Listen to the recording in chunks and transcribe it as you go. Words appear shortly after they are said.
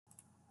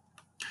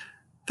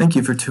Thank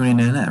you for tuning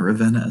in at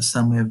Ravenna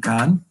Assembly of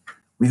God.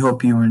 We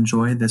hope you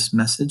enjoy this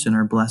message and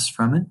are blessed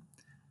from it.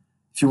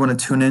 If you want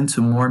to tune in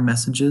to more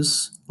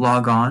messages,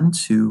 log on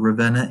to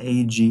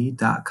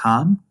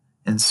ravennaag.com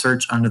and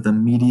search under the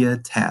Media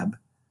tab.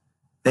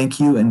 Thank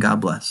you and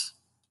God bless.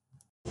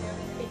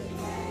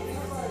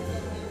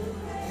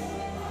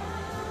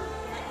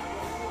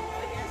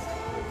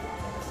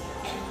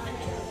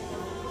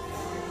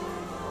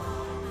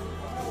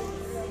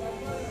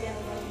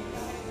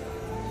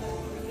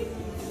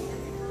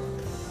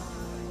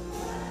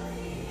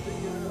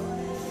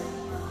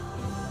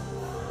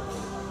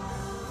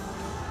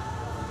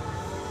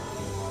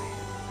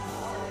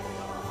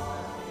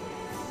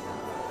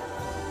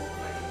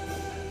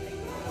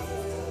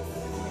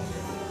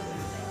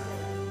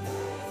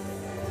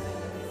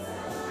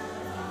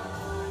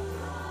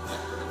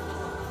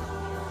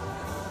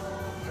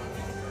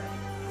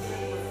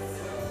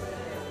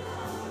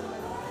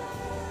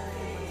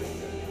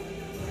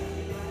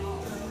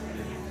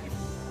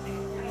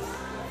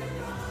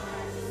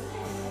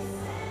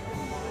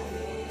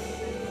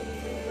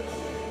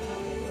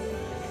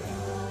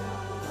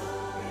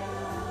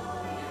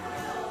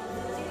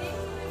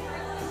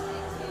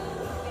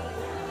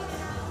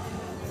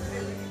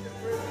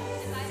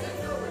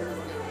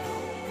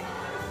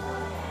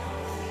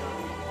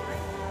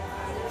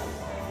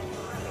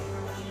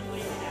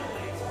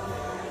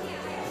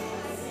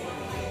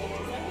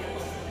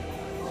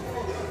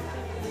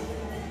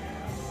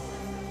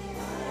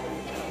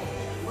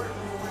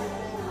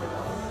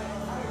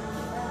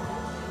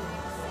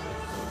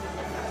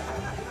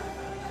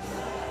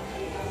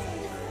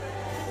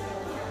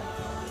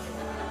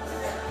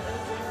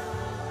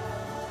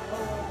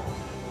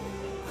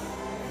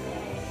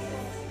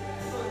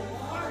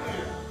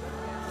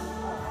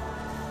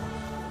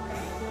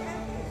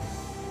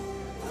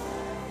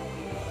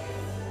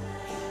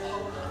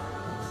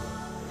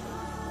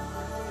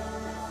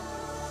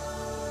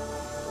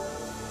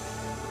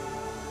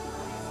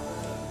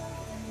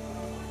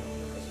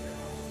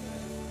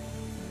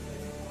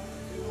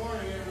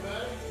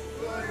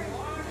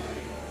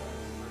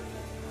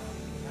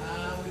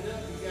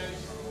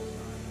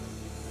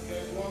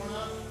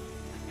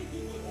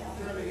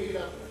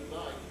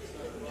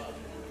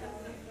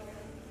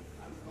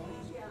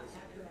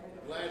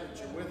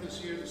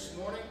 Here this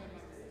morning,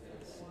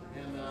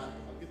 and I'll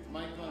get the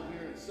mic on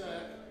here in a sec.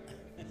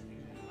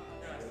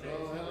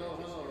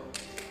 Hello.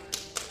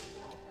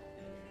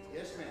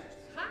 Yes, ma'am.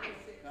 Hi.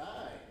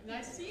 Hi.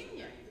 Nice seeing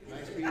you.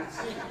 Nice being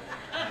seen.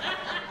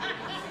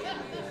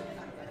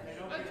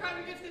 I'm trying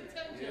to get the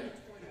attention.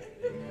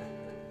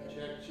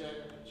 Yeah.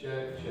 Check.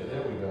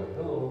 There we go.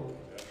 Hello.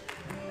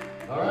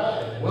 All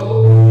right.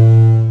 Well.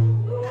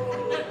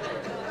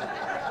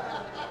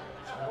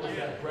 That was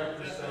that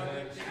breakfast I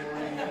had this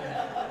morning.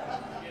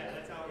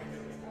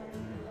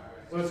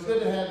 Well, it's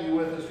good to have you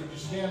with us. Would you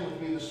stand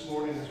with me this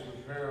morning as we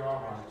prepare our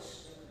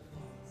hearts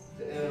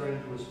to enter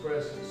into His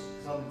presence,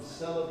 come to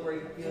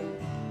celebrate Him,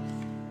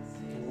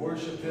 to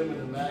worship Him, and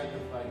to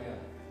magnify Him.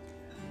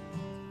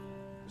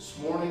 This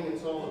morning,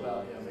 it's all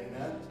about Him.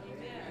 Amen?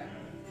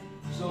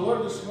 So,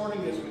 Lord, this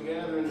morning as we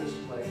gather in this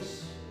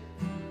place,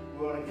 we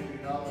want to give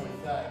you not only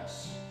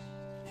thanks,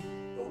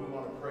 but we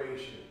want to praise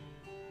you.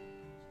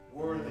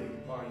 Worthy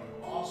are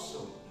you.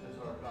 Awesome is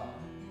our God.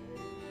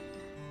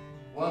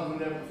 One who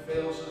never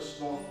fails us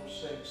nor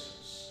forsakes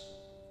us.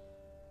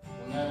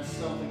 And that's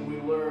something we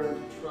learn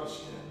to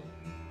trust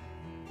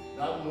in.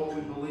 Not in what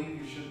we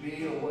believe you should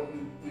be or what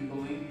we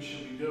believe you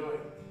should be doing,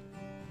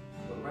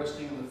 but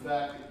resting in the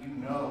fact that you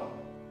know,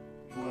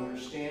 you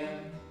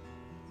understand,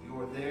 you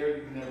are there,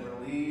 you never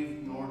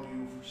leave, nor do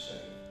you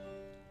forsake.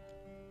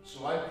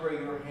 So I pray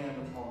your hand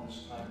upon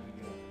this time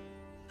together.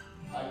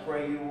 I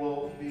pray you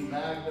will be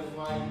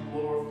magnified,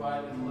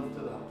 glorified, and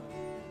lifted up.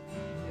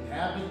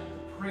 Inhabit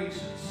the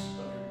praises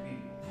of your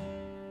people.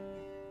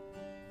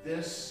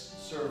 This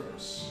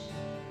service,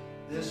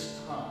 this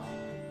time,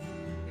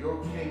 your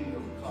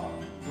kingdom come,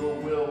 your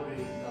will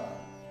be done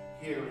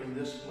here in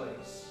this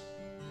place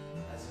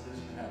as it is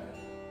in heaven.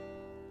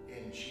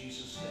 In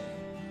Jesus' name.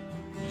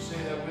 Would you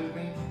say that with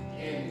me?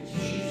 In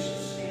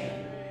Jesus'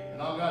 name. And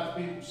all God's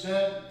people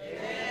said,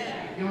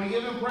 amen. Can we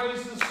give him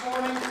praise this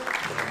morning?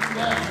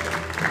 Amen.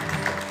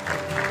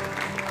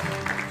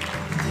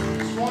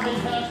 This morning,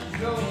 Pastor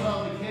Joe's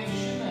on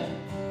vacation, and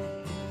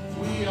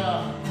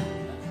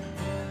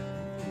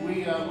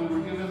we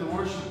were giving the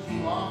worship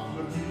team off.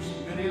 We're going to do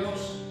some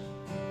videos.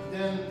 But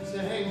then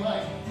said, hey,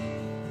 Mike,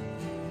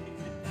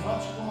 why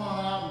don't you come on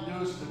out and do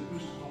us an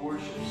acoustical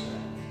worship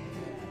set?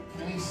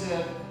 And he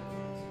said,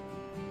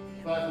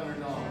 $500.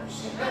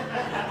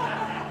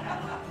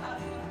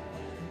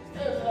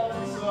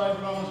 So I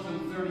promised him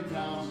 30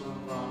 pounds of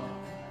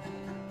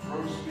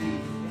roast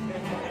beef.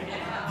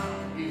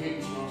 He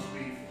hates roast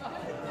beef.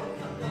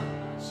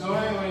 So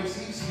anyways,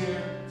 he's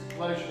here. It's a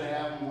pleasure to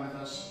have him with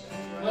us.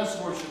 Let's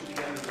worship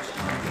together this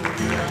morning.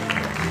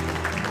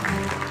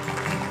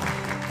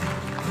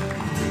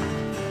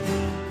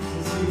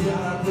 We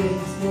got our praise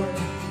this morning.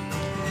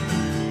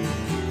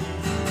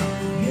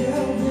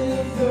 Yeah,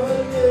 with the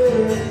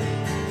Lord.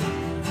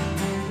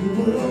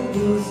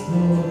 was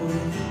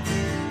born.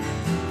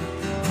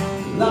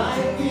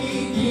 Life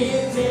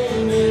begins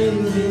and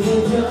ends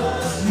in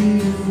just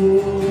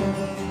before.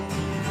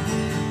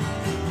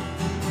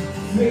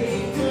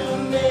 Faith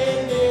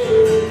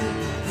commanded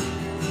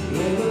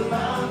and the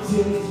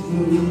mountains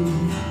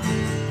move.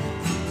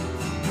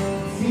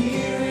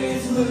 Fear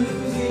is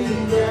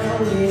losing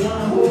ground and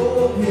I'm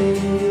hoping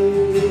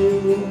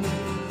you.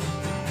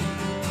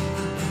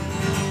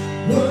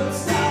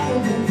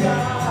 Unstoppable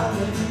God,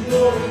 let your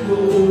glory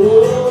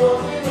go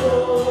on and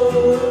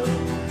on.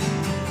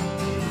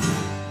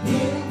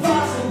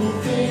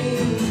 Impossible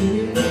things in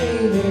your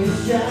name they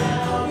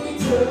shall be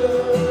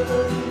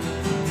done.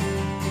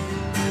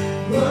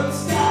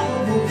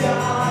 Unstoppable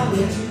God,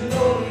 let your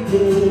glory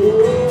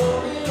go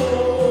on and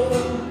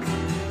on.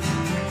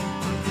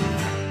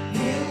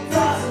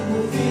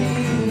 Impossible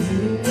things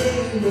in your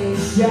name they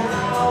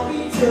shall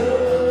be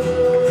done.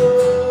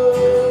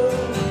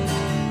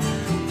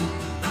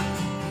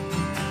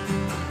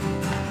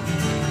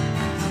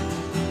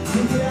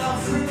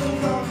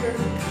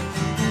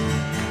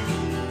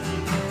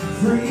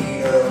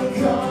 Freedom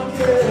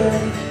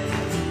conquered,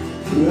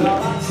 all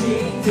my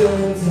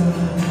kingdom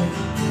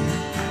time.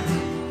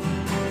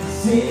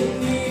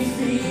 Sin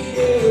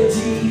defeated,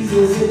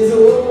 Jesus is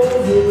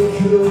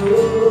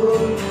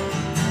overcome.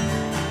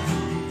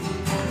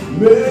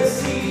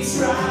 Mercy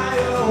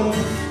triumphed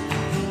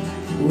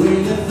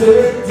when the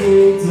third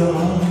day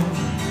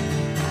dawned.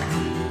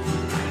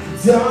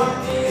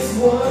 Darkness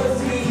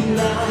was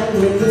denied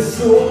when the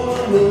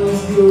storm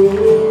was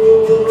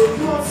gone.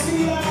 Come on,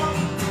 sing it out.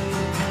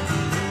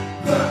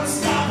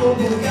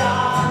 Unstoppable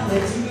God,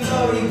 let your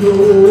glory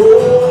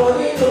go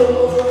on and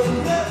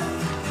on.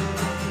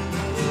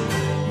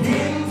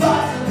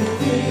 Impossible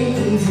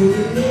things in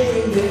your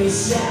name they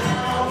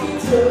shall be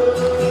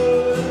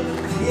done.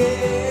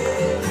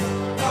 Yes,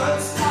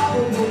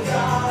 unstoppable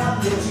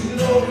God, let your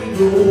glory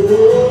go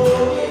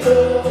on and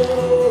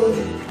on.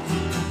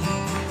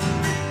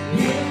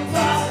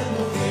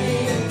 Impossible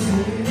things in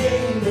your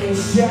name they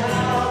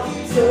shall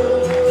be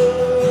done.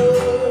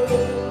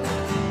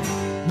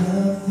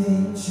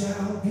 Nothing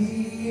shall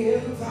be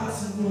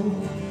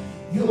impossible.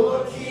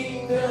 Your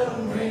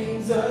kingdom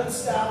reigns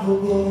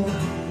unstoppable.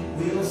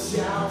 We'll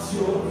shout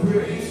your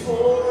praise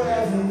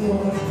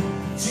forevermore.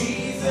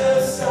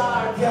 Jesus,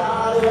 our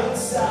God,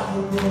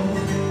 unstoppable.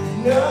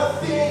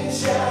 Nothing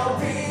shall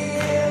be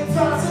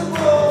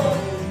impossible.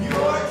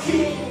 Your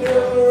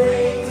kingdom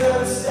reigns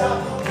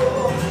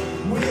unstoppable.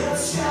 We'll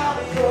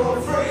shout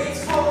your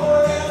praise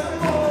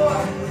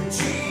forevermore.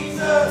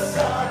 Jesus,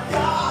 our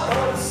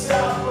God,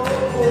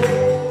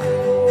 unstoppable.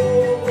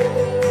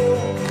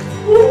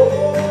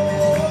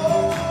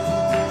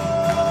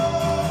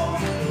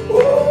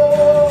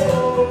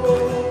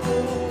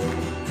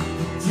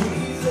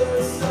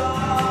 Jesus,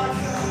 our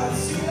God,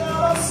 see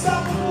our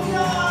unstoppable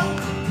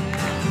God.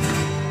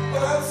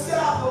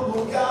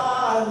 Unstoppable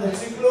God,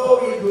 let your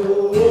glory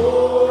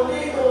go on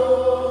and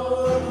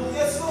on.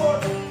 Yes,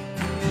 Lord.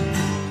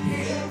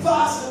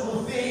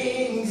 Impossible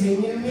things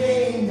in your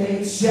name,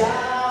 they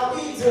shall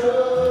be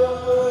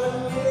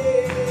done.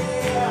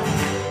 Yeah.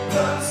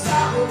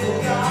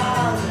 Unstoppable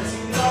God, let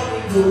your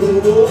glory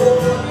go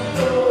on and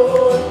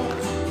on.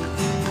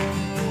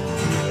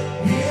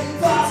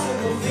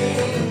 Impossible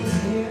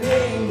things in your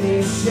name,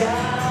 they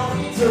shall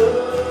be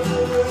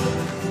done.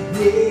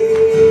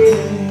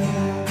 Yeah.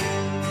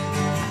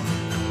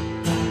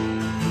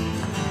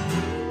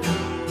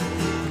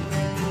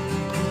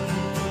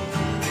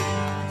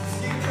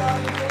 Just keep God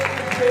in your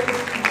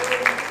praise.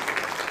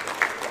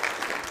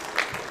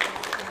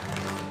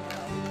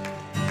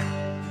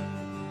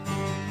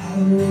 I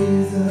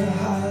raise a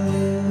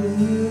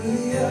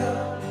hallelujah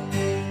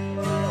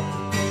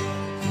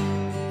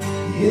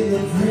in the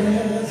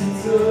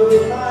presence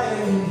of my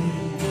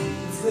enemies.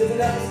 Let's lift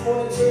it up this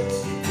morning, church.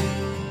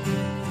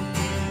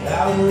 I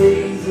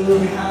raise a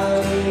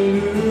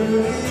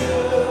hallelujah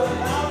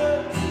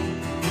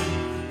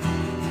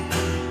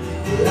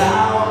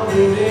louder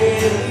than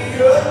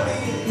the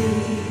earthly.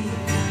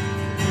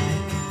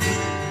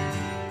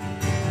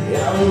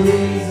 I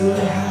raise a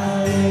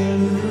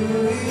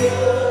hallelujah.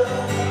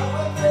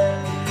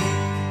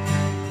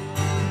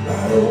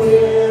 My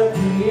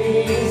weapon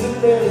is a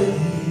melody.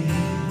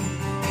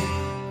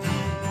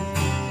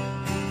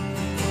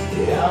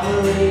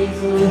 I'm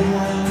raised a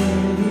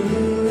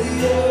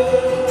hallelujah.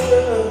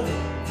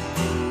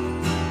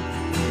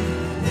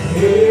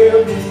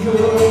 Heaven's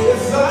gonna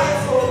fight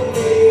for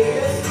me,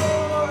 yes,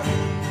 Lord.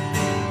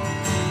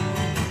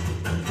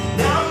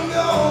 I'm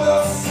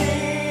gonna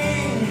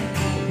sing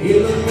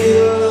in the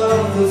middle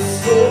of the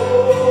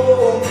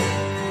storm.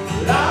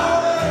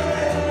 Louder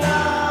and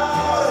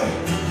louder,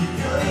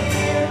 you're gonna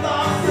hear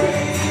my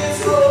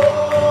praise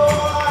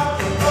roar.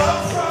 Up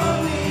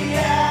from the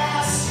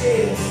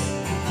ashes,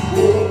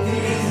 hope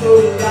is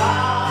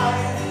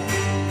alive.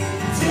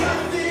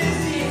 Death is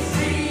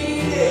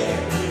defeated,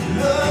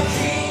 the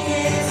King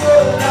is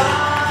alive.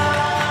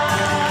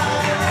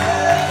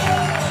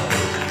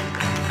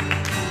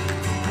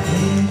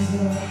 Praise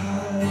the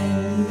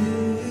hallelujah.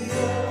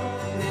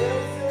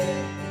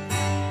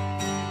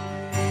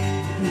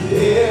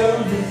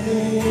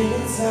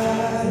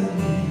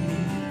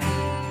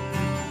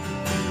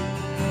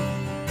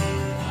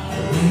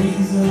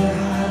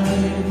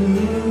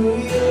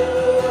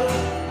 hallelujah.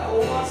 I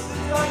watch the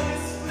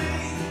darkness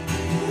flee.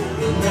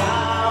 And I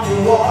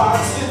will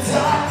watch the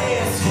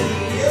darkness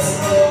flee. Yes,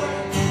 Lord.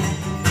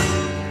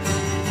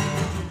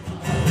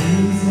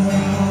 Praise the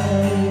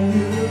hallelujah.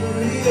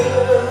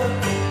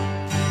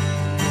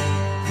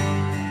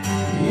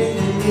 In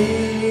the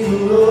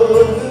middle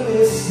of the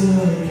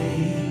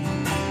mystery.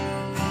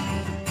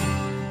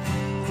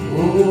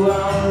 Oh,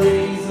 I'll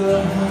raise a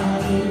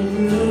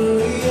hallelujah.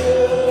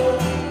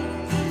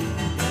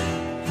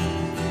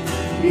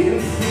 In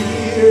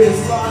fear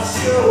is lost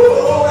your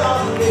hold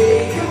on me.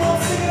 Come on,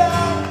 sing it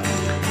out.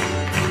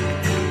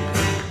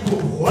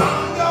 Oh,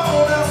 I'm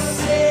gonna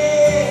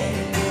sing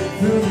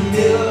through the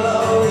middle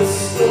of the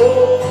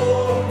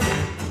storm.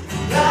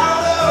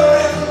 Louder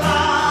and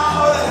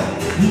louder,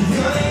 you're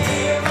gonna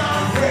hear my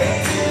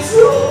praises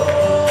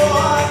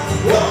roar.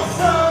 Up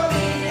from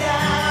the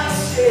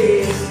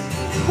ashes,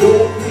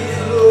 hope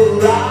will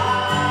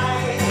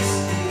arise.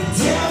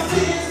 Death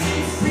is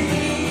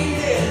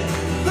defeated,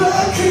 the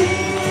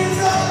King is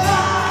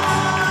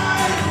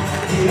alive.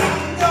 And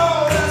I'm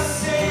gonna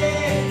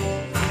sing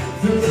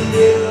through the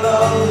middle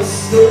of the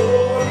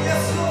storm.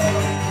 Yes,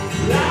 Lord.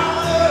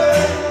 Louder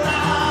and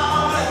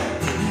louder,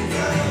 you're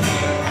gonna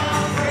hear my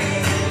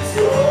praises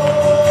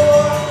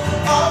roar.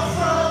 Up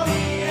from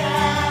the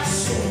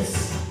ashes,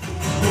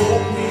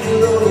 hope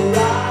will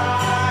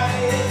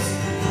arise.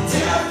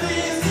 Death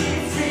is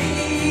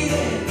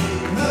defeated,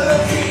 the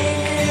King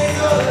is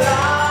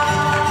alive.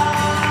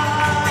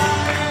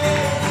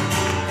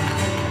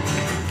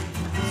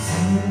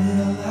 Sing a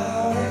little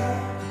louder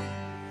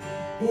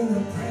in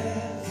the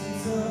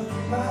presence of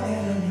my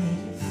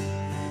enemies.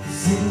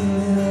 Sing a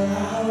little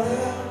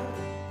louder,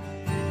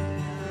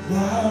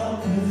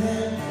 louder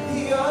than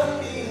the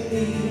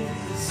unbelief.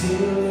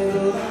 Sing a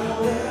little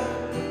louder,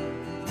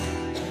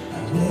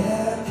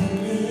 welcome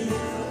me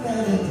the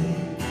melody.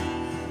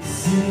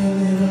 Sing a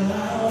little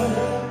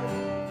louder,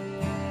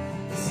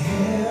 as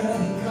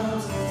heaven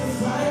comes to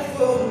fight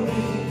for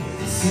me.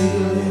 Sing a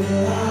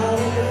little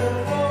louder,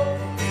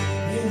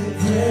 in the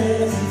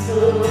presence of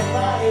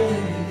my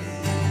enemies.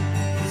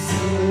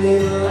 Sing a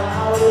little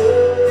louder,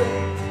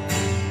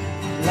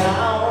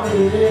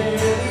 louder than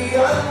the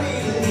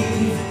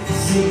unbelief.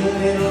 Sing a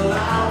little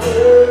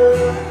louder,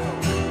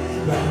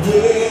 like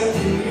when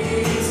you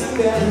need some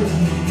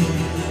melody.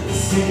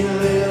 Sing a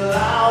little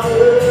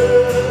louder,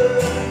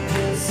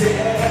 say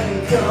heaven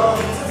come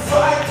to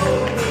fight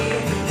for me.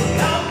 And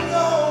I'm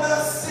gonna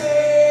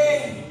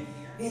sing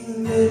in the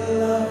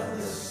middle of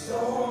the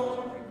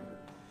storm.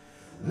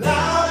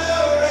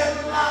 Louder and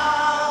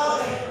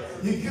louder,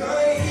 you're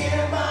gonna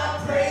hear my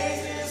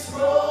praises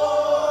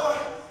roar.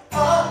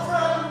 Up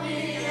from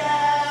the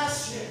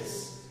ashes,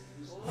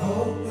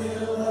 hope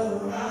will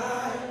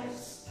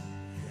arise.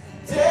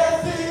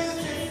 Death is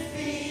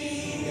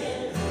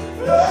defeated,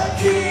 the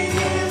King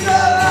is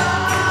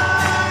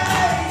alive.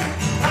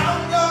 I'm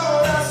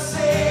gonna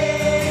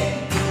sing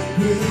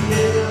in the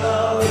middle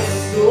of the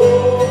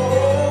storm.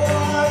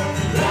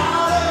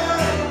 Louder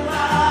and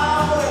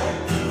louder,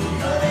 you're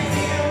gonna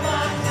hear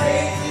my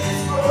praises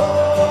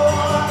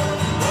roar.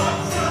 Up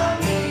from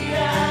the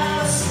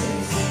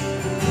ashes,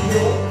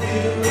 hope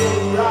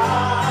will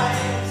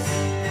arise.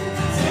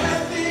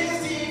 Death is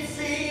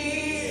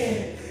defeated,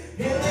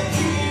 and the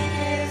King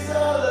is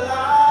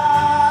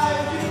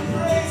alive. You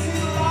praise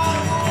His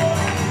life,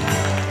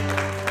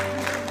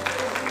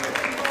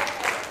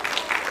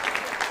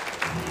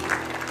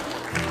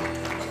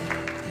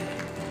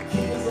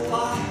 King is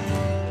alive.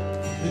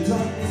 The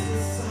darkness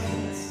is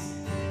silence.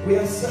 We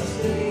have such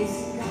an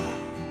amazing God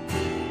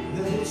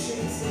that will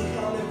chase and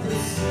come and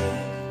pursue.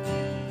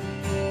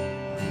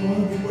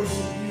 Lord, we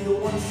worship you, the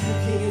one true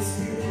King in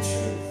spirit and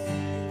truth.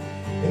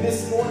 And this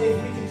morning, if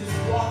we can just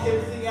block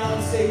everything out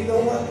and say, you know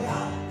what,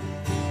 God?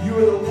 You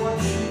are the one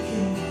true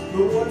King,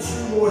 the one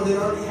true Lord that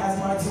already has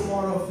my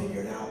tomorrow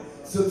figured out.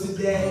 So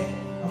today,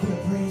 I'm going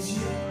to praise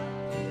you.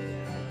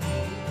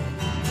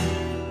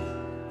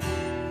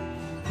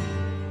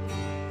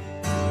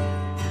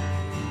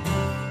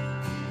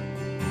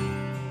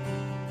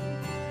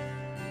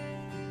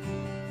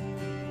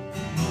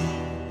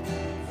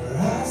 For I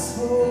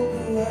spoke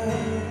a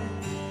word,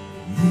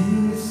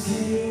 you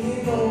sing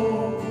it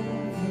over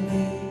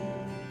me.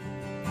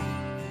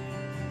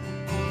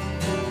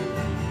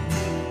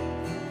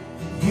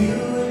 You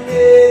have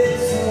been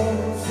so,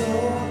 so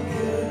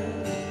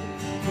good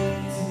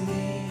to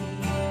me.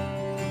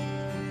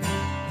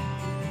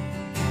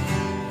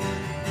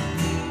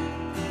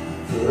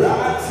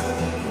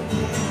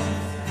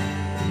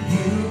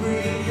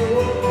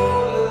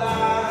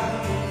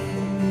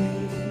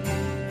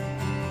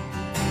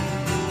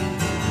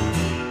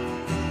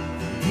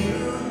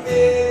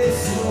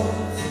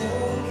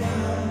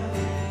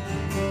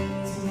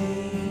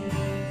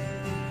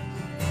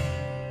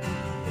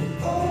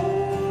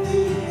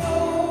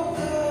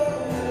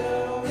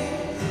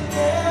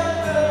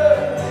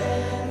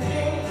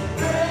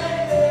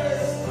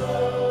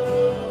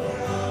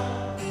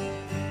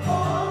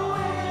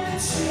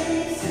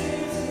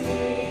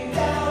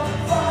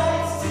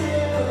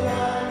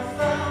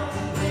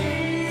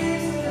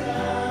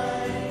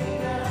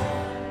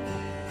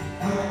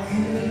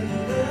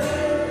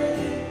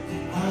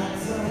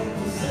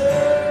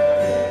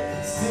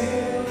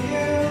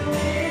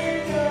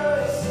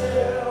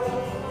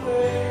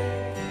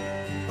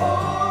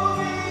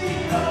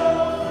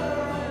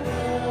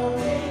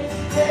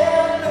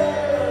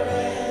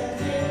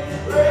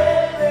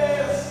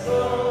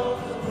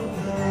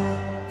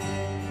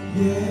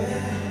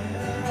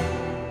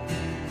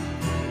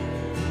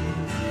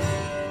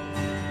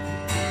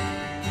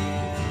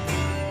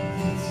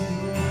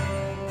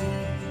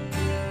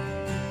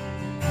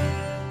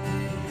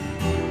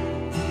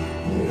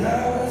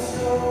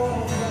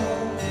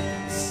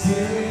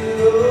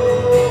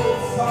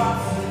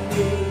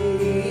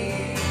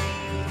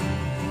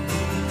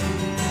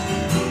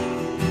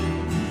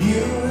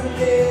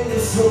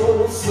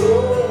 so,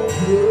 so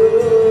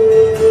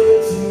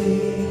good to me.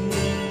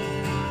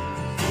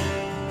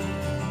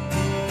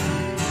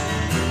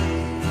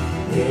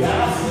 And I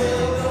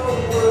still know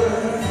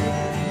word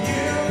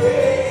you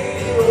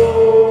paid it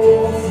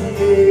all for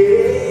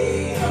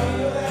me. I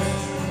know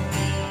that's true.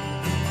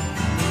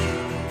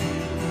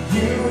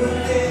 You've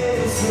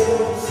been so,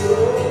 so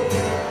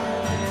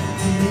kind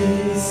to me.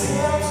 Sing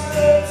out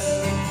church.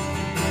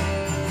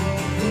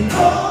 And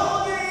all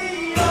the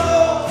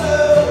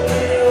overwhelming,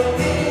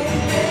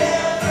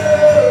 never-ending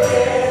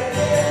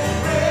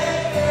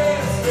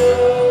greatness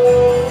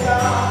of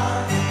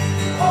God.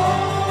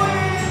 All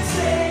it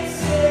takes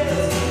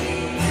is me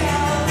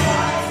down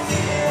right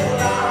till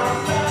I'm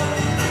found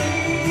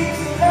free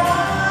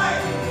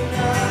tonight.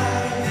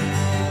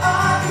 I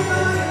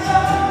couldn't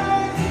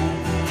lie,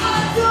 I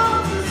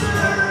don't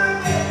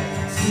deserve it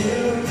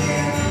till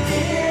you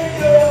give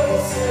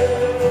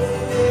yourself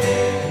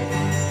away.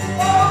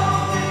 All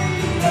the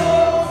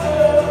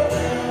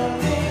overwhelming,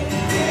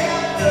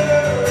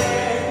 never-ending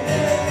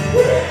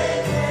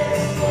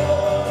greatness of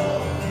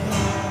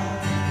God.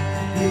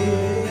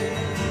 Yeah.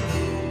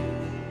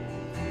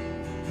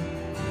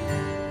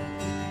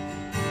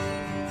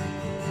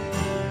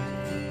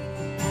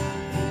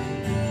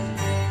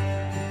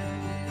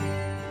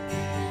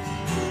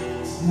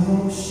 No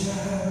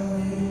shadow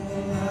you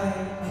will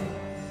light,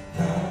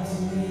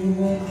 mountain you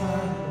will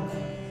climb,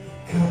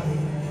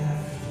 coming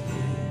after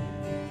me.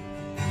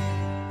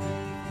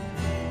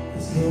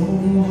 There's no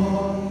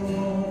wall you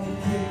won't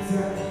kick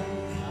down,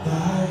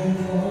 lie you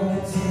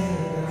won't tear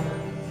down,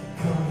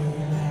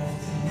 coming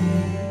after me.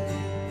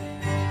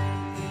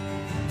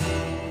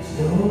 There's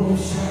no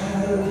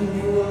shadow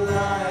you will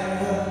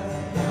light,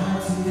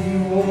 mountain you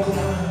won't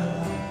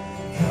climb,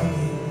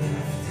 coming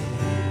after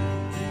me.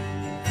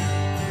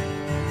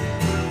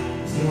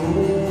 No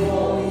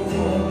wall you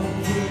won't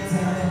kick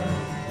down,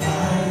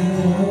 lie you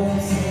won't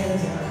tear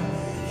down,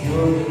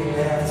 coming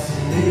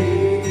after me.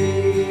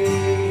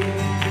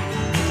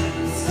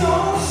 There's no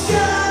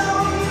shadow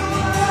you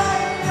will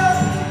light up,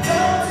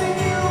 mountain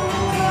you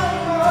will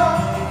climb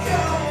up,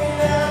 coming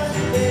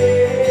after me.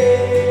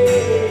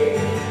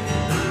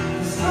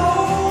 There's no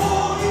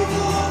wall you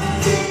won't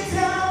kick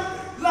down,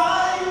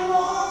 lie you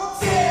won't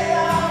tear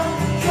down,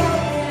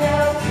 coming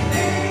after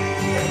me.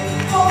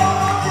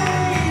 All the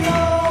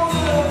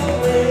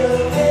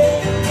overwhelming,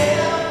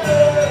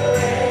 never-ending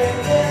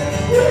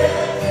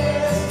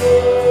greatness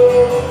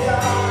of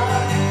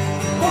God.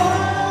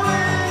 All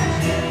it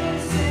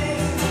takes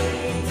is me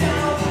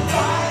down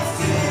right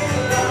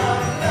till I'm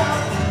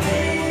found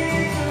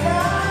free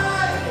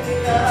tonight.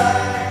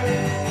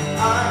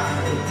 I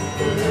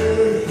couldn't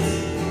hurt,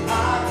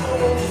 I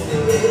don't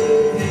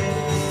deserve it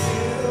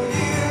till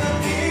you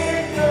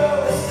give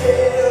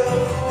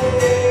yourself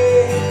away.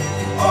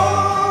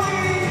 All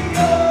the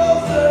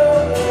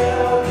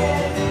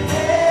overwhelming,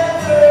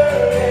 never-ending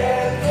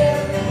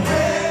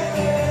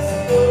greatness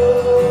of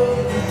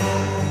God.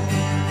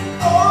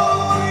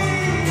 All the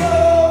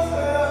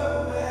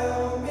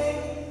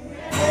overwhelming,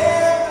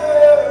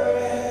 never-ending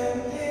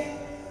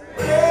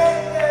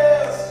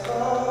greatness of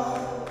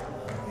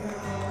God.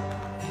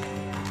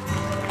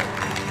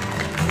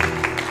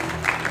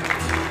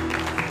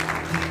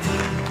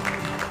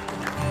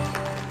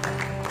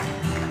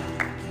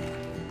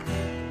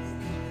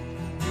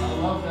 I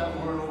love that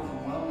word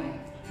overwhelming,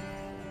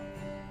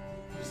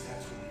 because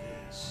that's what it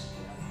is.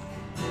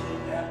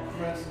 That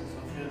presence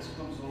of His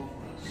comes over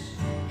us.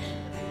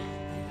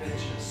 That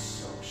just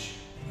soaks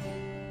you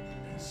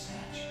and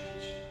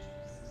saturates you.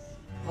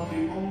 Of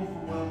the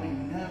overwhelming,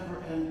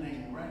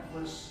 never-ending,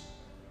 reckless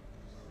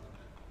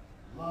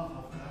love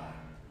of God.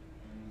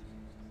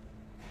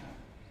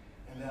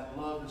 And that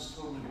love is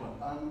totally what?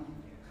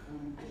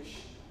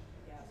 Unconditional.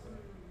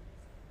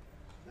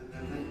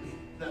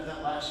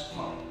 That last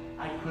part,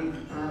 I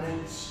couldn't earn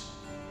it.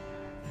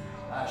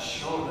 I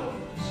sure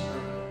don't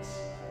deserve it.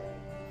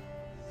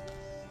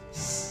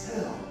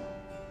 Still,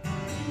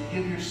 you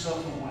give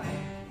yourself away.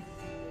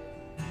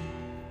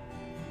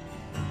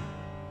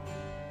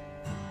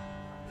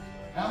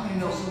 How many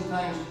know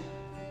sometimes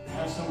to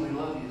have somebody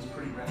love you is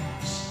pretty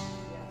reckless?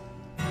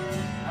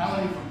 How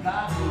many for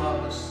God to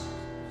love us,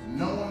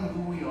 knowing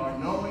who we are,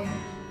 knowing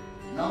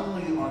not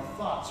only our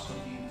thoughts, but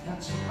the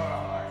intents of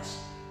our hearts,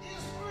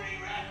 is pretty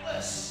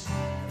reckless.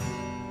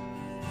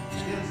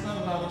 Yet it's not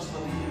about us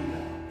loving Him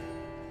now.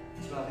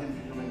 It's about Him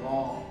doing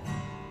all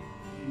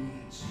He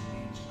needs to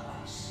reach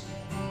us.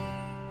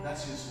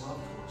 That's His love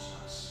towards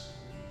us.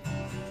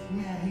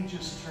 Man, He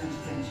just turns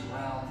things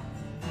around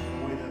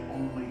in a way that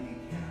only He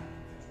can.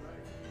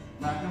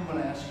 Mike, I'm going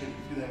to ask you to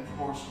do that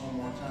chorus one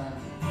more time.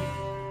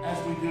 As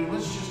we do,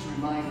 let's just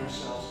remind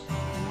ourselves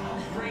how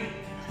great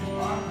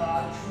our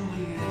God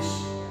truly is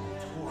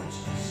towards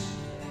us.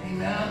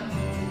 Amen?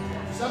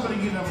 Somebody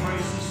give Him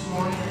praise this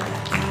morning.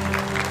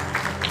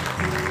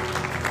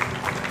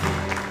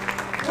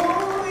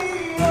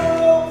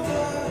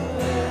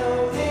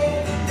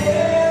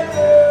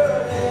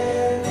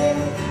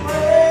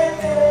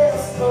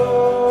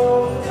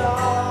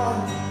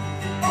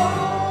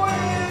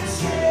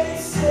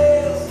 Chase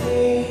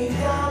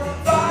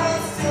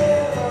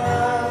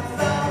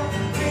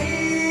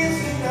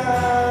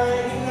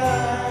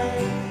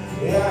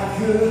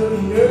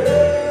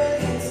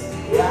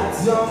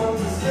don't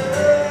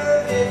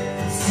deserve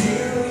it.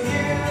 Still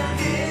you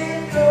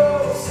give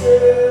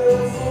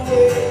yourself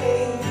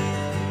away.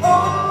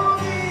 Oh,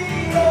 the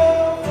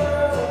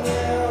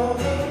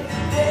overwhelming,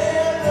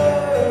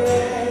 never-ending,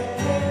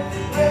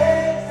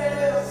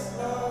 reckless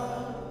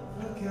love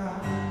of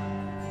God.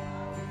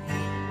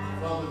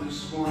 Father, this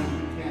morning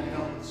we can't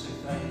help but say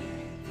thank you.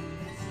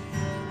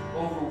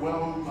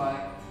 Overwhelmed by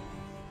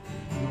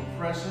your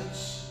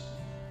presence,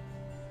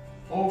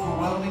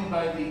 overwhelming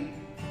by the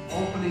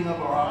opening of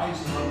our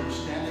eyes of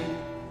understanding.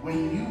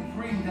 When you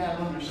bring that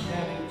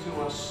understanding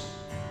to us,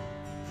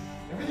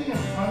 everything in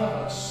front of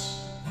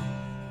us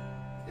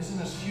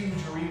isn't as huge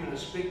or even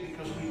as big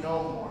because we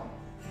know more.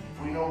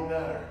 We know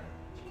better.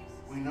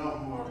 We know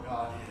who our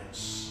God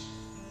is.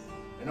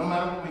 And no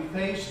matter what we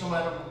face, no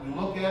matter what we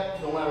look at,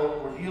 no matter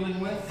what we're dealing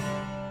with,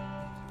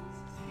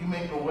 you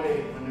make a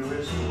way when there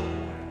is no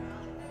way.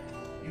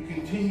 You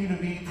continue to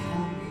be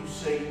who you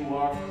say you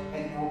are,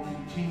 and you will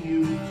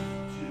continue to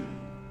do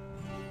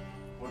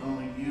what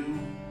only you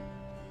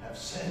have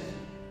said.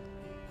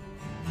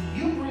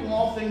 You bring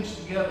all things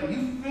together.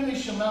 You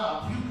finish them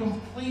out. You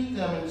complete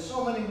them in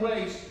so many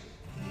ways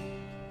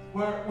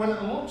where when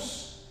it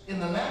looks in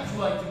the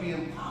natural like to be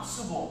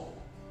impossible,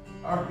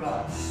 our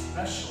God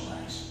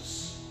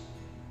specializes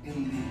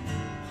in the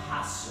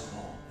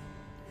possible.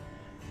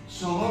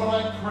 So Lord,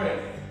 I pray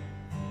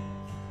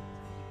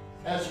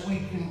as we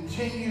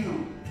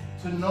continue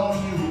to know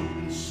you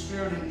in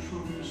spirit and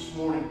truth this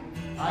morning,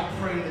 I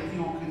pray that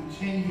you will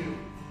continue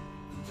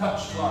to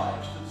touch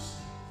lives,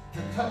 to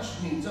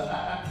touch needs.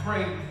 I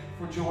pray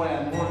for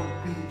Joanne. Lord,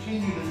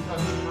 continue to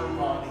touch her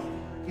body.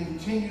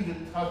 Continue to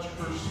touch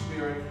her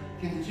spirit.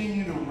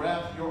 Continue to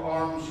wrap your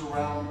arms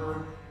around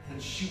her,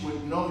 that she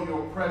would know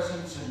your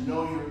presence and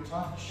know your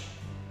touch.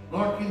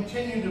 Lord,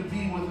 continue to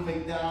be with the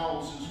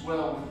McDowells as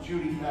well, with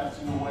Judy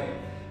passing away,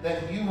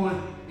 that you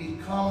would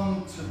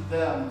become to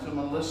them, to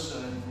Melissa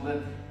and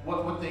Lynn,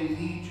 what they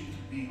need you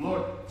to be.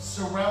 Lord,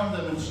 surround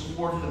them and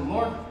support them.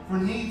 Lord, for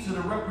needs that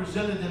are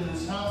represented in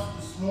this house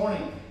this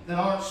morning that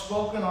aren't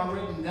spoken or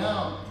written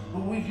down,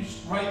 but we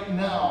just right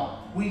now,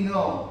 we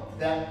know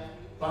that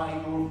by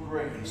your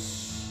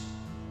grace,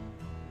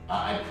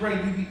 I pray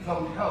you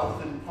become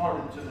health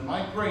imparted to them.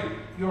 I pray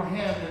your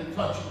hand and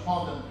touch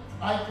upon them.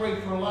 I pray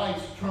for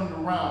lives turned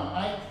around.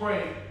 I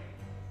pray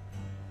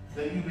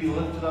that you be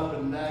lifted up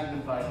and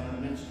magnified in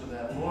the midst of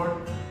that.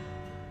 Lord,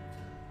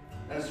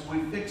 as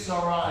we fix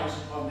our eyes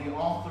upon the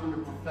author and the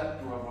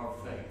perfecter of our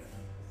faith,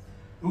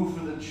 who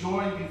for the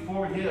joy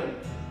before him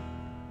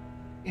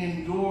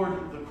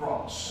endured the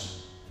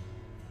cross,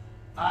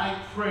 I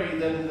pray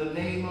that in the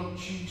name of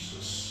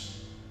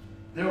Jesus,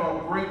 there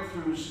are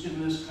breakthroughs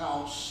in this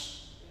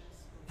house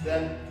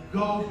that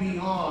go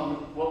beyond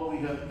what we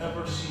have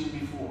ever seen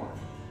before,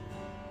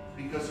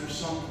 because there's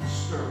something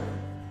stirring.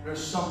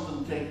 There's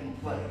something taking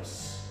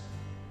place.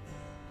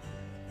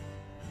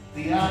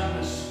 The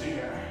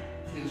atmosphere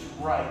is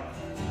ripe.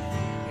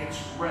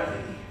 It's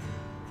ready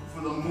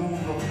for the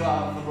move of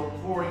God, for the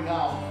pouring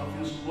out of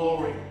his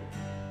glory,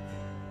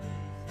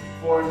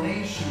 for a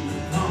nation to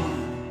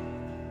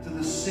come to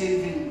the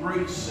saving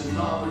grace and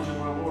knowledge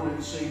of our Lord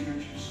and Savior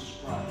Jesus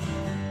Christ.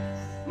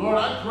 Lord,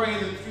 I pray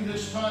that through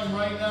this time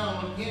right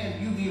now, again,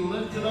 you be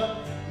lifted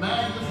up,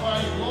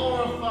 magnified,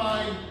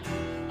 glorified.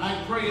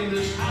 I pray in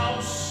this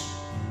house,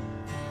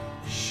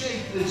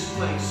 shake this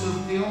place so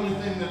that the only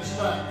thing that's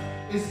left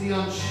is the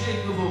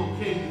unshakable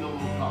kingdom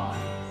of God.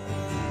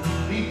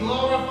 Be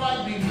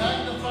glorified, be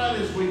magnified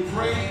as we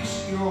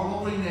praise your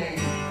holy name,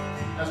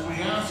 as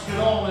we ask it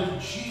all in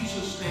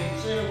Jesus' name.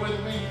 Say it with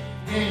me,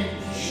 in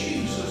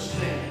Jesus'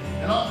 name.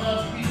 And all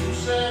God's people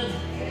said,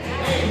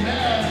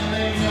 amen and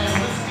amen.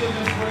 Let's give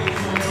him praise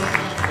one more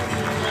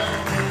time.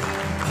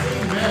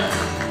 Amen.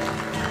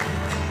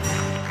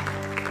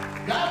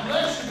 God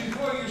bless you.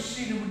 Before you're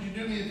seated, would you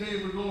do me a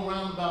favor? Go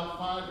around about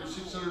 500 or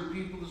 600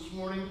 people this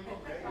morning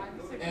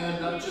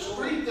and just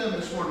greet them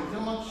this morning.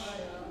 Tell them how much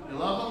you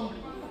love them.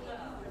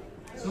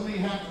 Some of you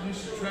have to do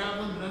some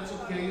traveling, but that's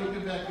okay. You'll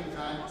get back in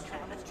time.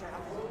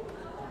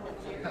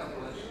 God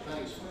bless you.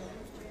 Thanks.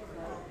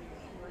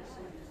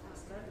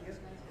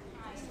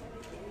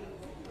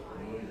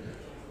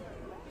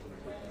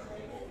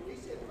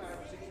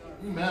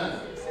 Amen.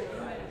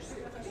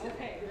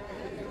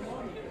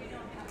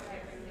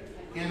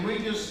 Can we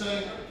just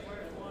thank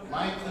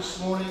Mike this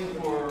morning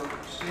for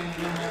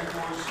standing in there for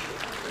us?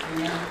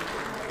 Amen.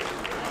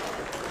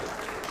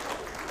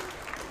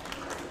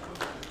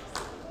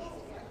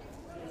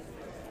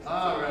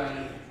 All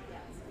right.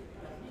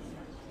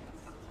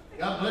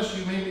 God bless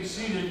you. You may be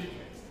seated.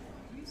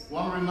 I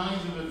want to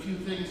remind you of a few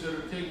things that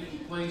are taking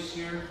place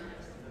here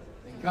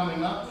and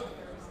coming up.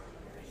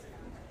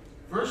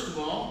 First of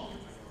all,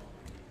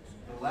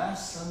 the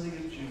last Sunday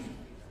of June.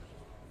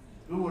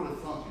 Who would have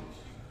thunk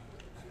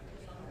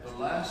it? The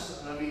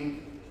last, I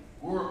mean,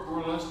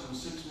 we're less than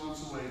 6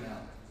 months away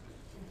now.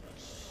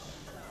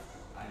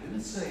 I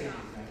didn't say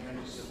anything. I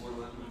just said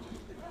we're less than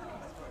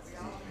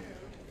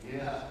 2.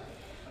 Yeah.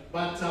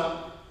 But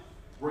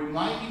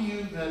reminding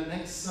you that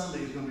next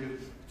Sunday is going to be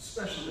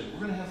special day. We're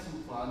going to have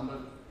some fun, but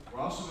we're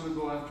also going to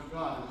go after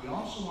God. And we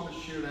also want to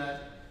share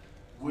that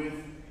with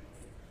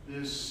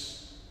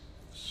this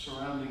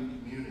surrounding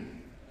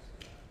community.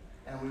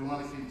 And we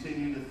want to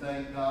continue to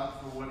thank God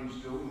for what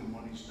He's doing and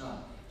what He's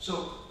done.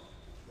 So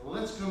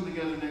let's come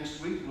together next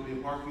week. There'll be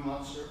a parking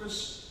lot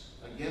service.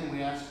 Again,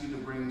 we ask you to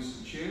bring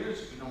some chairs.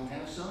 If you don't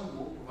have some,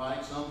 we'll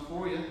provide some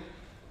for you.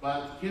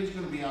 But the kid's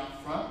going to be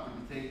out front. We're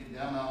going to take him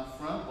down out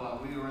front while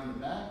we are in the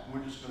back.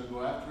 We're just going to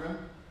go after him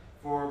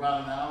for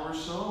about an hour or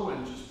so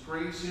and just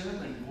praise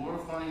Him and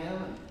glorify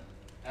Him and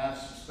have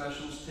some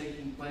specials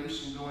taking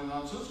place and going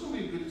on. So it's going to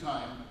be a good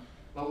time.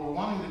 But we're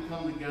wanting to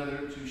come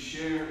together to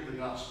share the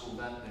gospel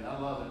that day. I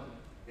love it.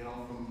 You know,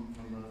 from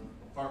the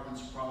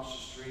apartments across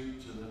the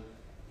street to the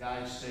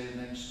guys staying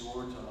next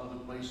door to other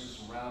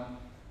places around.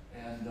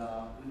 And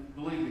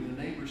believe me,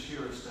 the neighbors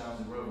hear us down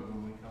the road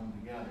when we come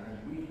together.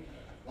 And we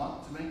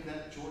want to make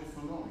that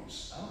joyful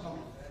noise. I don't know.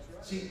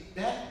 See,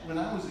 back when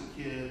I was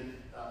a kid,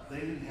 they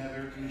didn't have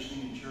air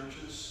conditioning in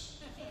churches.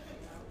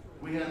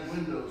 We had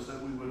windows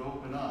that we would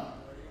open up.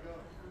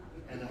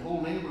 And the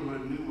whole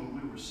neighborhood knew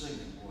when we were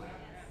singing, boy.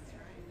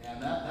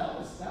 And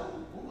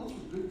those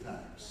were good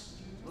times.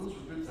 Those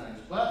were good times.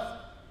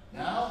 But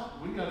now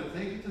we got to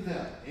take it to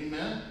them.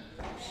 Amen?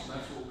 So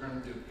that's what we're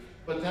going to do.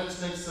 But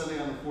that's next Sunday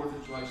on the 4th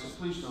of July, so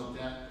please note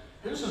that.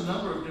 There's a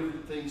number of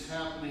different things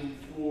happening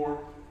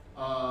for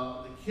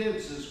the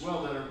kids as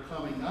well that are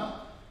coming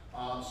up,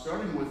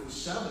 starting with the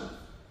 7th.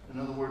 In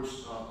other words,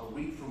 a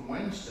week from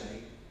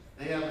Wednesday,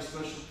 they have a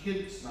special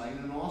kids night,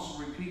 and it'll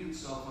also repeat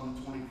itself on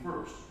the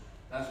 21st.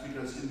 That's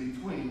because in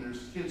between, there's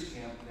a kids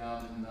camp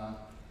down in,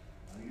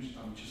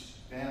 I'm just,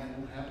 man,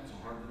 what happened so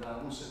hard that I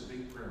almost said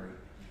Big Prairie.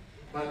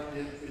 But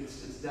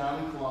it's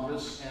down in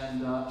Columbus,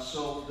 and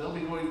so they'll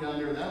be going down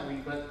there that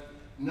week. But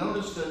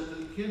notice that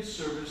the kids'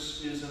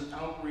 service is an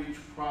outreach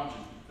project.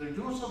 They're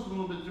doing something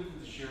a little bit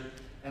different this year,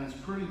 and it's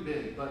pretty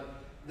big. But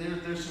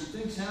there's some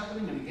things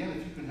happening, and again,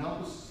 if you can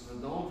help us as an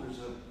adult, there's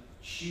a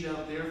sheet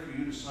out there for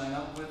you to sign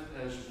up with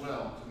as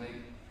well to make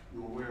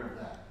you aware of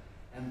that.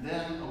 And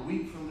then a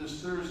week from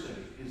this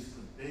Thursday is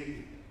the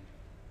big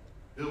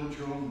Build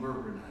Your Own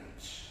Burger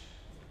Night.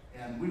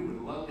 And we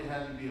would love to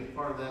have you be a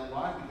part of that.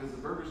 Why? Because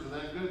the burgers are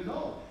that good?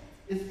 No.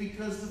 It's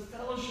because the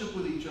fellowship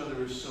with each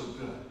other is so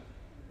good.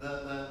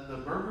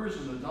 The burgers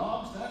and the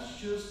dogs, that's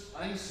just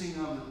icing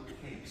on the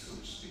cake, so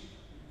to speak.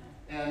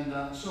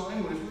 And so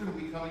anyways, we're going to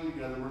be coming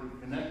together. We're going to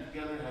connect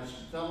together, have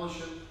some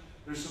fellowship.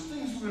 There's some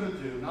things we're going to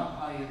do, not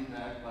high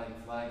impact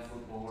like flag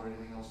football or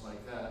anything else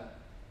like that.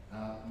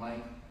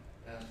 Mike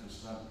asked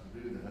us not to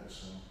do that,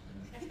 so.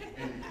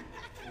 And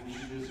was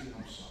you busy?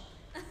 I'm sorry.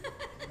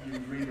 You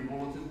read the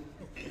bulletin?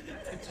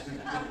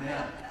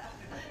 Yeah.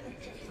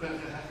 But,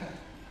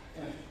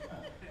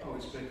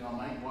 always pick on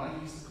Mike. Why?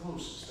 He's the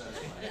closest, that's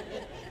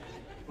why.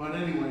 But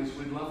anyways,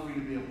 we'd love for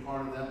you to be a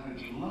part of that.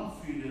 We'd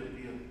love for you to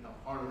be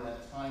a part of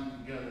that time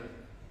together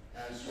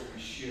as we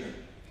share.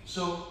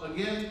 So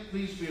again,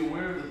 please be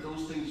aware that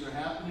those things are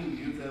happening.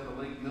 The youth have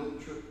a Lake Milton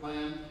trip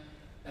planned.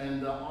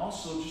 And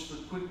also just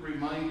a quick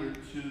reminder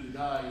to the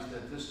guys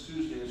that this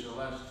Tuesday is our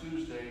last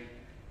Tuesday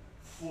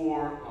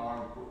for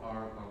our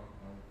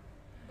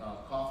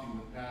coffee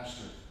with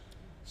Pastor.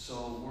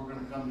 So we're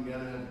going to come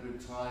together, have a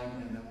good time,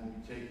 and then we'll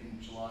be taking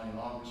July and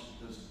August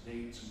because of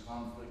dates and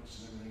conflicts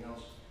and everything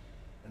else.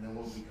 And then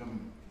we'll be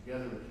coming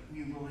together. Can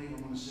you believe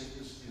I'm going to say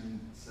this in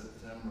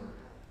September?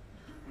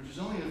 Which is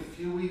only a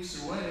few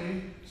weeks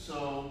away.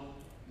 So,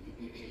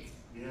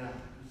 yeah.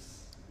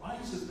 Why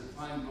is it that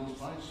time goes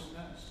by so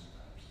fast sometimes?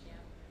 Yeah.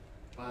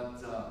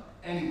 But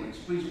anyways,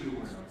 please be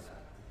aware of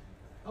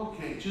that.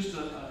 Okay, just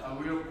a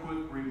real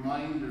quick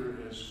reminder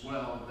as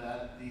well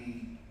that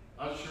the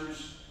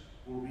ushers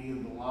will be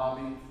in the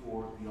lobby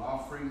for the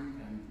offering.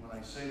 And when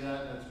I say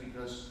that, that's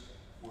because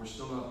we're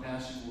still not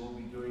passing. We'll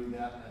be doing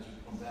that as we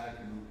come back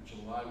in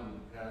July. We'll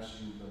be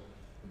passing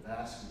the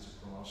baskets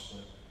across.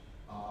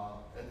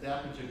 But at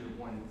that particular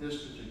point, at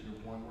this particular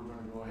point, we're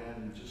going to go ahead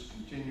and just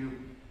continue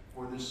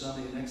for this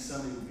Sunday. And next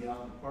Sunday, we'll be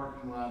out in the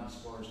parking lot as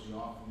far as the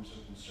offerings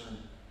are concerned.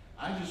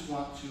 I just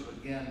want to,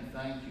 again,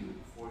 thank you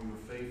for your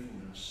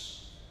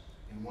faithfulness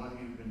in what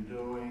you've been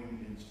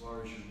doing as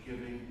far as your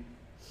giving.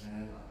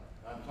 And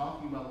I'm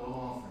talking about low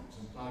offerings.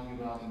 I'm talking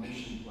about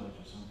mission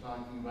pledges. I'm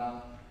talking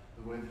about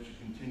the way that you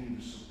continue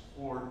to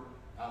support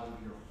out of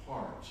your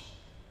heart.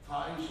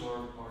 Tithes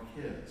are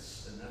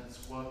His, and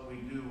that's what we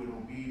do in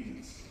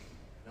obedience.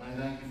 And I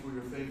thank you for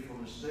your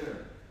faithfulness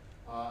there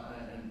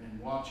and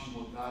watching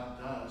what God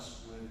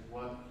does with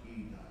what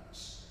He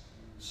does.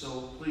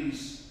 So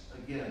please,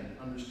 again,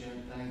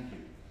 understand, thank you.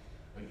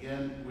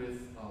 Again,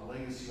 with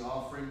Legacy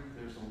Offering,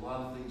 there's a lot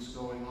of things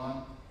going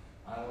on.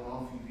 I don't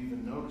know if you've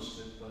even noticed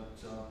it, but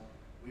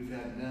we've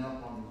had men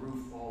up on the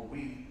roof all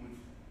week.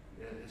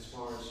 As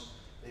far as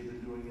they've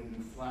been doing a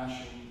new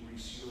flashing,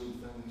 resealing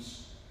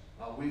things.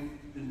 We've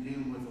been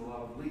dealing with a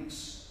lot of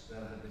leaks that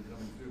have been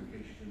coming through, in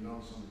case you didn't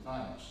notice on the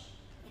times.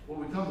 Well,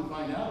 we come to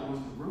find out it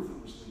wasn't the roof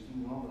that was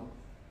leaking.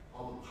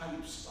 All the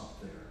pipes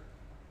up there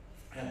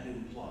had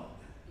been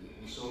plugged.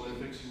 And so they're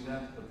fixing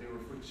that, but they were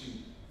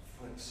fixing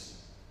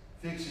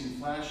fixing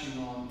flashing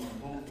on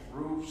both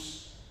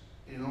roofs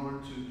in order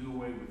to do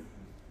away with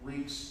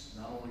leaks.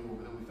 Not only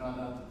over there, we found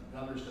out that the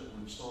gutters that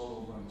were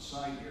installed over on the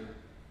side here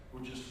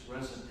were just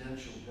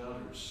residential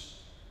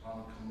gutters on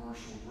a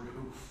commercial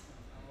roof.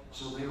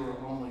 So they were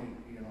only,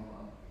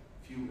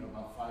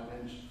 about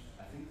 5 inches.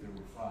 I think there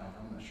were 5,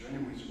 I'm not sure.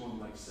 Anyways, they're going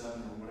to like 7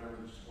 or whatever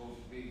they're supposed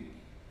to be.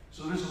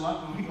 So there's a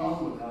lot going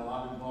on with that, a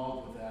lot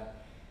involved with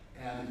that.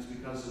 And it's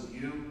because of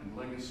you and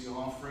Legacy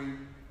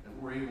Offering that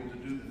we're able to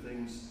do the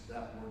things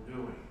that we're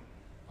doing.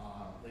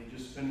 They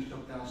just finished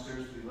up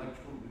downstairs with the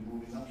electrical, we'll be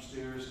moving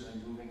upstairs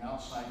and then moving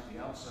outside to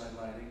the outside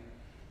lighting.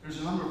 There's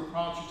a number of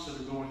projects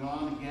that are going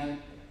on. Again,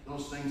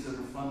 those things that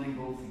are funding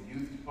both the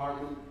youth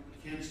department,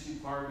 the kids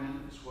department,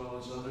 as well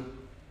as other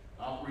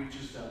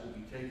outreaches that will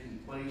be taking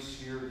place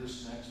here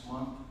this next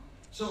month.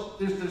 So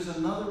there's a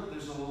lot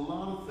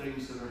of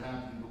things that are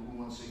happening, but we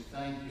want to say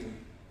thank you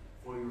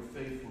for your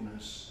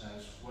faithfulness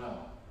as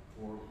well,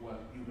 for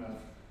what you have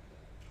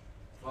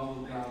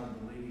followed God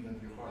in the leading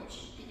of your heart.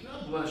 So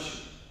God bless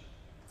you.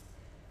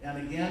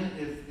 And again,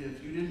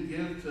 if you didn't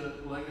give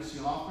to Legacy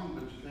Offering,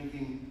 but you're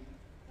thinking,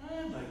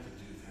 I'd like to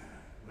do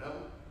that, well,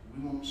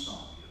 we won't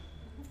stop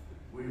you.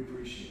 We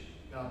appreciate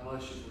it. God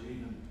bless you for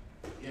even,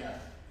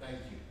 thank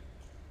you.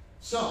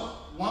 So,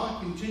 want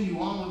to continue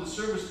on with the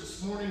service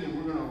this morning, and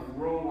we're going to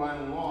roll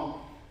right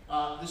along.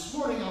 This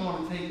morning, I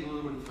want to take a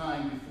little bit of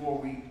time before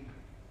we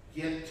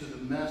get to the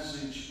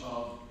message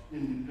of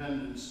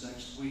independence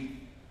next week.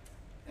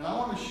 And I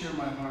want to share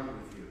my heart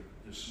with you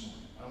this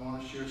morning. I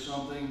want to share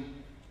something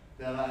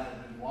that I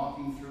have been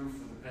walking through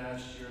for the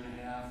past year and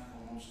a half,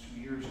 almost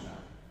 2 years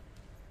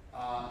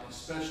now.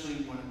 Especially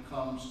when it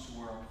comes to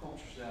where our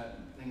culture's at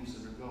and things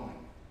that are going.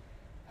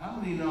 How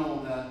many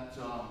know that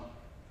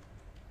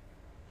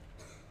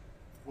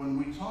when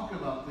we talk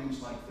about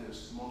things like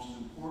this, the most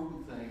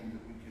important thing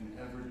that we can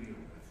ever deal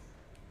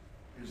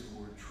with is the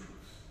word truth.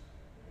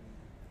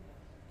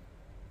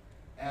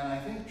 And I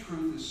think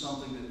truth is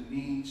something that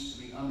needs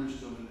to be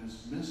understood and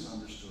is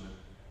misunderstood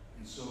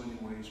in so many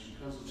ways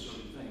because of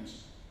certain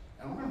things.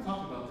 And we're going to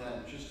talk about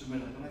that in just a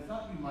minute, but I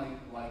thought you might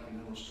like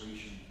an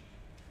illustration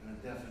and a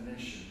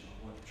definition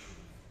of what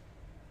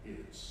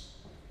truth is.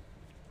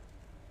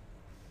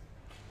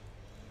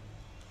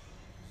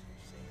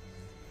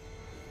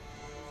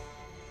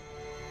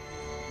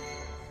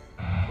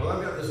 Well,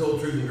 I've got this whole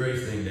truth and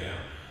grace thing down.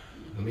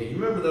 I mean, you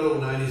remember that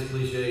old 90s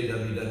cliche,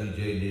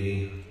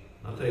 WWJD?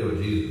 I'll tell you what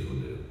Jesus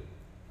would do.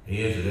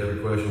 He answered every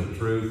question with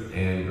truth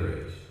and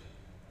grace.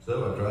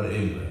 So I try to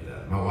emulate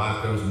that. My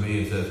wife comes to me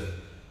and says,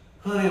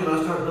 honey, am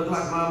I starting to look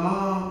like my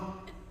mom?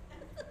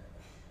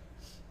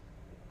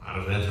 I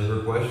just answer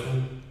her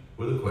question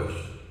with a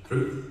question.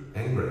 Truth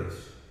and grace.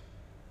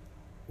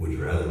 Would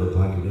you rather look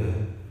like your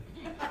dad?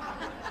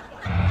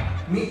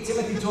 Meet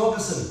Timothy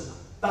Torkelson.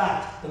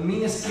 Fact, the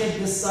meanest kid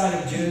this side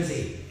of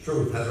Jersey.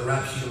 Truth. Has a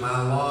rap sheet a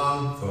mile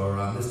long for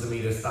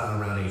misdemeanor starting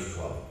around age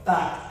 12.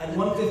 Fact, at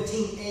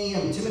 1:15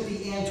 a.m.,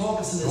 Timothy Ann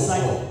Torkelson is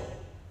cited.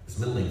 His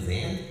middle name's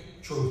Ann?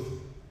 Truth.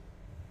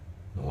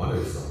 No wonder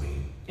he's so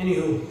mean.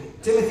 Anywho,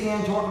 Timothy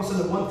Ann Torkelson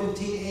at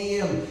 1:15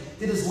 a.m.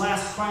 did his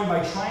last crime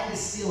by trying to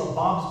steal a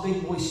Bob's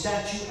Big Boy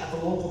statue at the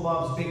local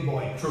Bob's Big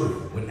Boy.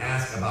 Truth. When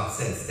asked about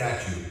said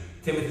statue,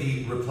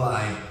 Timothy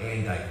replied,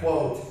 and I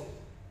quote,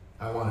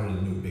 I wanted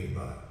a new big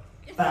butt.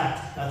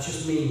 Fact, that's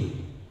just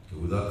me.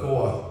 To the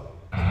core.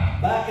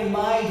 Back in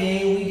my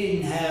day, we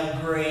didn't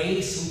have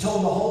grace. We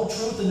told the whole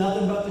truth and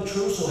nothing but the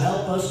truth, so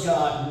help us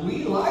God.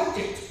 We liked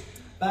it.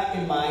 Back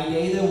in my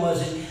day, there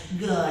wasn't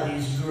God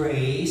is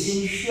grace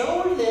and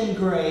showed them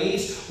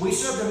grace. We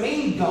served a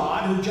mean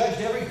God who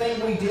judged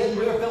everything we did.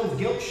 We were filled with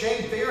guilt,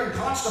 shame, fear, and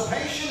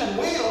constipation, and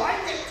we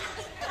liked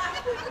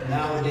it.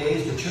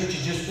 Nowadays, the church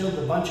is just filled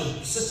with a bunch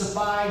of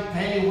sissified,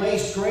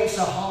 penny-waste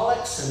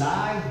graceaholics, and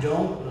I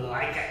don't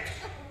like it.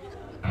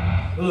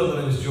 Hello,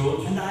 my name is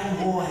George. And I'm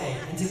Jorge,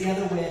 and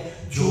together we're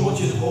George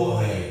and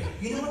Jorge.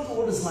 You know what the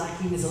world is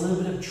lacking is a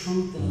little bit of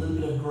truth and a little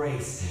bit of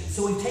grace.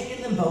 So we've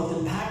taken them both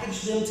and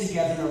packaged them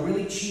together in a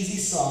really cheesy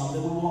song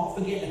that we will all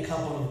forget in a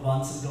couple of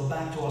months and go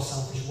back to our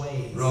selfish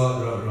ways.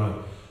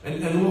 Right.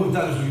 And what we've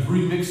done is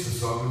we've remixed the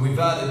song and we've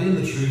added in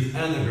the truth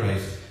and the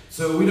grace.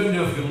 So we don't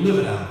know if you'll live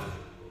it out,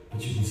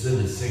 but you can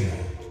certainly sing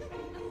it.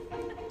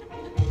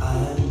 I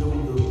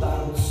know the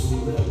Bible so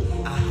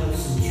well. I have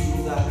some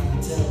truth I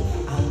can tell.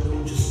 I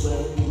know just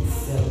where you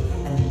fell,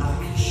 and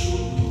I can show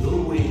you the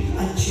way.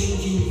 I'm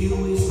changing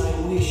you is my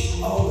wish.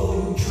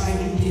 Although you tried,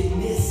 you did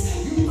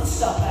miss. You must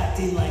stop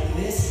acting like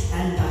this,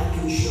 and I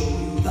can show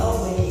you the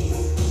way.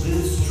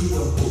 This truth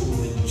I'm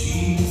proving,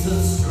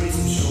 Jesus, grace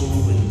I'm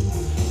showing,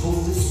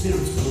 Holy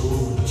Spirit's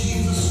blowing.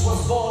 Jesus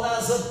was born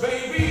as a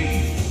baby.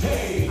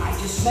 Hey, I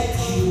just met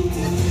you,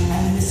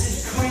 and this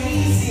is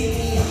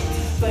crazy.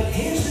 But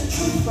here's the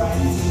truth,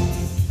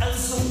 friends, and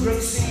some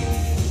grace.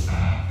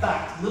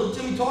 Fact, little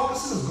Timmy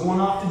Torkelson is going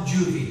off to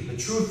juvie. The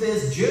truth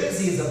is,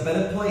 Jersey is a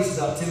better place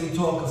without Timmy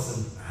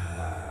Torkelson.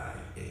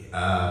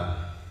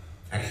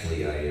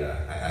 Actually,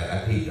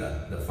 I paid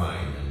the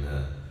fine, and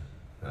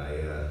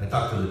I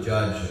talked to the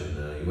judge,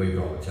 and he waived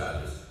all the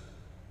charges.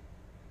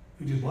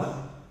 You did what?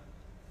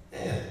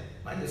 Yeah,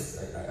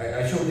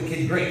 I showed the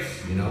kid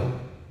grace, you know,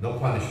 no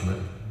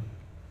punishment,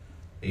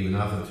 even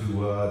nothing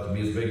to be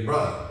his big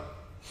brother.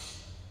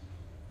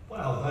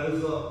 Wow, that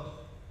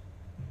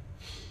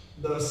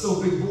is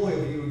so big boy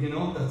of you, you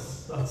know.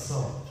 That's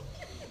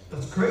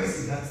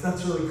crazy.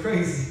 That's really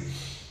crazy.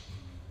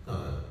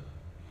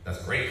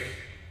 That's great.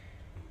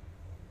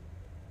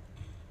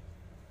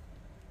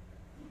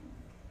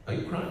 Are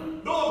you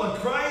crying? No, I'm not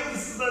crying.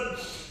 This is that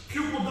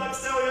pupil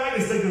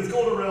dactylitis thing that's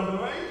going around,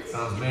 all right?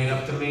 Sounds made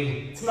up to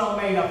me. It's not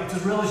made up. It's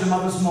as real as your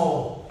mother's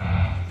mole.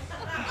 I'm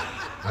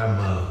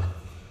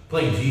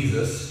playing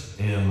Jesus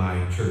in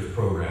my church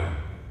program.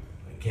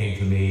 He came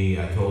to me.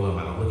 I told him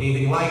I don't look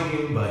anything like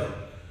him, but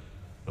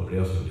nobody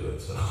else would do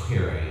it, so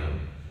here I am.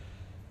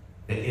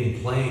 And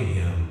in playing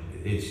him,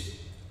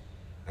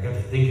 I got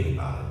to thinking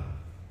about him.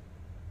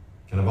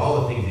 And of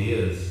all the things he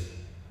is,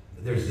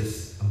 there's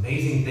this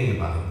amazing thing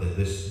about him,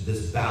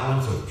 this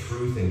balance of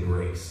truth and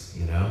grace,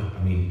 you know?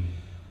 I mean,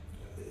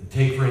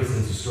 take for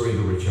instance the story of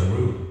the rich young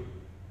ruler.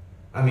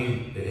 I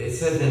mean, it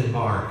says in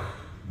Mark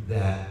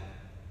that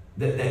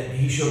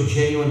he showed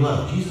genuine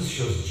love. Jesus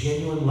shows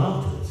genuine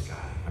love to this guy.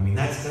 I mean,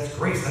 that's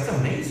grace. That's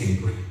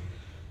amazing.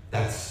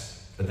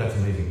 That's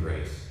amazing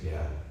grace,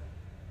 yeah.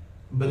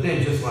 But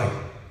then just like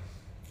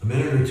a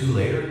minute or two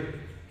later,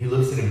 he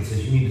looks at him and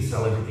says, you need to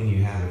sell everything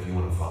you have if you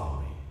want to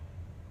follow me.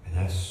 And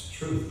that's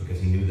truth,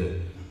 because he knew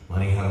that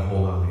money had a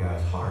hold on the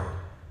guy's heart.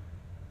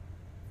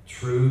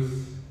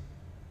 Truth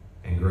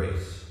and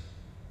grace.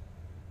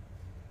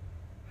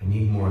 I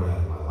need more of that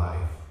in my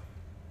life.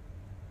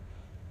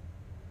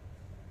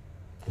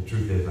 The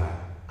truth is,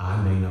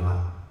 I may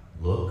not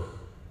look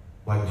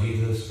like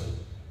Jesus, but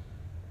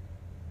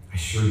I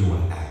sure do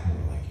want to act more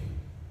like him.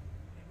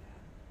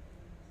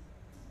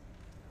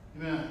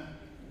 Amen.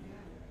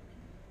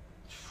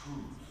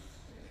 Truth.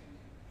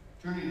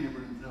 Turn to your neighbor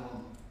and tell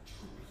him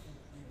truth.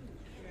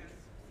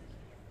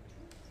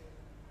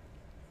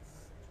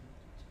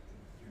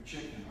 You're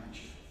chicken, aren't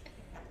you?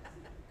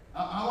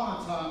 I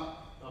want to talk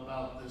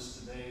about this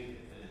today,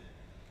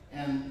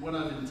 and what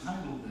I've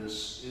entitled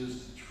this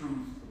is the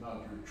truth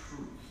about your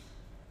truth.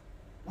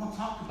 I want to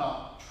talk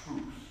about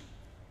truth.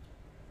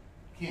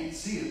 You can't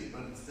see it,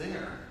 but it's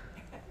there.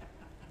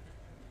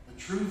 The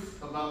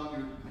truth about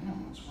your,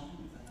 man, what's wrong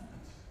with that?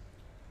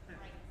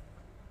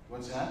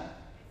 What's that?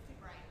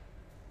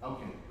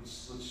 Okay,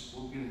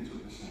 we'll get into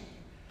it in a second.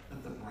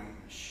 Let the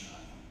brightness shine.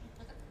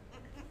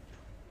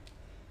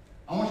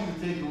 I want you to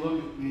take a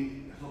look at me.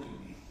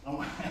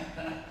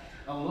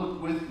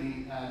 Look with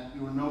me at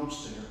your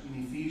notes there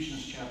in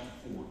Ephesians chapter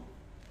 4.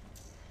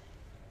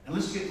 And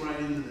let's get right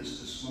into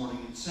this morning.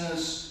 It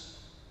says,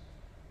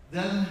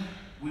 then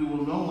we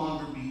will no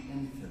longer be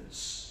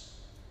infants,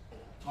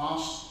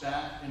 tossed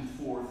back and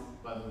forth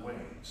by the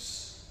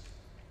waves,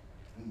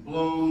 and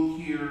blown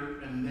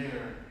here and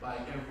there by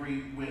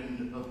every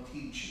wind of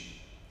teaching,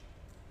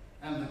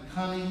 and the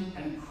cunning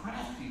and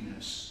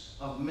craftiness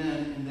of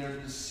men in their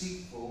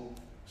deceitful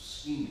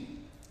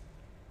scheming.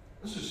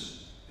 Those are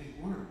some big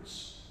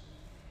words.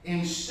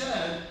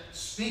 Instead,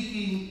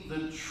 speaking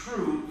the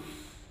truth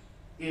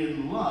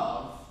in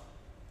love,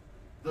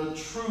 the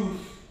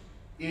truth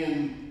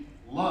in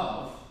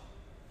love,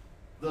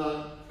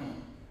 the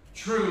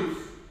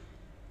truth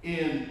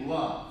in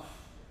love,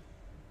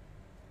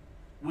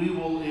 we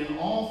will in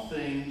all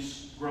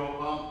things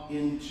grow up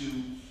into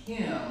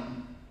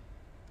him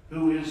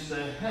who is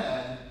the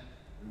head,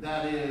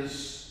 that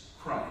is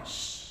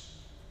Christ.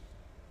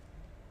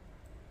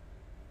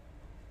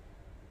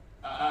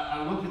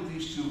 I look at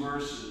these two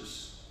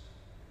verses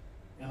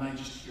and I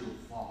just hear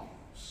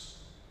volumes.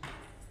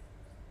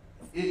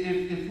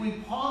 If we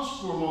pause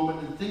for a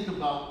moment and think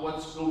about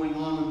what's going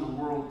on in the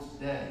world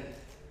today,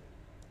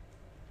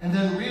 and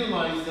then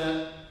realize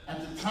that at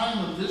the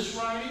time of this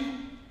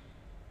writing,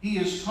 he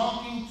is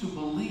talking to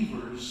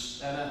believers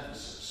at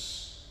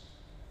Ephesus.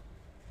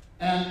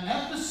 And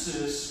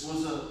Ephesus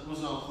was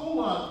a whole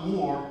lot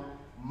more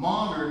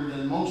modern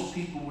than most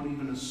people would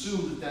even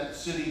assume that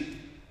city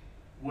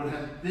would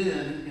have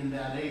been in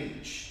that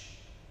age.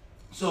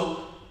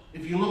 So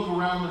if you look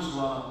around, there's a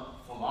lot of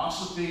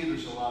philosophy,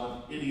 there's a lot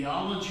of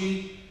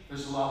ideology,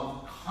 there's a lot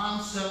of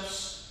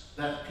concepts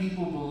that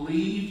people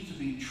believe to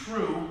be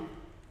true.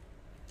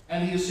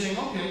 And he is saying,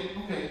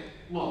 okay,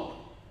 look,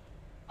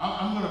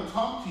 I'm going to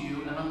talk to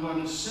you and I'm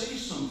going to say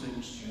some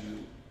things to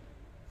you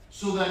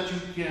so that you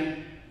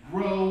can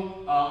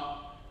grow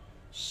up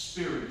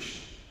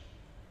spiritually,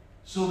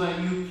 so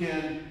that you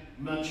can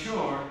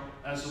mature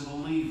as a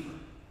believer.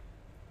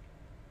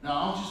 Now,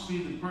 I'll just be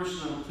the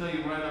person that will tell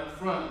you right up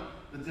front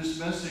that this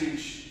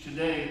message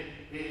today,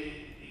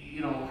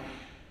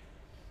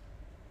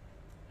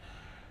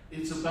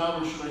 it's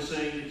about, or should I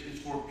say, it's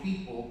for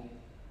people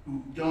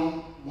who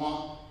don't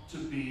want to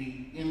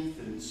be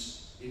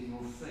infants in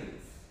your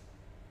faith,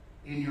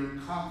 in your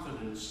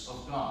confidence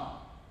of God.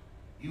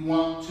 You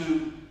want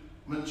to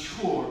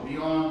mature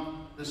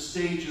beyond the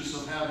stages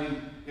of having,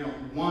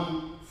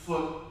 one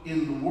foot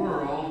in the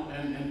world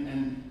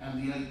and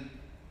the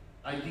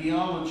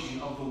ideology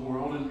of the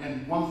world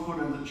and 1 foot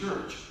in the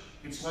church.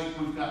 it's like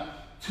we've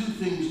got two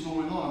things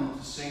going on at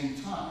the same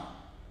time.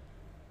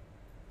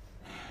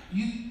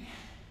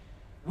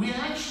 We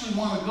actually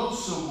want to go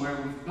somewhere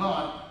with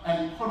God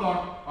and put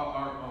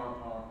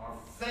our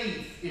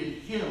faith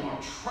in Him, our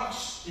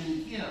trust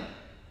in Him.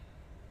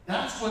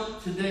 That's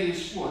what today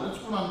is for. That's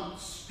what I'm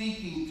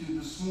speaking to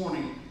this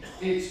morning.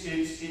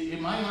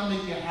 It might not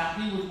make you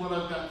happy with what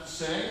I've got to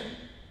say,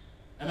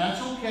 and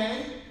that's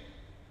okay.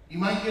 You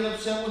might get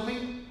upset with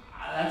me.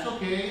 That's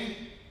okay.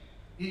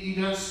 You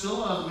guys still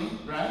love me,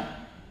 right?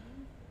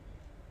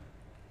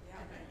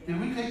 Did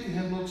we take the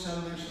hymn books out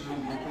of there so we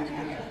don't get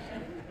together?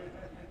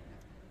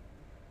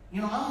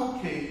 You know, I'm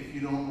okay if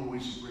you don't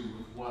always agree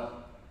with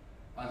what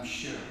I'm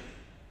sharing.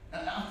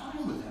 And I'm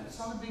fine with that. It's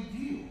not a big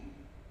deal.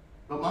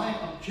 But my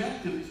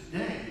objective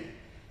today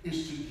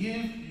is to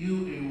give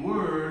you a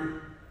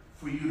word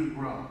for you to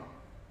grow.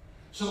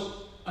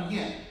 So,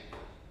 again,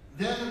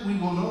 then we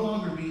will no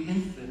longer be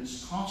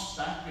infants tossed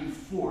back and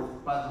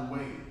forth by the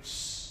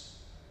waves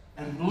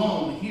and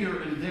blown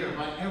here and there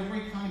by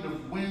every kind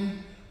of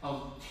wind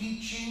of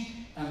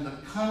teaching and the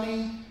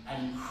cunning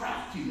and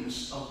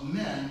craftiness of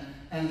men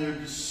and their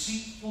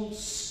deceitful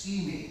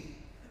scheming.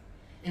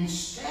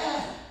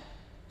 Instead,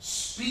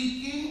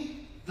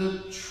 speaking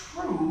the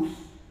truth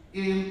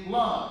in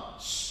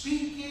love,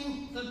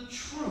 speaking the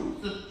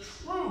truth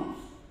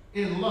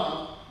in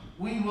love,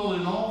 we will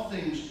in all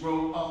things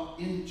grow up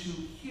into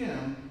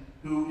Him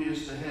who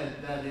is the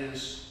head, that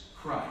is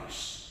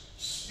Christ.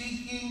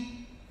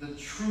 Speaking the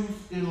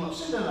truth in love.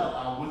 Say that out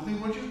loud with me,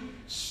 would you?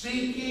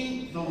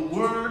 Speaking the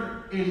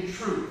word in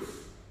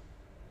truth.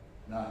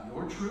 Not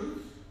your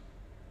truth,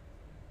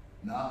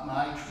 not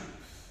my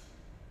truth,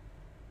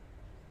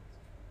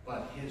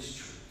 but His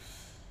truth.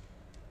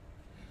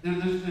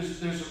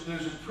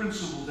 There's a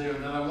principle there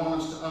that I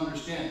want us to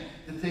understand,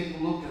 to take a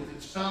look at.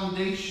 It's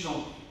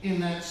foundational in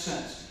that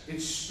sense.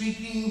 It's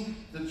speaking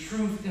the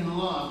truth in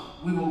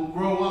love. We will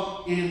grow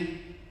up into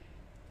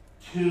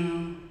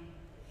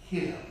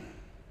Him.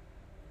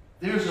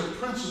 There's a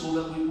principle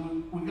that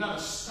we got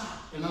to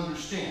stop and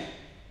understand.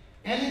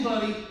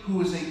 Anybody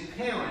who is a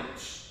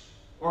parent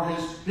or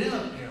has been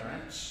a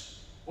parent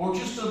or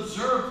just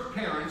observed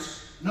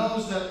parents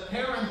knows that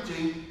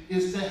parenting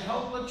is to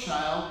help a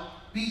child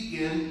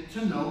begin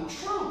to know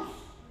truth.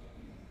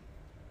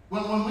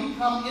 When we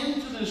come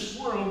into this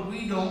world,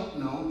 we don't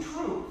know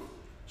truth.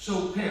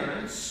 So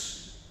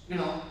parents,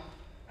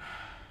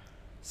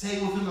 say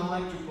with an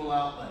electrical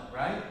outlet,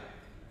 right?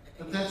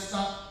 But that's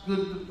not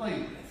good to play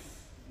with.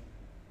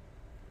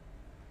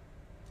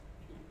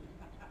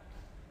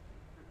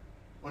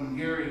 When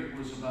Gary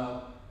was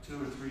about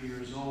 2 or 3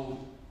 years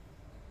old,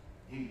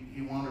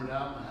 he wandered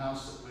out in the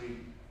house that we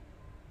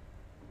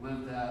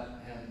lived at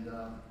and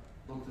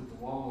looked at the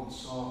wall and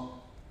saw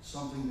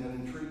something that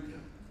intrigued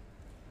him.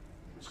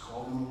 It was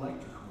called an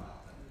electrical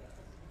outlet.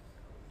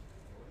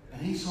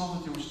 And he saw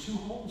that there was 2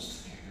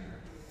 holes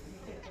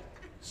there.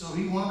 So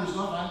he wanders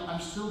off.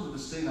 I'm still to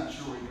this day not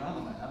sure where he got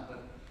them at,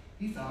 but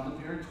he found a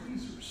pair of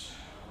tweezers.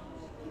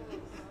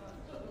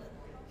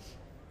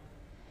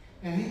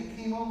 And he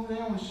came over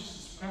there and was just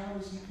as proud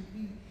as he could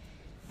be.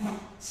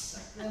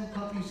 Stuck them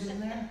puppies in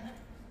there.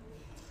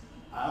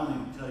 I don't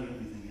even tell you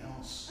anything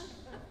else.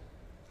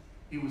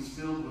 He was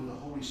filled with the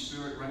Holy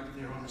Spirit right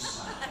there on the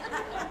side.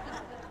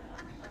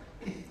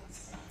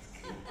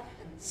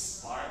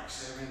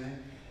 Sparks, everything.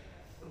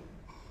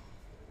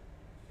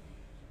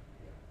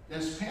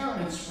 As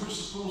parents, we're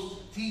supposed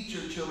to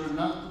teach our children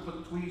not to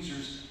put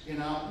tweezers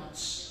in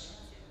outlets.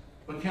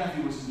 But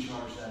Kathy was in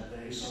charge that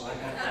day, so I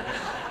got to.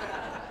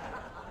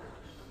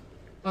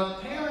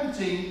 But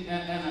parenting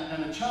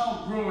and a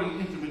child growing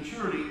into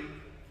maturity,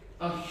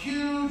 a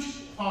huge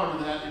part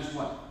of that is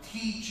what?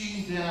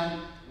 Teaching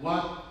them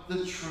what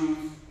the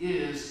truth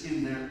is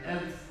in their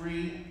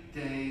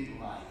everyday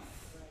life.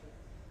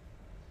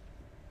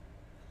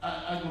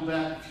 I go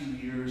back a few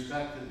years,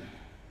 back to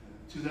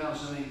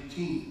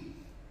 2018,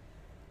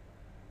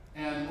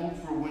 and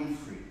Oprah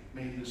Winfrey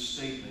made this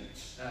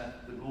statement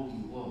at the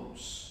Golden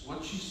Globes.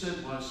 What she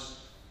said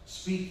was,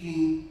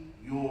 speaking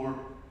your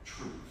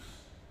truth.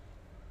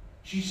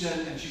 She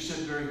said, and she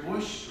said very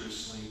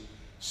boisterously,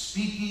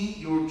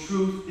 speaking your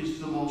truth is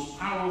the most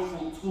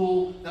powerful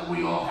tool that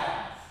we all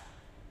have.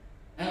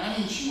 And I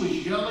mean, she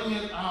was yelling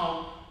it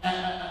out,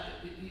 and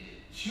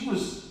she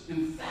was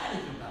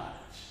emphatic about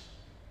it.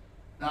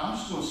 Now, I'm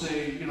just going to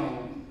say,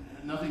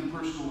 nothing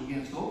personal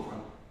against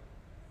Oprah,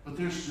 but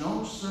there's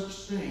no such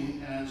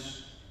thing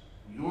as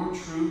your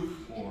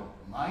truth or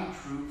my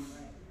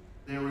truth.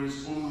 There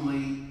is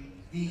only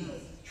the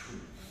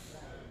truth.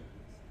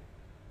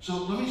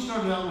 So let me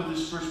start out with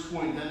this first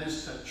point, that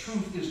is that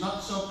truth is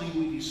not something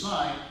we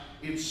decide,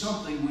 it's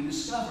something we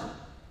discover.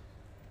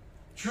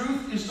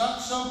 Truth is not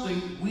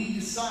something we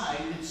decide,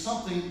 it's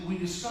something we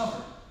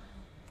discover.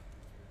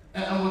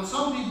 And what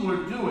some people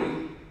are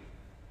doing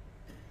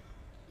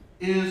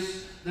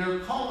is they're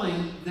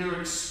calling their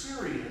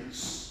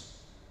experience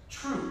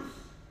truth.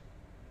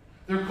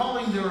 They're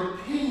calling their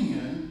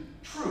opinion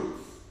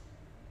truth.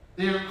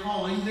 They're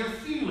calling their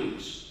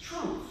feelings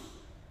truth.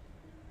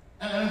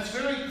 And it's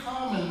very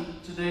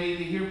common today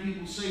to hear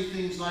people say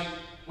things like,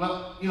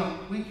 well,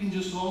 we can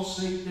just all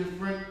say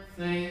different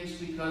things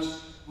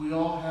because we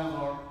all have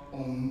our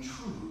own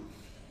truth.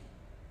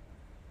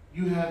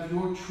 You have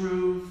your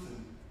truth,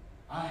 and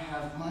I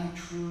have my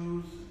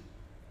truth.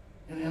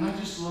 And I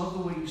just love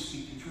the way you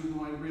speak the truth,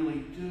 I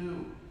really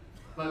do.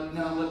 But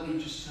now let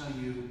me just tell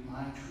you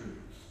my truth.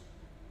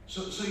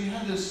 So you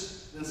have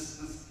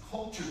this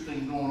culture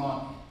thing going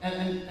on.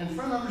 And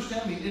friend,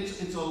 understand me,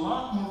 it's a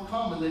lot more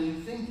common than you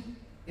think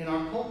in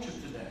our culture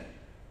today.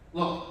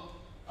 Look,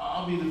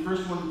 I'll be the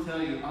first one to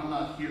tell you, I'm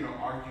not here to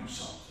argue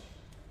something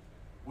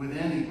with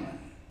anybody.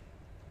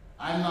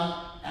 I'm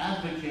not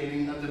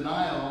advocating a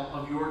denial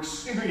of your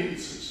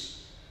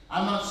experiences.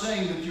 I'm not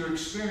saying that your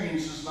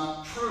experience is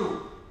not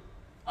true.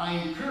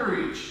 I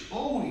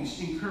always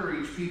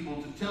encourage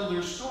people to tell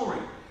their story,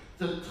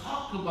 to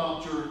talk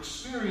about your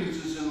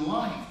experiences in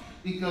life,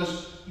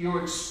 because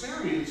your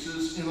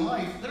experiences in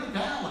life, they're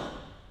valid.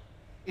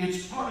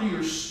 It's part of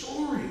your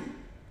story.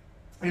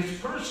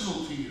 It's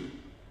personal to you.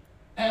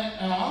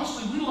 And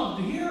honestly, we love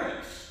to hear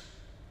it.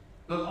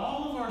 But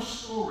all of our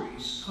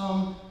stories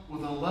come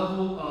with a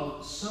level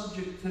of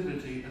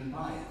subjectivity and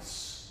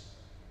bias.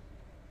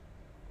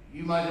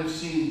 You might have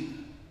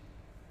seen,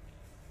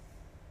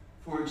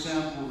 for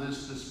example,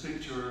 this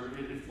picture.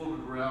 It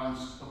floated around a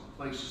couple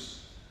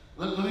places.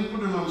 Let me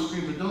put it on the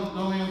screen, but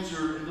don't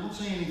answer and don't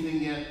say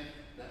anything yet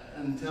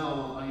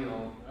until I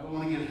don't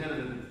want to get ahead of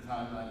it at the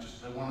time.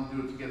 I want to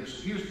do it together.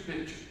 So here's the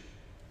picture.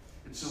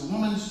 It's a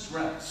woman's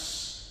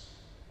dress,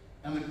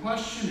 and the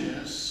question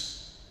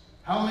is,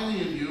 how many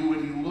of you,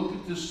 when you look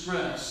at this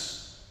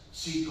dress,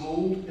 see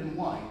gold and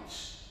white?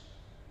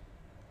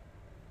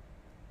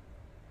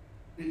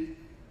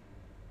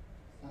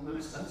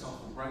 That's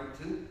awful bright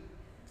too.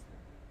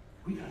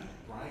 We got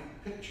a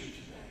bright picture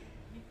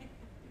today.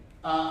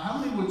 How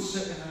many would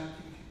say,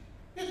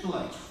 get the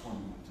lights for me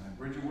one time,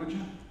 Bridget, would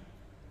you?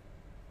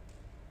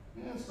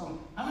 Yeah, so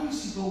how many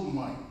see gold and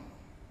white?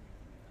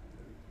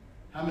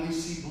 How many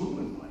see blue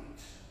and white?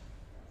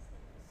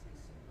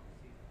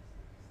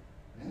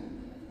 Yeah.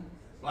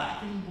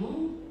 Black and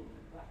blue?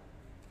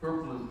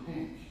 Purple and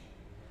pink.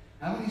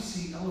 How many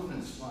see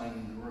elephants flying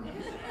in the room?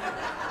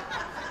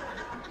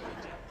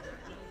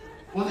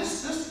 Well,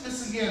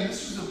 this again,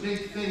 this was a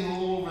big thing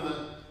all over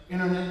the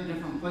internet in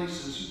different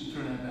places. You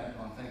can turn that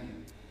back on, thank you.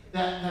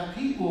 That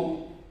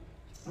people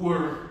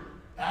were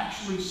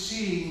actually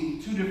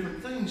seeing two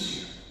different things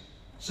here.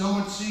 Some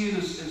would see it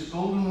as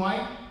gold and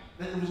white.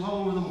 That it was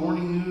all over the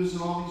morning news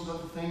and all these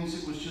other things.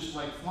 It was just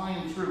like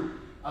flying through.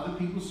 Other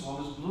people saw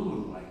it as blue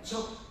and white.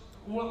 So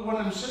what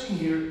I'm saying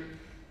here,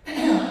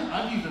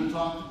 I've even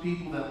talked to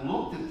people that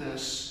looked at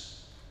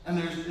this, and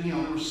there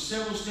were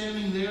several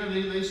standing there.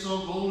 They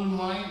saw gold and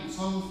white, and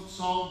some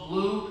saw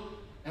blue.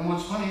 And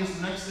what's funny is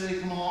the next day they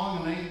come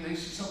along and they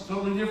see something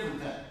totally different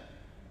then.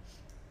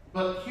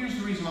 But here's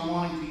the reason I'm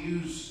wanting to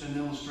use an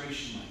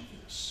illustration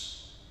like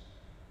this.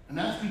 And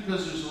that's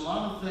because there's a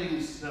lot of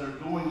things that are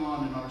going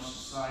on in our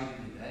society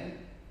today.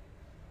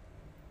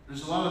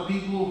 There's a lot of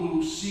people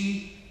who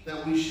see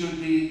that we should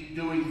be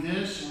doing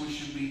this and we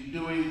should be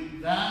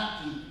doing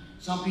that, and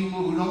some people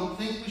who don't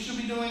think we should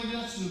be doing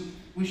this and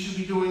we should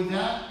be doing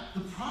that.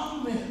 The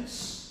problem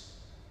is,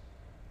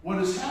 what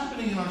is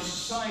happening in our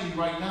society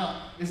right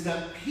now is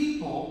that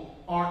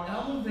people are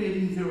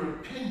elevating their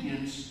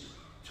opinions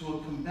to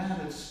a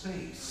combative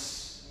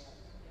space.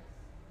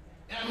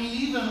 I mean,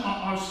 even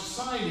our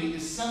society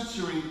is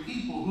censoring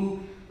people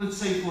who, let's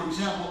say, for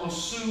example,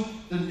 assume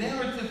the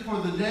narrative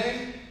for the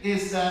day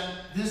is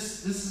that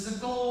this is a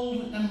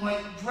gold and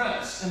white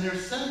dress, and they're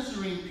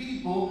censoring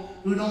people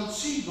who don't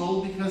see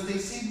gold because they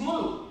see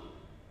blue.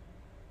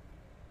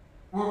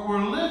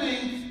 We're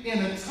living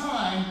in a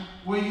time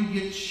where you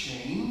get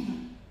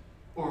shamed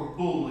or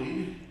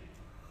bullied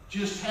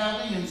just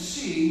having and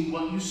seeing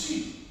what you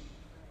see.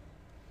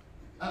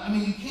 I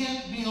mean, you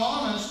can't be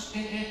honest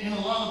in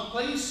a lot of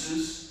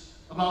places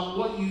about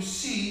what you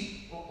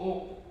see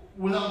or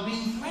without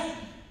being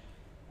threatened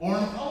or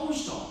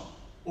imposed on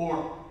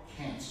or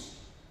canceled.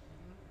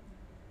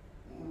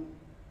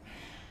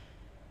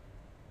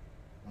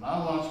 When I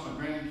watch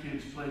my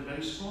grandkids play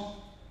baseball,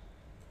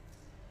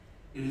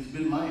 it has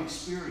been my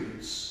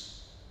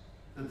experience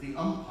that the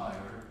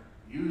umpire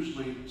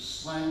usually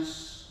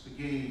slants the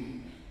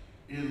game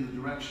in the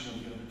direction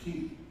of the other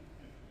team.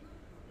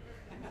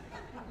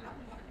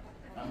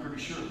 I'm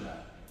pretty sure of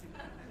that.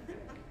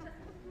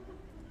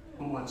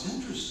 But what's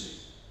interesting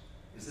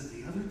is that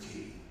the other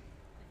team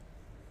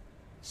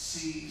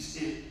sees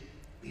it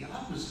the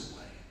opposite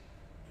way.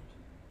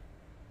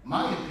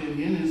 My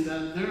opinion is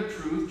that their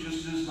truth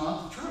just is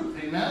not the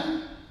truth.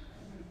 Amen?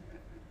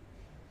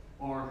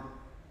 Or,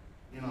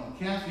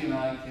 Kathy and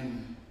I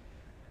can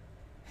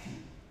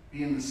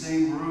be in the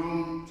same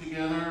room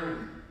together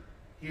and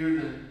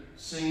hear the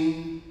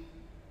same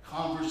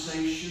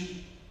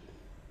conversation,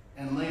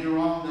 and later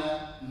on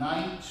that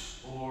night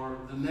or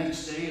the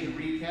next day in a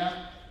recap,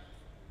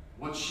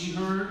 what she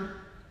heard,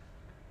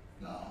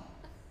 no.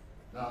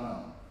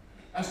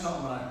 That's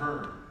not what I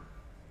heard.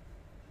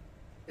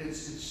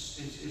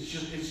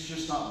 it's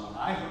just not what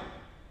I heard.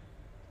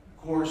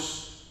 Of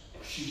course,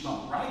 she's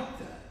not right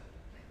then.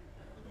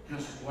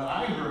 Because what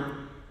I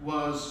heard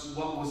was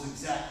what was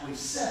exactly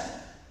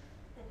said.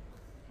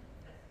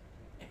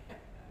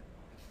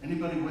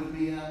 Anybody with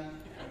me yet?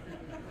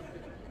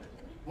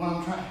 What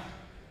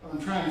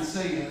I'm trying to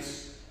say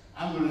is,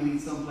 I'm going to need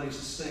someplace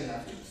to stay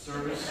after the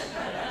service.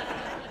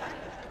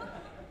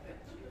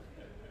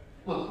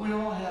 Look, we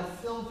all have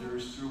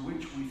filters through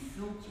which we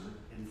filter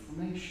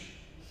information.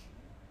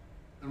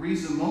 The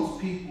reason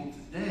most people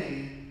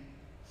today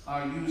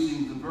are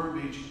using the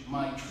verbiage,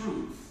 my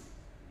truth,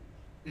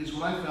 is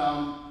what I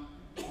found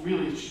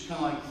really it's just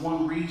kind of like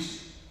one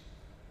reason.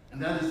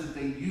 And that is that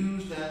they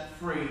use that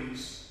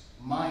phrase,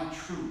 my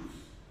truth,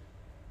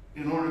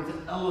 in order to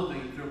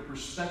elevate their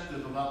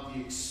perspective about the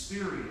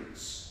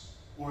experience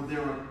or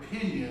their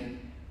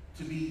opinion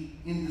to be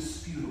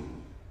indisputable.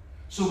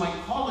 So by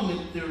calling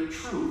it their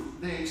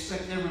truth, they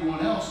expect everyone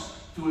else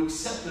to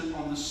accept it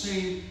on the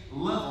same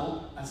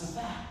level as a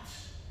fact.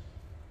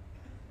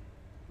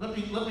 Let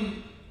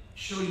me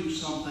show you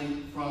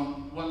something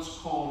from what's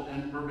called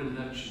an urban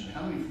dictionary.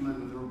 How many are familiar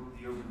with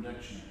the urban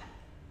dictionary?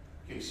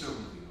 Okay, several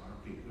of you are.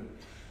 Okay, good.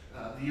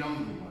 The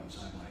younger ones,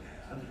 I might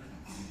add.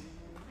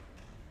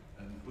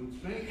 That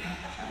includes me.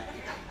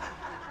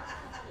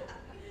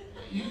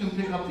 You can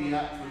pick up the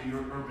app for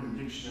your urban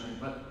dictionary,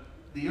 but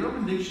the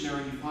Urban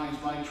Dictionary defines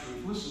my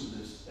truth, listen to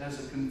this, as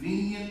a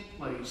convenient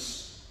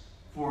place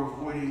for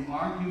avoiding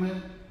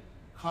argument,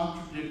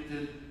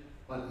 contradicted,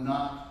 but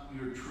not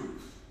your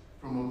truth.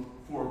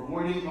 For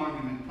avoiding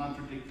argument,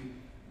 contradicting,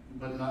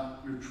 but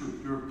not your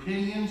truth. Your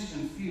opinions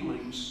and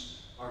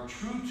feelings are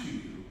true to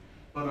you,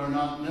 but are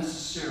not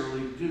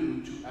necessarily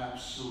due to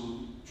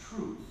absolute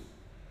truth.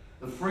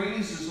 The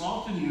phrase is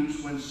often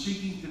used when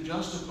seeking to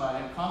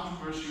justify a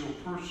controversial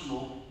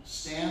personal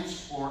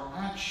stance or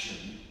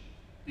action,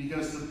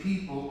 because the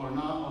people are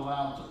not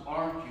allowed to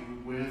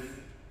argue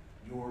with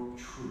your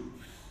truth.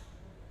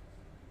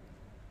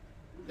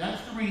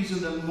 That's the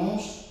reason that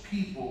most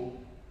people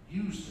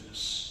use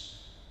this.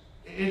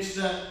 It's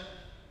that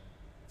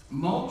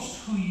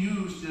most who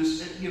use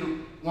this,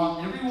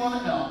 want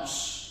everyone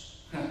else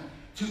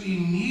to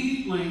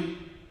immediately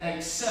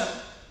accept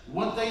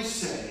what they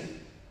say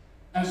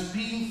as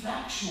being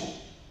factual,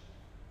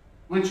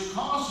 which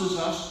causes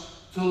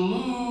us to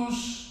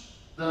lose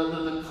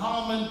the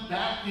common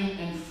back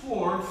and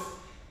forth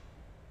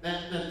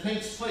that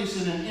takes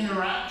place in an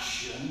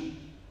interaction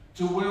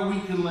to where we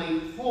can lay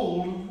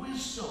hold of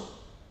wisdom.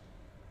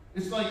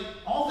 It's like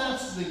all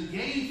that's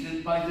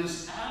negated by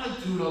this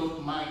attitude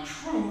of my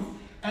truth,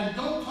 and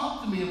don't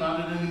talk to me about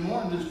it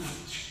anymore, and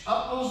just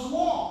up goes the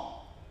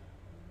wall.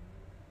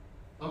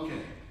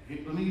 Okay,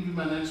 let me give you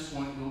my next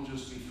point you'll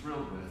just be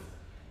thrilled with,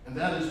 and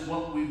that is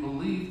what we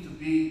believe to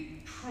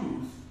be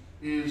truth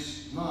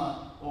is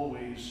not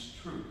always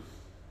truth.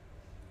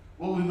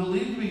 What we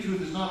believe to be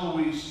truth is not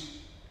always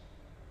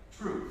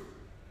truth.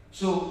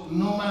 So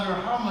no matter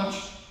how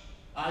much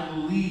I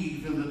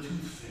believe in the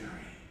tooth fairy,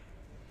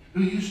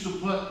 who used to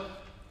put,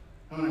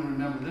 I'm going to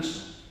remember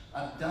this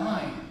one, a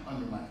dime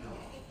under my pillow.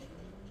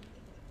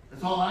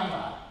 That's all I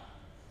got.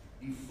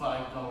 You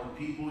 $5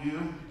 people,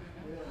 you.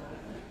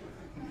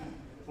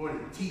 Boy,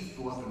 did teeth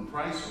go up in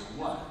price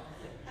or what?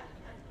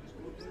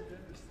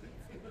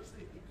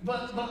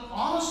 But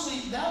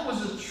honestly, that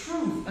was a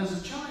truth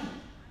as a child.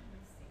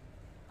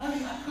 I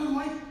mean, I couldn't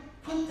wait to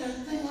put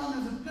that thing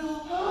under the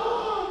pillow.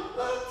 Oh,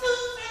 the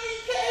tooth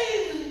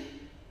fairy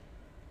came!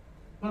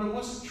 But it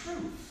wasn't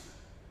truth.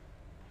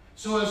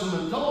 So as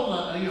an adult,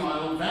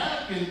 I look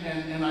back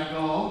and I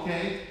go,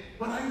 okay,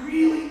 but I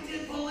really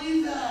did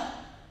believe that.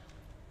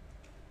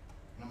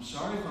 And I'm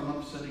sorry if I'm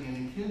upsetting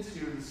any kids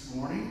here this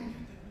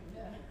morning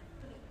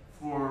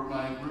for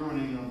my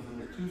ruining of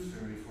the tooth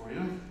fairy for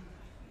you.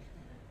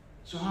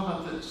 So how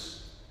about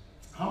this?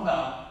 How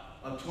about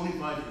a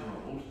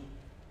 25-year-old,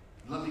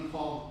 let me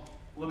call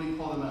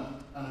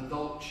them an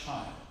adult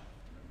child,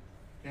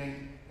 okay?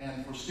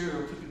 And for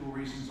stereotypical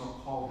reasons,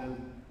 I'll call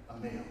him a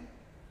male.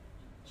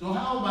 So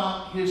how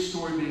about his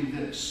story being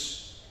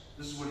this?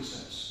 This is what he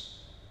says.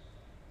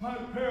 My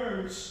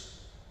parents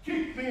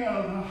kicked me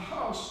out of the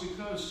house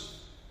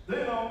because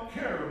they don't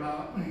care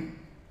about me.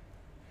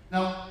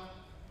 Now,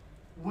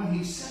 when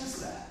he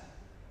says that,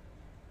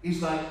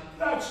 he's like,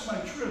 that's my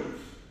truth.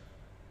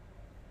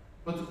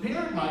 But the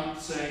parent might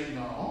say,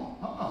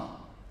 no,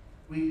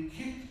 we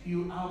kicked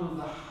you out of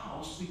the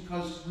house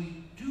because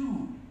we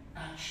do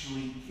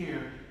actually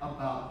care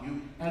about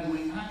you, and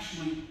we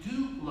actually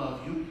do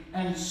love you,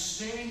 and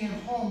staying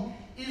at home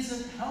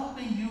isn't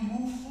helping you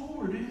move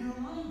forward in your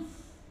life.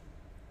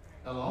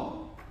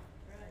 Hello?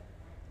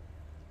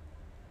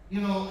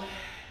 You know,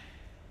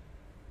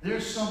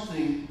 there's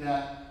something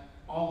that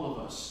all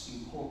of us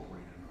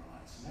incorporate in our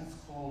lives, and that's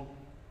called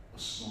a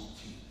small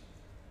T.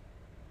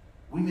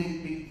 We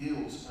make big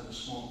deals out of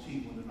small T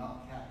when they're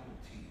not capital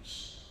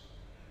T's.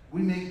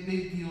 We make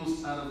big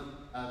deals out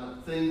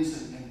of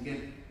things and get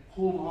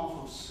pulled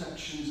off of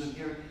sections and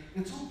areas.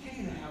 It's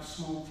okay to have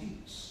small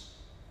T's.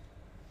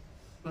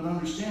 But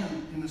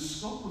understand, in the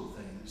scope of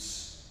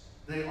things,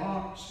 they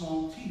are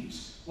small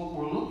t's. What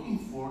we're looking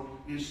for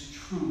is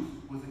truth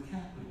with a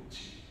capital T,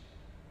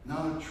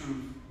 not a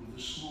truth with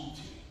a small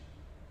t.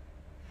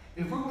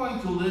 If we're going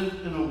to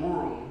live in a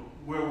world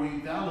where we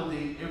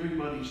validate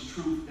everybody's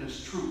truth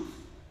as truth,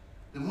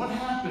 then what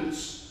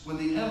happens when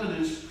the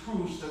evidence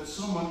proves that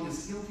someone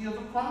is guilty of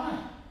a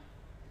crime?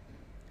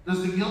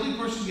 Does the guilty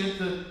person get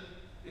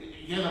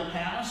a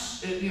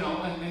pass,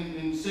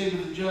 and say to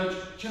the judge,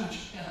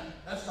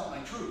 that's not my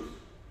truth?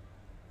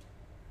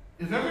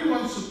 If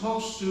everyone's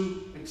supposed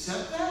to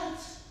accept that?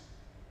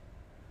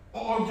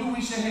 Or do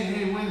we say,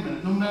 hey, wait a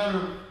minute, no matter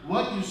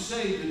what you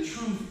say, the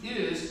truth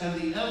is, and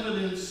the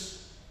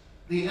evidence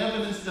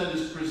that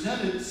is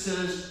presented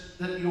says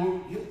that you're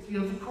guilty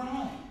of the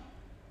crime.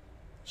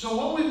 So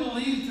what we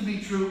believe to be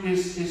true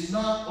is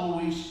not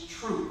always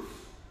truth.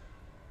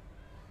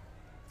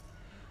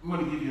 I'm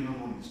going to give you another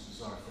one of these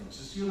bizarre things.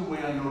 It's the only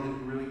way I know that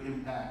it really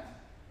impact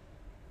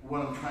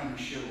what I'm trying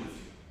to share with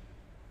you.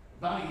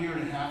 About a year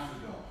and a half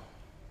ago,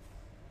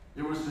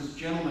 there was this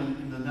gentleman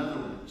in the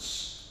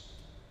Netherlands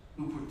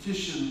who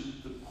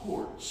petitioned the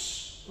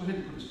courts. Go ahead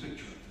and put his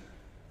picture up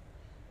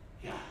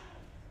there. Yeah.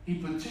 He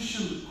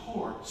petitioned the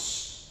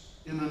courts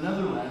in the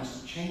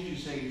Netherlands to change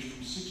his age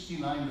from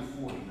 69 to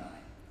 49.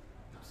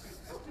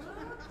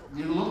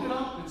 You look it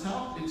up, it's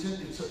out,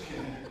 it's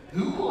okay.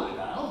 Google it,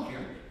 I don't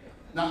care.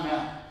 Not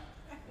now.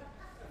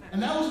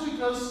 And that was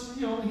because,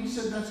 he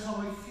said, that's how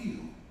I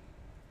feel.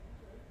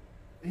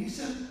 And he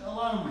said a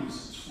lot of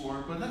reasons for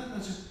it, but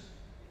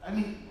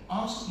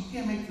honestly, you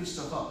can't make this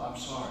stuff up, I'm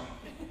sorry.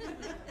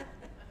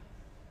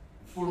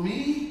 For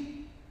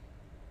me,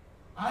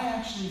 I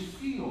actually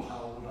feel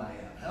how old I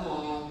am.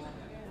 Hello.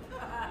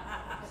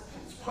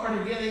 It's part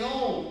of getting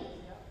old.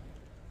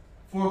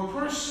 For a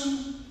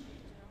person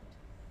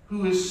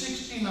who is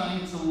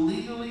 69 to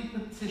legally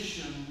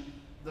petition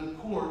the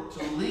court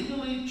to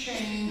legally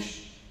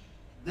change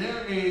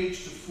their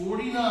age to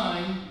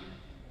 49,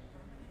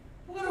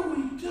 what are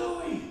we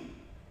doing?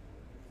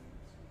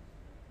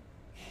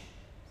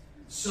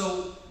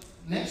 So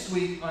next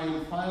week I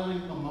am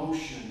filing a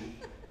motion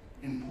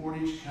in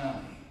Portage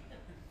County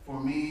for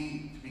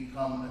me to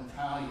become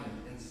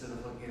Italian instead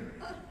of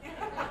Hungarian.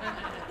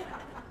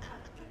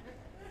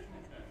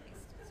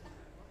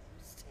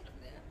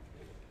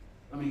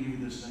 Let me give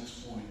you this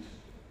next point.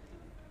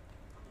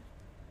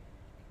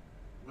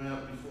 Well,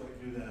 before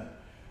I do that,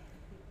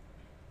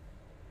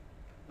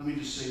 let me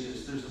just say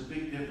this. There's a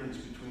big difference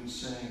between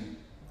saying,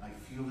 I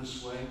feel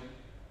this way.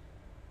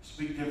 There's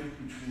a big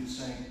difference between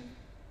saying,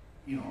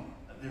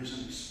 there's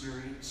an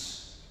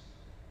experience,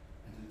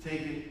 and to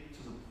take it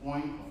to the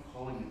point of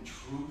calling it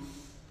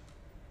truth.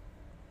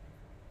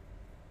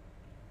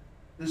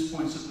 This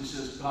point simply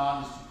says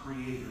God is the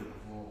creator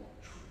of all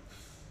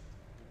truth.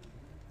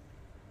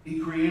 He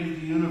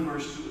created the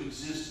universe to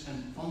exist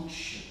and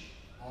function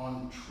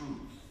on truth.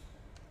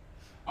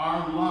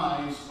 Our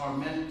lives are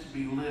meant to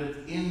be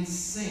lived in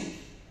sync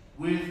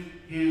with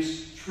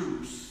His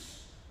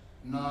truths,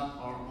 not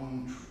our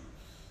own truth.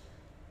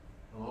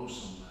 Hello,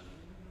 somebody.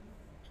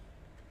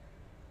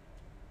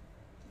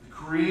 The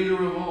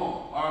creator of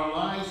all. Our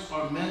lives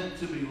are meant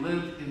to be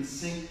lived in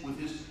sync with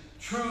His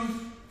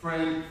truth,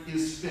 friend,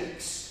 is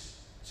fixed.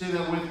 Say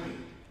that with me.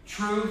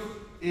 Truth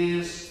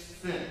is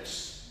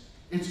fixed.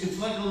 It's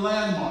like a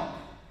landmark.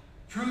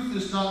 Truth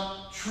is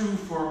not true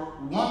for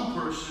one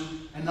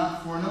person and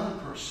not for another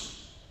person.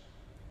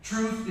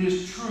 Truth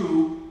is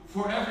true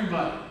for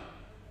everybody.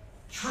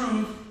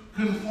 Truth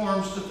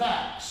conforms to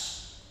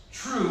facts.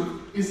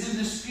 Truth is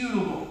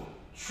indisputable.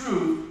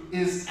 Truth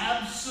is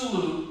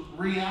absolute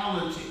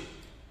reality.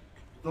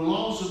 The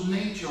laws of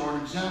nature are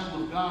an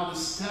example of God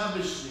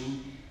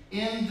establishing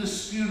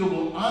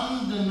indisputable,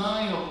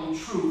 undeniable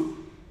truth,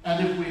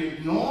 and if we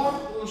ignore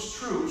those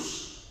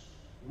truths,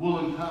 we'll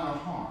encounter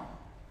harm.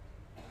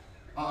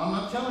 I'm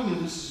not telling you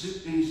this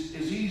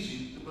is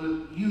easy,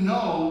 but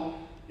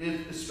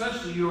if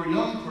especially you're a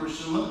young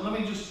person, let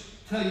me just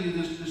tell you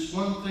this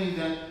one thing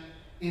that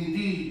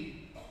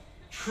indeed,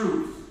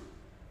 truth.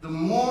 The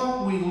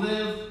more we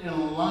live in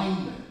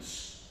alignment,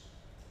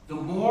 the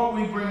more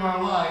we bring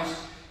our lives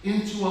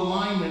into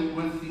alignment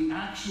with the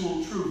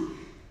actual truth,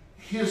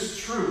 His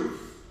truth,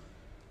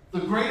 the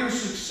greater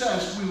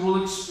success we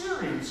will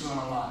experience in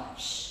our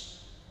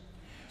lives.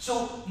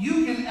 So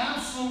you can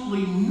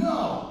absolutely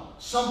know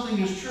something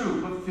is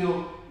true, but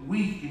feel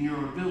weak in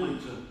your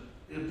ability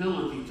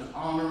to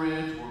honor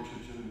it or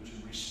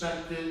to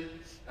respect it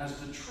as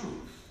the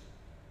truth.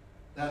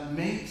 That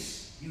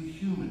makes you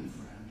human,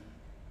 friend.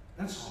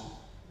 That's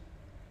all.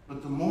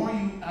 But the more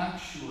you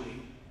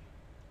actually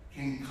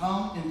can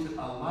come into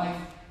a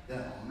life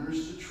that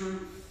honors the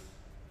truth,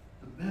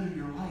 the better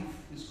your life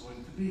is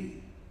going to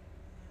be.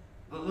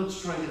 But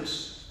let's try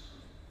this.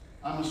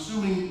 I'm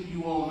assuming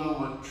you all know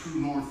what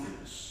true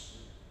north is.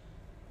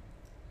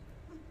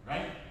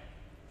 Right?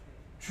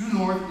 True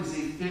north is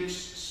a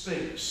fixed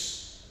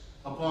space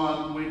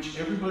upon which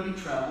everybody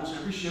travels,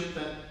 every ship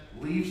that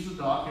leaves the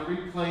dock,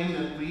 every plane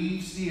that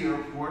leaves the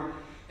airport,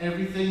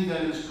 everything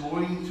that is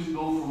going to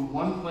go from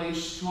one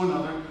place to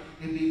another,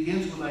 it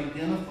begins with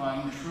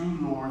identifying true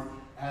north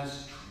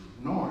as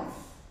true north.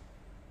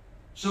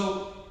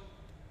 So,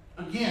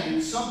 again,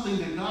 it's something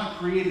that God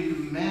created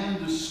and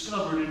man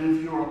discovered. And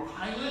if you're a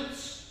pilot,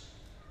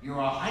 you're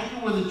a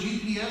hiker with a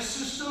GPS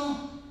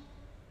system,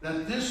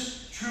 that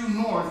this true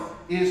north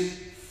is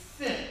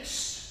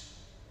fixed,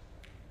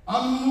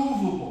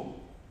 unmovable,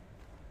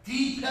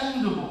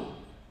 dependable.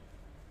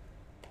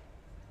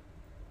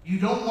 You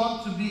don't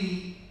want to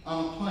be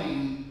on a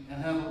plane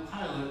and have a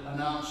pilot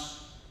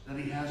announce that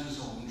he has his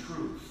own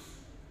truth.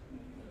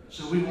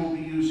 So we won't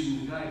be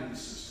using the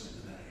guidance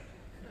system today.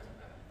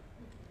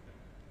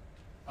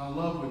 I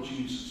love what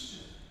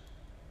Jesus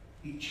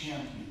did. He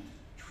championed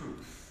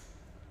truth.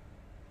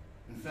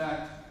 In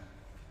fact,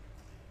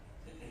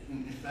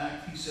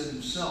 he said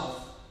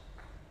himself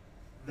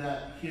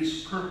that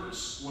his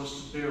purpose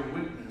was to bear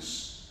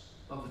witness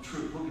of the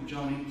truth. Look at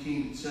John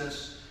 18. It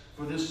says,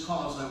 "For this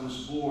cause I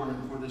was born,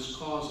 and for this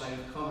cause I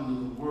have come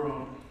into the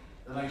world,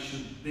 that I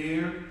should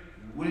bear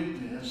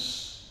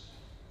witness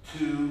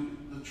to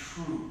the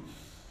truth."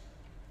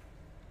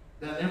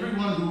 That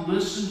everyone who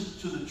listens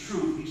to the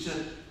truth, he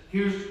said,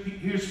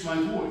 here's my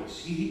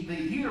voice. They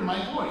hear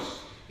my voice.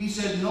 He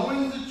said,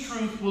 knowing the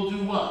truth will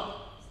do what?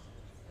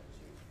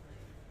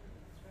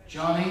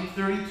 John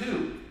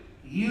 8:32.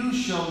 You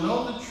shall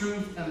know the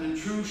truth, and the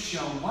truth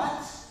shall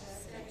what?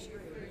 Set you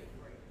free.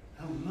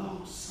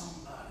 Hello,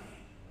 somebody.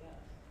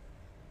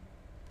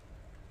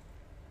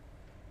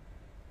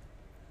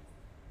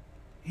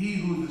 He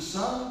who the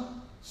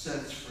Son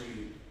sets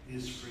free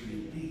is free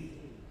indeed.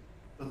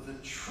 But the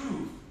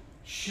truth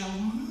shall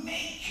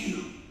make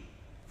you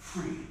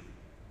free.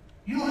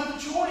 You don't have a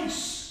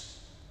choice.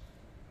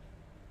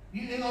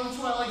 You know, that's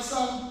why I like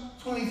Psalm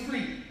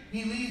 23.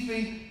 He leads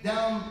me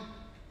down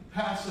the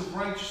paths of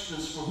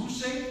righteousness for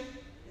whose sake?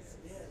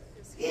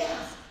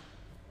 Yeah.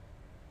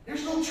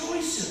 There's no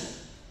choice in it.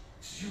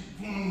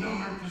 You're going down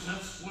there because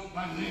that's what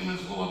my name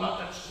is all about.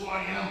 That's who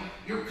I am.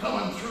 You're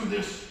coming through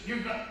this.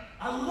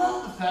 I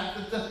love the fact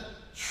that the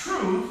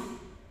truth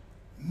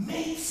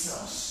makes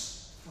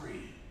us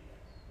free.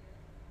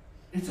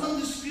 It's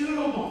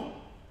undisputable.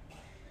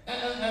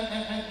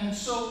 And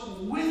so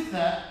with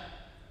that,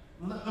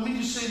 let me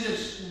just say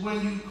this.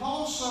 When you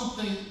call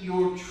something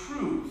your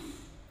truth,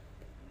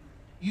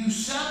 you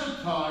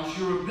sabotage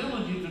your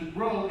ability to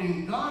grow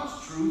in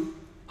God's truth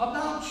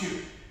about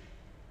you.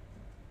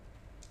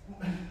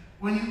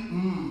 When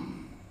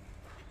you,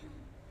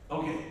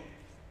 okay,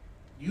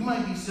 you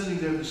might be sitting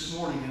there this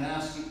morning and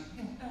asking,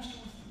 Pastor,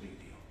 what's the big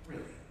deal,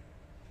 really?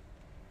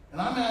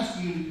 And I'm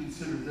asking you to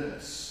consider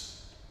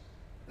this,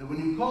 that when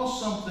you call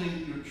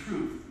something your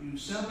truth, you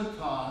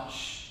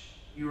sabotage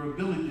your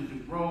ability to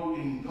grow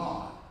in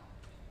God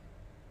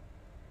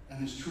and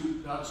His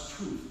truth, God's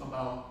truth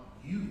about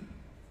you.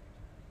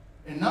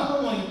 And not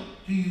only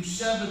do you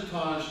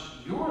sabotage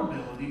your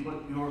ability,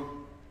 but your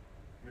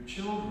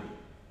children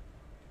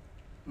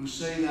who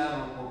say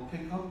that or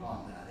pick up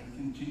on that and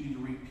continue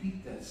to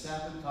repeat that,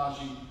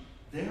 sabotaging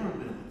their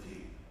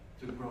ability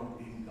to grow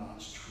in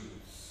God's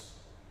truths,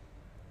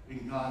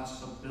 in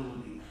God's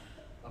ability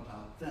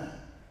about them.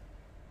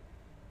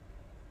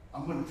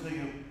 I'm going to tell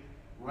you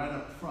right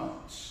up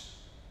front,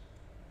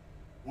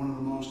 one of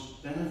the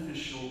most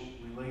beneficial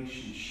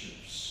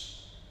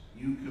relationships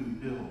you can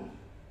build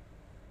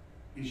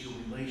is your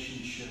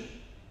relationship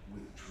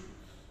with truth.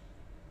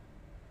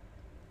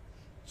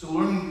 So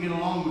learning to get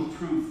along with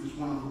truth is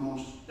one of the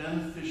most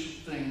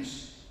beneficial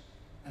things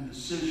and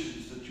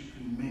decisions that you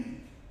can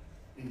make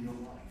in your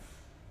life.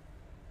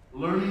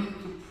 Learning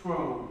to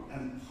probe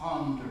and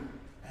ponder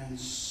and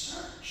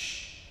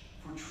search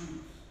for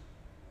truth.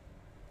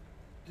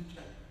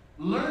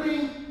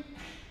 Learning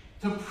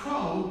to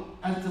probe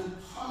and to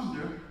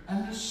ponder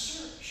and to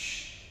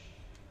search.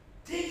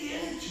 Dig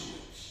into it.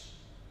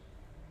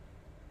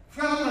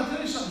 Friend, I'm going to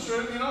tell you something,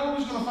 sir. You're not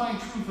always going to find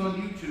truth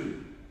on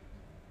YouTube,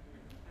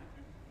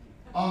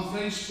 on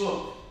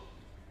Facebook.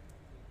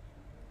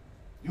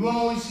 You won't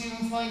always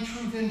even find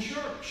truth in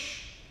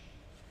church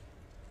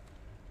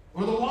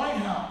or the White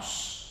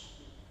House.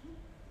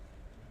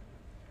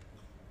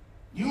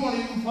 You won't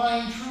even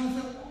find truth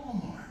at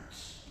Walmart.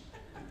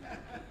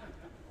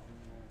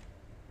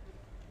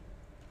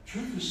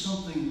 Truth is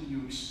something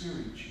you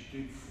experience, you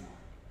dig for.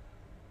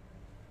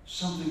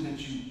 Something that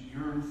you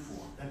yearn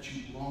for, that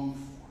you long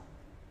for.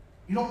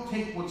 You don't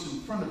take what's in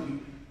front of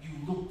you, you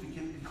look to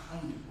get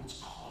behind it, what's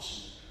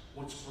causing it,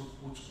 what's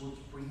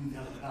bringing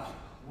that about,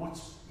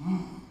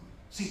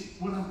 See,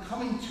 what I'm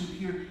coming to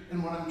here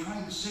and what I'm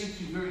trying to say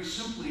to you very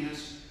simply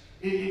is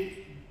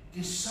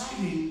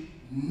deciding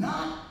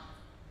not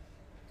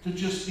to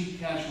just be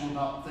casual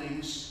about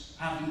things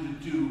having to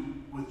do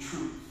with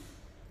truth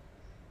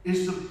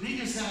is the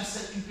biggest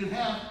asset you can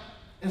have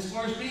as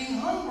far as being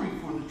hungry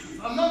for the truth.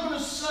 I'm not going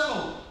to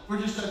settle for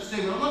just that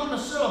statement. I'm not going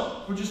to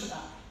settle for just that.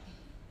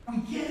 We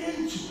get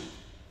into it.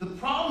 The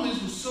problem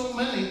is with so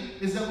many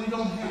is that we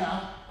don't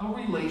have a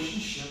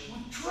relationship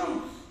with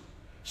truth.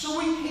 So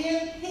we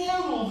can't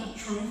handle the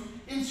truth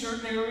in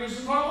certain areas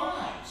of our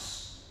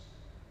lives.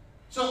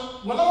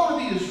 what I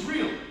want to be is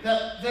real.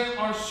 That there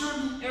are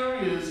certain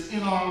areas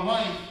in our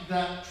life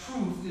that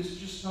truth is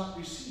just not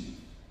received.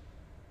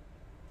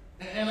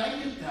 And I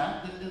get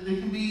that they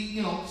can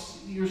be,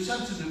 your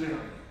sensitive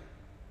area.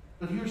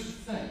 But here's the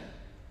thing.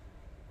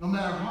 No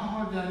matter how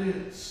hard that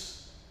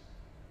is,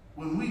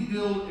 when we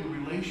build a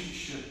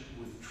relationship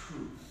with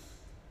truth,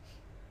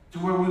 to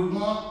where we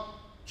want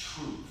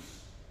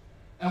truth,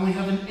 and we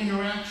have an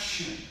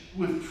interaction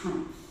with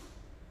truth,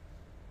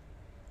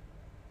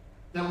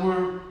 that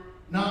we're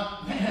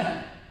not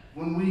mad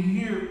when we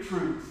hear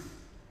truth.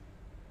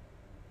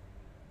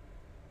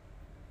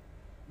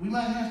 We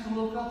might have to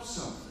look up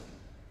something,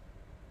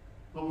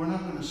 but we're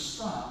not going to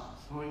stop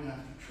going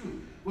after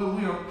truth. When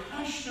we are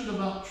passionate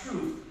about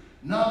truth,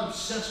 not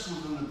obsessed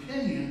with an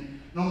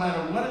opinion, no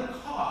matter what it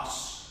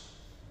costs,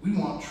 we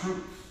want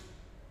truth.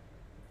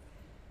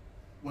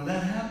 When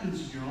that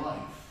happens in your life,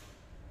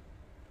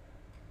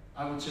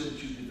 I would say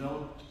that you've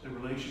developed a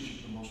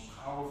relationship, the most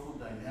powerful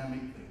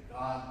dynamic that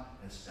God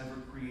has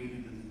ever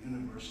created in the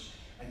universe,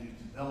 and you've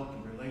developed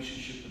a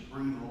relationship to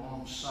bring it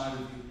alongside of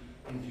you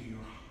into your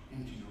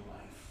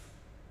life.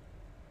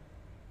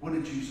 What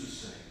did Jesus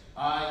say?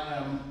 I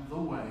am the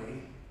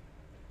way,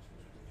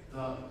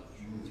 the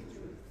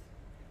truth,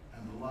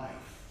 and the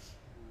life.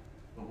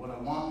 But what I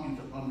want you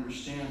to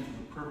understand for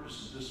the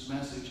purpose of this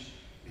message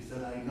is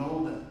that I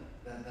know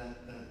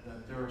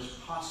that there is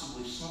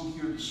possibly some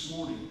here this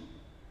morning,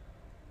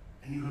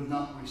 and you have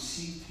not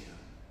received him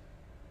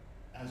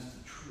as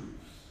the truth.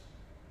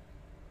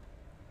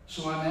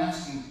 So I'm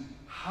asking,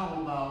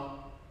 how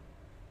about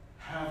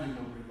having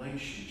a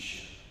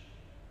relationship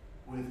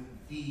with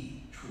the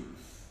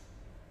truth?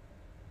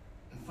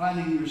 And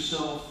finding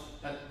yourself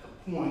at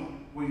the point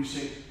where you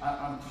say,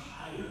 I'm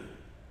tired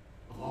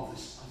of all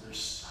this other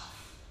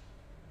stuff.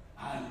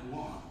 I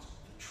want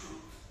the truth.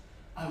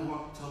 I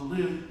want to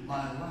live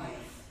my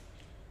life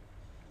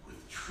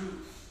with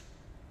truth.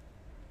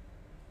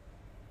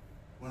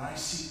 When I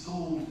see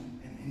gold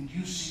and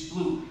you see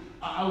blue,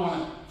 I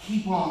want to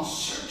keep on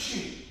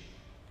searching.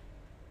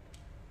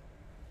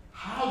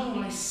 How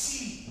do I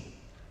see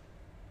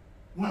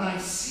when I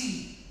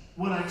see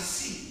what I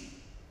see?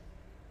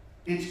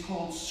 It's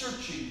called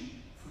searching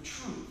for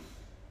truth.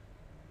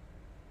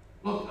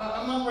 Look,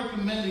 I'm not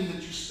recommending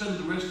that you spend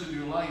the rest of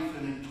your life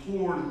in a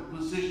torn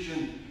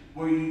position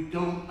where you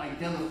don't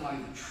identify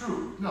the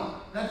truth.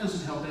 No, that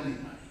doesn't help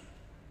anybody.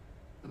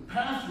 The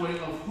pathway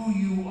of who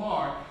you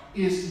are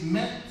is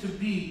meant to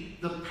be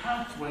the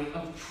pathway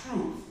of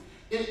truth.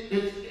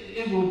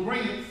 It will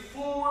bring it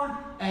forward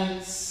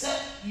and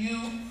set you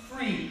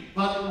free,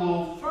 but it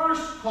will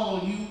first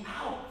call you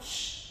out.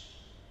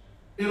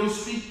 It'll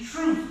speak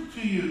truth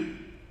to you,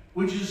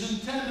 which is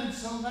intended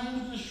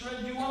sometimes to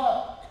shred you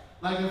up,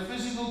 like a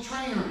physical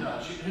trainer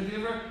does. Have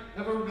you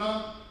ever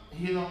gone,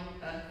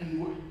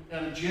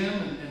 at a gym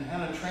and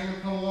had a trainer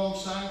come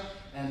alongside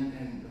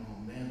and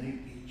oh man, they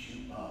beat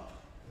you up.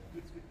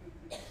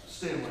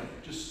 Stay away.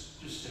 Just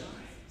stay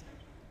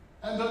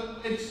away.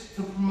 But it's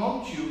to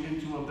promote you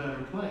into a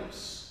better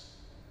place.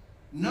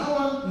 No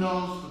one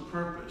knows the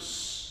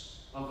purpose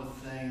of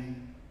a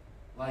thing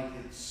like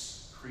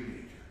its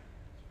creator.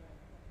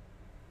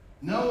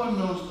 No one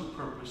knows the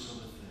purpose of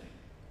a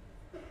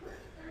thing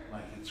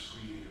like its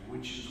creator,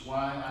 which is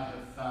why I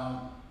have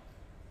found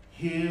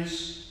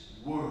his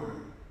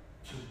word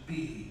to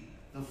be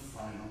the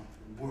final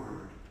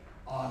word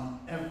on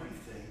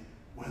everything,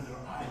 whether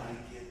I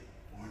like it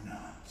or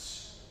not.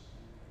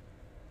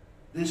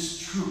 This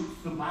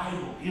truth, the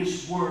Bible,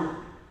 his word.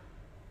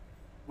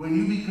 When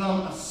you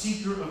become a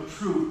seeker of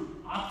truth,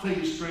 I'll tell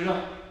you straight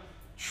up,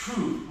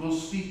 truth will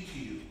speak to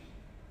you.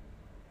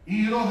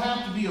 You don't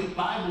have to be a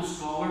Bible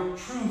scholar.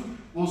 Truth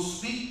will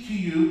speak to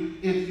you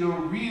if you're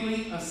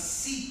really a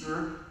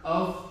seeker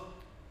of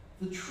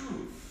the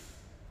truth.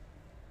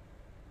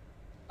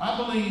 I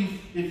believe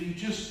if you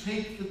just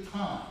take the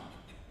time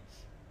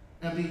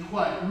and be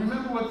quiet.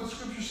 Remember what the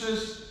scripture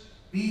says?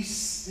 Be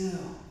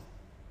still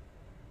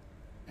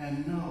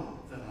and know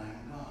that I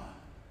am God.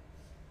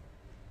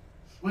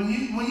 When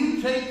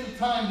you take the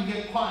time to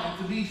get quiet,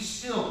 to be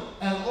still,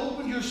 and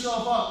open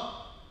yourself up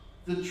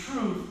to the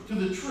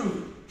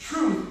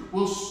truth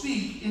will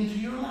speak into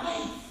your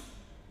life.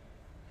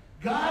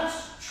 God's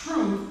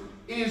truth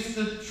is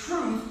the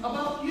truth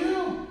about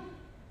you.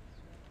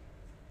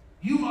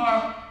 You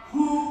are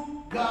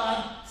who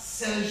God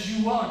says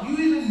you are. Do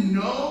you even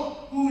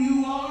know who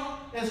you are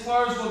as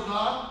far as what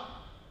God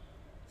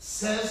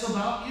says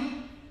about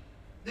you?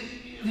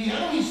 The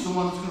enemy's the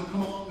one that's going to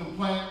come along and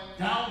plant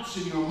doubts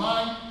in your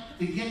mind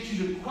to get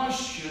you to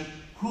question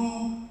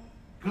who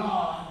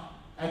God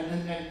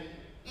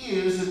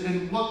is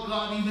and what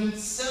God even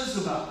says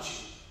about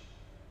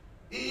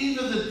you.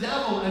 Even the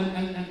devil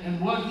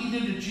and what he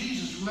did to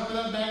Jesus. Remember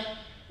that back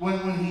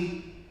when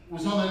he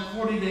was on that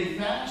 40-day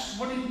fast?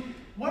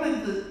 What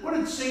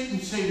did Satan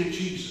say to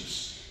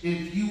Jesus?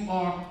 If you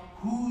are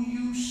who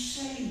you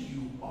say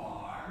you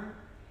are,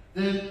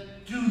 then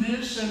do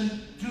this and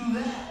do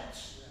that.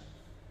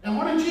 And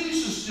what did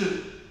Jesus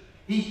do?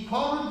 He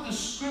quoted the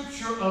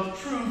scripture of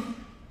truth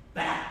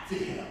back to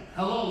him.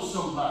 Hello,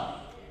 somebody.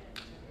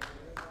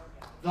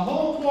 The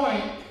whole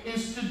point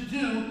is to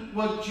do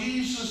what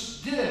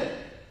Jesus did.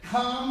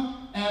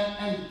 Come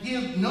and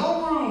give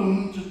no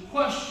room to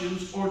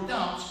questions or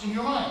doubts in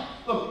your mind.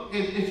 Look,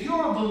 if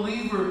you're a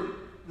believer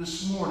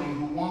this morning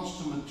who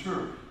wants to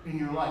mature in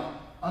your life,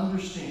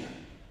 understand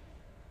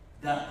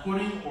that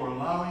putting or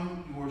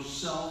allowing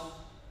yourself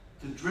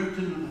to drift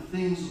into the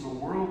things of the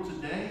world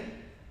today,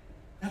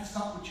 that's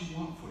not what you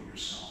want for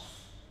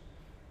yourself.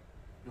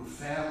 Your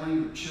family,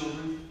 your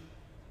children.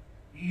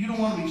 You don't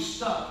want to be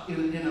stuck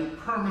in a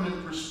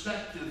permanent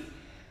perspective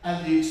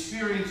and the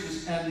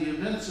experiences and the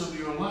events of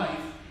your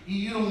life.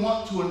 You don't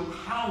want to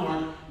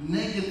empower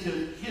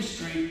negative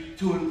history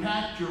to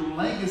impact your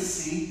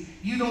legacy.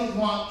 You don't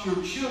want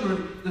your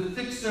children to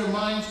fix their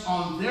minds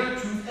on their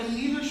truth, and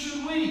neither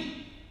should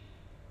we.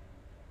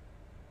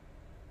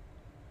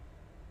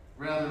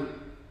 Rather,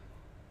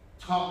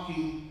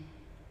 talking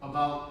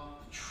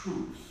about the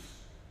truth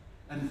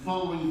and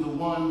following the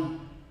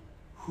one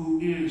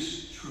who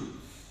is truth.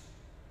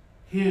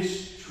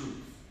 His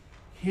truth,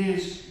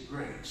 His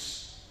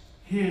grace,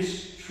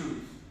 His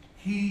truth,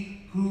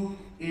 He who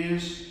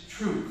is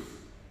truth.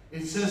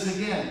 It says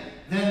again,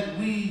 then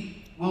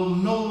we will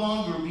no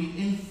longer be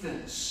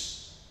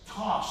infants,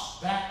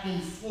 tossed back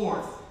and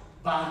forth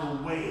by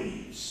the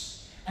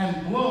waves,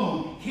 and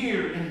blown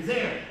here and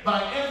there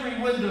by every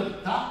wind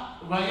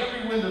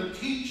of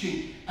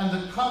teaching and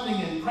the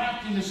cunning and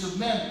craftiness of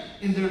men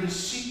in their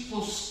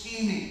deceitful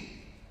scheming.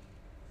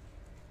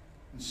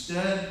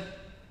 Instead,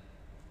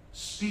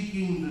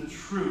 speaking the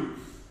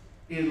truth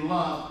in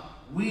love,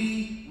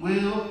 we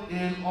will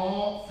in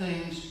all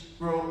things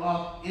grow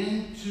up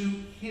into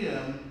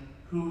Him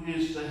who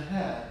is the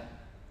head,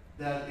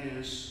 that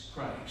is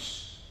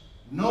Christ.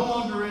 No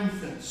longer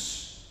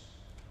infants,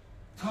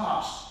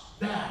 tossed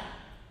back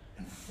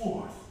and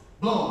forth,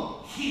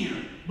 blown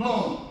here,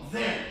 blown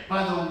there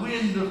by the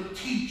wind of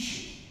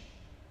teaching,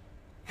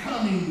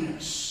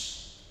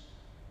 cunningness,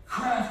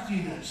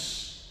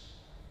 craftiness.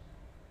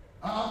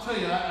 I'll tell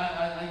you,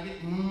 I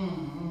get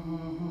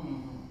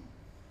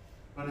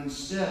but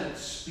instead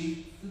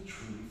speak the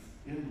truth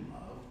in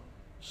love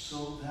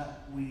so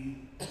that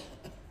we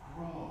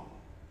grow.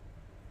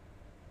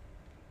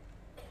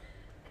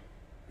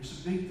 There's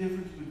a big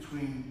difference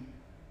between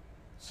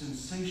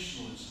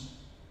sensationalism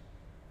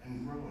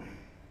and growing.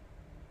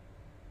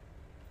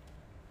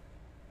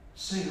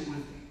 Say it with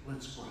me.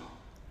 Let's grow.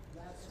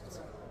 Let's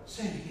grow.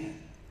 Say it again.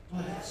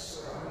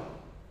 Let's grow.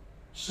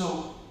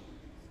 So,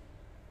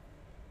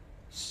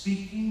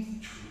 speaking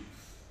the truth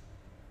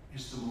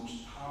is the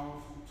most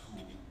powerful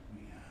tool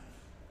we have.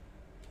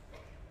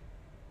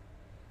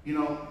 You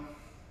know,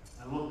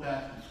 I look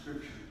back in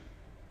Scripture,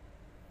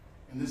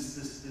 and this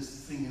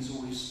thing has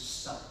always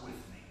stuck with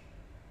me.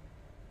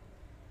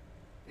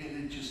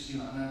 It just, you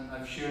know, and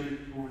I've shared it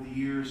over the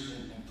years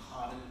and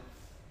taught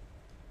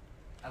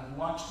it. I've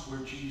watched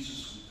where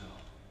Jesus would go,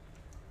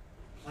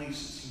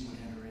 places He would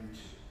enter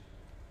into.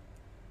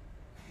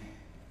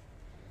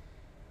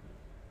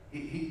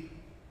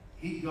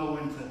 He'd go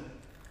into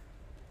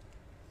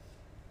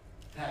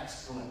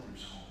tax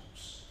collectors'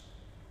 homes,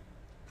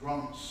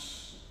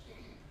 drunks,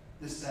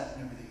 this, that,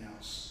 and everything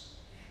else.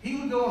 He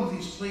would go into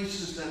these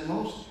places that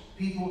most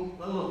people,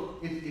 look,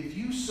 if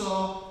you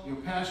saw your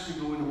pastor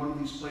go into one of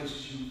these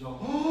places, you would go,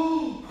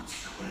 oh, what's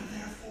he going in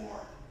there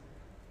for?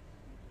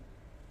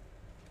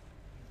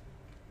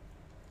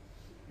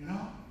 You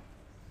know?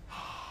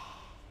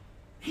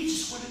 He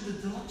just went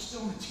into Deluxe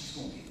Donuts, he's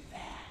going to get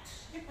that.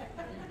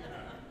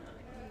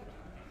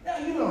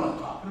 Yeah, you know what I'm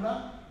talking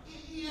about.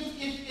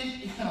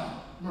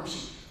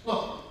 Mercy.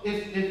 Look,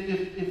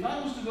 if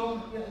I was to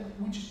go,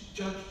 we just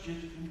judge,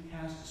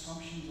 cast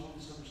assumptions, all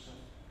this other stuff.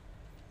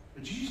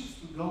 But Jesus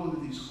would go into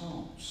these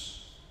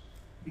homes.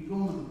 He'd go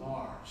into the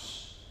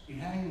bars. He'd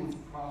hang with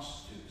the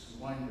prostitutes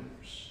and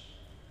winebibbers.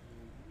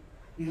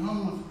 He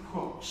hung with the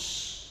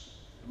crooks,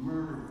 the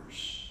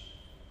murderers.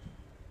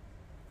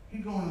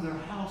 He'd go into their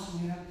house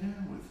and he'd have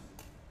dinner with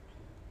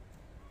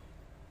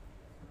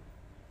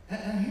them.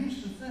 And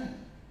here's the thing.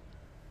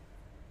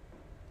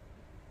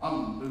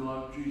 I'm going to be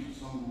like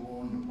Jesus. I'm going to go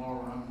in the bar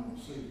and I'm going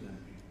to save them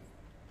people.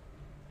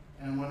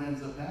 And what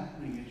ends up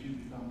happening is you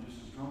become just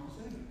as drunk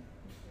as they do.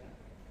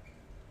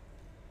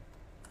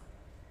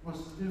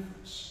 What's the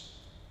difference?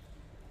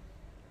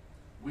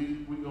 We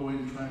go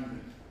in trying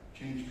to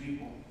change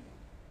people.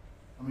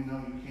 I mean, no,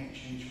 you can't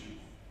change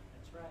people.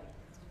 That's right.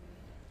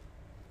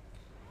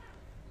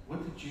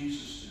 What did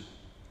Jesus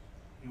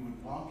do? He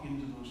would walk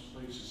into those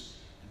places,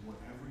 and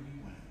wherever he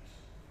went,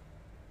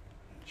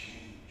 he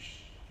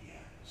changed the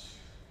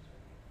atmosphere.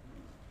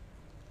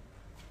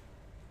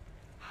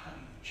 How do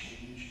you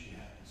change the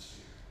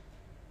atmosphere?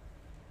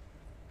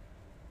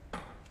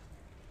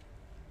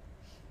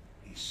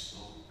 He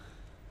spoke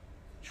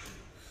the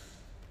truth.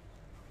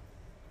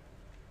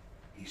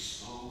 He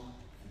spoke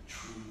the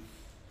truth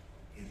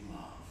in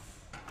love.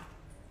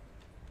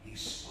 He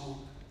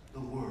spoke the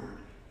word.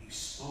 He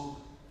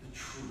spoke the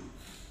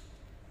truth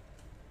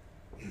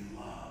in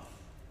love,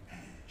 and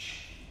it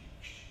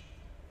changed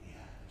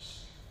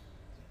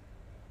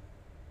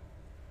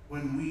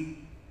when we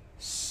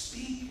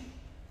speak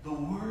the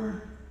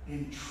word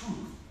in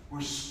truth, we're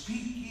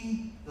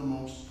speaking the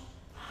most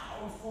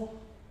powerful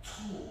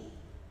tool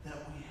that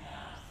we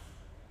have.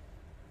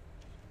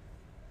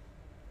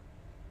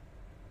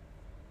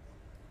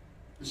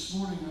 This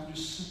morning, I'm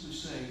just simply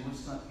saying,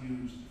 let's not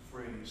use the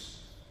phrase,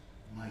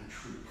 my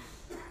truth,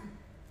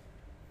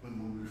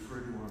 when we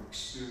refer to our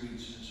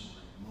experiences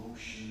or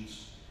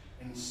emotions.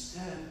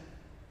 Instead,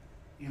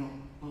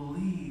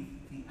 believe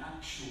the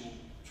actual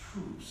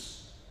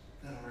truths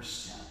that are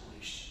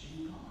established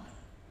in God.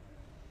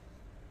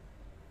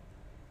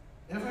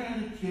 Ever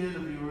had a kid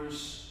of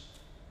yours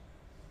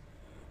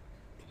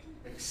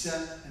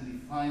accept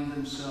and define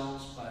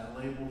themselves by a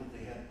label that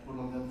they had put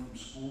on them from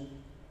school?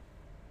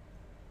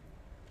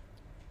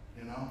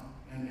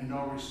 And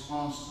our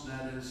response to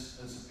that is,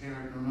 as a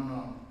parent,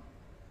 no.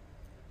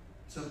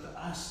 It's up to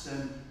us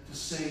then to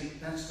say,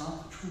 that's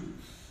not the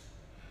truth.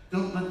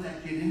 Don't let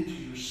that get into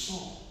your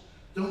soul.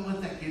 Don't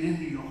let that get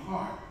into your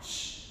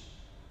hearts.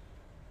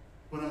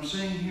 What I'm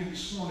saying here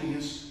this morning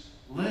is,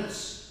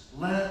 let's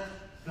let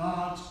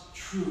God's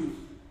truth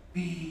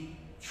be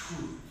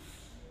truth.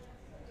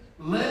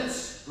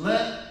 Let's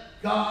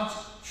let God's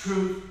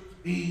truth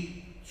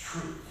be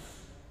truth.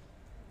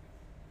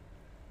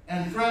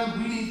 And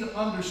friend, we need to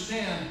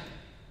understand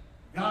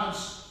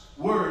God's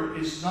word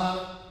is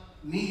not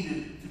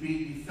needed to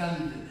be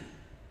defended.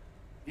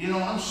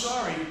 I'm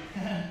sorry,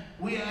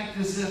 we act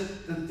as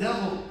if the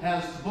devil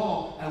has the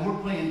ball and we're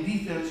playing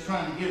defense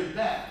trying to get it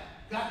back.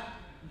 God,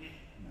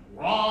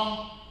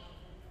 wrong.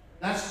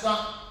 That's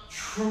not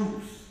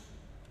truth.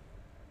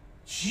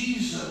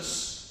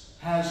 Jesus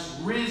has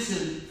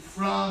risen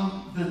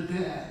from the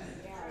dead.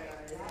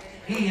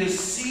 He is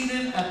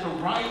seated at the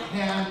right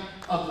hand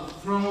of the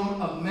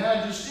throne of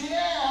majesty,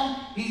 and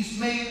he's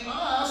made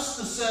us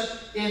to sit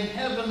in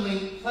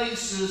heavenly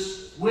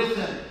places with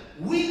him.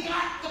 We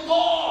got the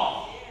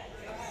ball.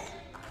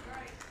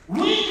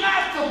 We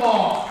got the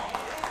ball.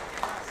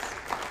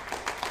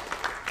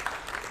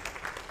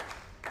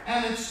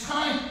 And it's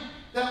time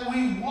that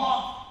we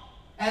walk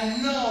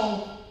and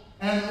know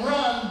and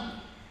run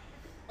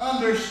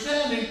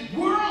understanding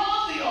we're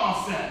on the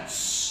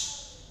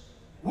offense.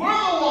 We're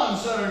the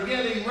ones that are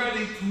getting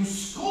ready to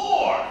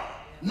score,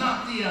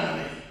 not the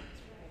enemy.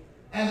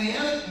 And the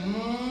enemy,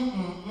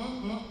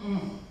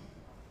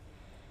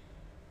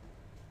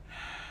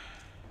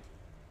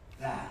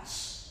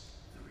 That's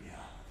the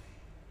reality.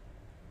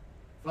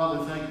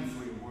 Father, thank you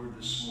for your word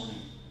this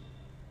morning.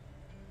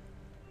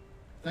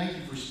 Thank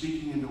you for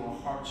speaking into our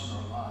hearts and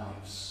our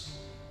lives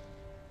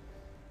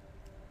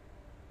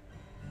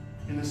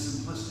in a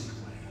simplistic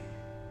way.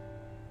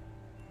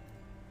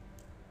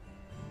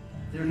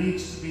 There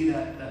needs to be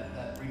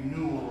that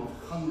renewal of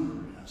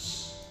hunger in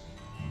us.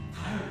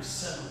 Tired of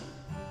settling.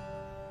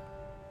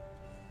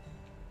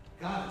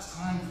 God, it's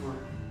time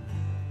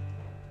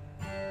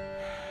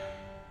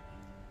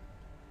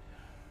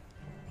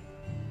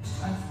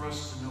for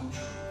us to know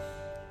truth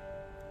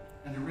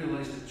and to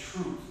realize that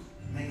truth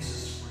makes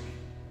us free.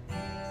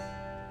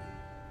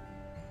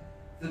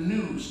 The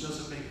news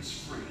doesn't make us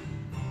free.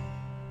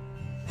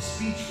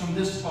 Speech from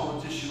this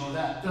politician or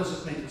that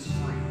doesn't make us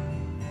free.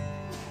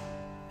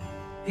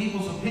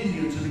 People's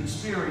opinions and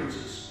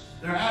experiences,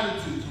 their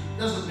attitudes,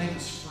 doesn't make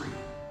us free.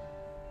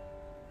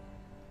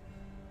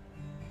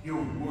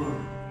 Your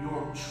word,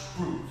 your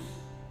truth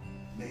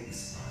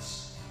makes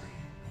us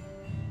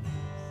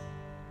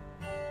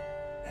free.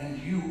 And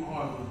you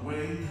are the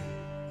way,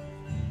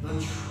 the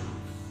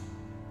truth,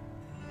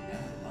 and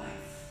the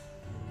life.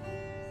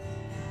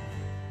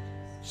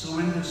 So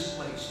in this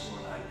place,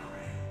 Lord, I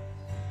pray,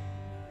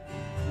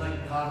 let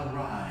God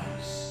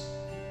arise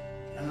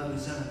and let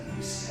his enemy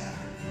be scattered.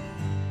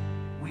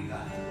 We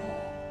got it all.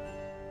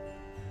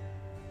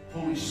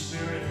 Holy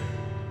Spirit,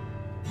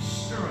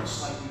 stir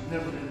us like we've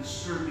never been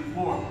stirred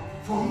before.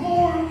 For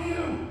more of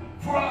you,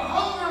 for a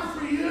hunger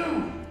for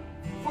you,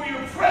 for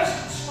your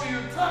presence, for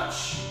your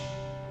touch,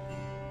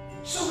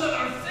 so that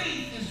our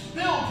faith is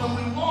built and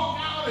we walk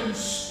out in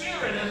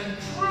spirit and in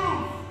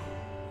truth.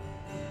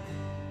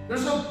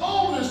 There's a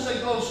boldness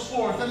that goes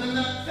forth, and in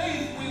that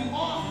faith we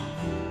walk.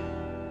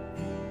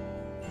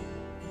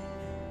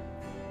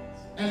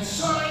 And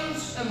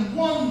signs and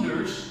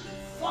wonders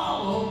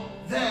follow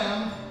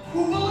them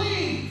who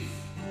believe.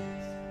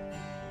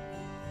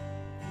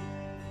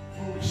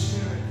 Holy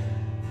Spirit,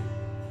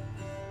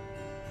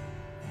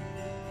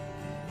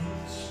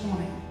 this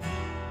morning,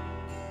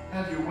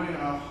 have your way in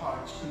our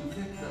hearts.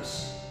 Convict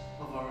us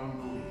of our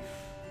unbelief.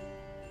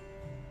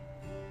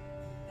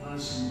 Let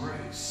us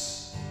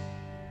embrace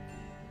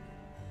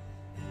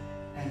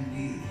and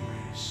be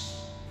embraced.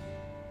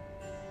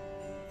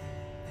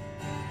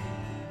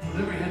 With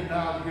every head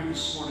bowed here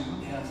this morning, let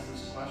me ask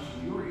this question.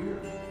 You are here.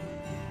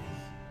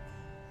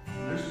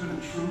 There's been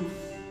a truth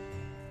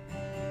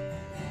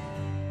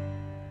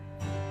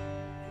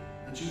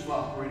that you've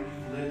operated,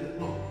 you've lived it.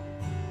 Look,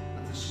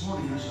 but this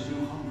morning there's a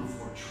new hunger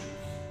for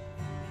truth.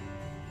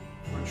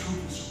 For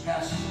truth that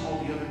surpasses all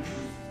the other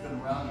truth that's been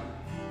around you.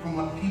 from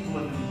what people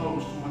have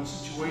imposed, from what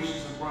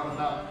situations have brought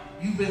about.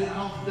 You've been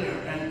out there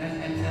and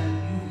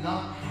you've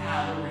not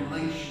had a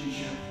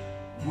relationship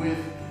with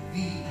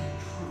the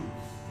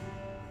truth.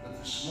 But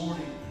this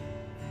morning,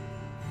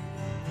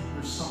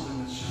 there's something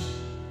that's just,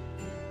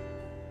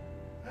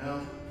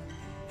 well,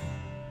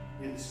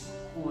 it's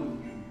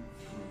pulling you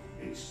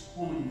through. It's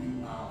pulling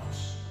you out.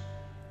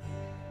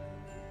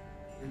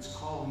 It's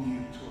calling you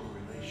to a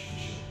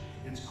relationship.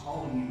 It's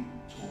calling you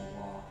to a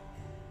walk.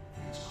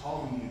 It's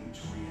calling you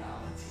to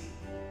reality.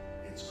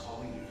 It's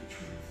calling you to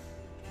truth.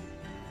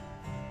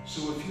 So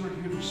if you're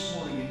here this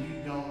morning and you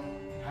don't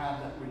have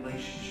that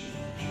relationship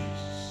with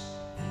Jesus,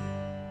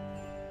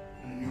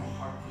 and in your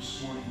heart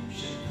this morning you're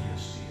saying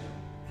yes to Him,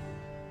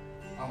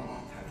 I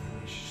want that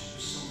relationship.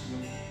 There's something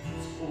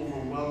that's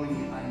overwhelming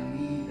me. I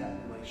need that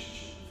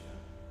relationship with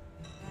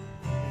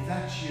Him. If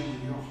that's you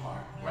in your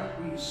heart, right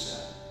where you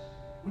sat,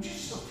 would you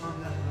just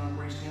affirm that with an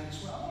upraised hand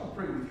as well? I want to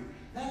pray with you.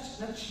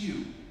 That's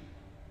you.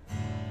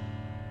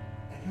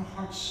 And your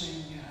heart's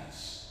saying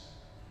yes.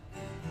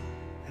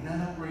 And that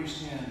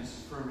upraised hand is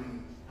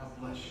affirming, God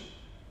bless you.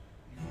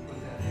 You can put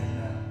that hand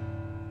down.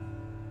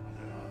 Are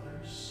there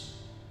others?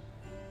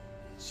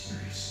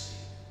 Seriously.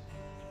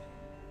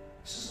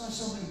 This is not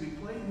something to be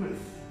played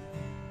with.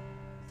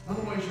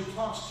 Otherwise, your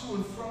talks to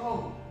and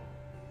fro,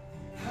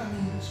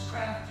 cunningness,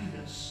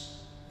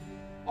 craftiness,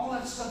 all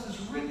that stuff is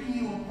ripping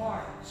you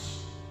apart.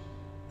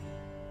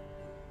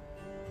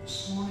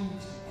 This morning,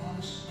 it's an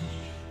honest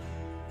question.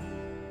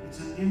 It's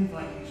an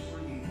invite He's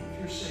bringing. If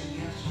you're saying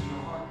yes in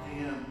your heart to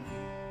Him,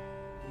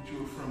 would you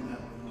affirm that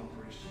with an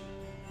upraised hand?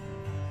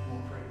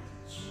 We'll pray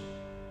with you.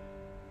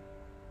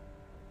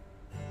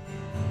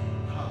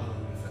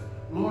 Hallelujah.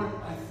 Lord,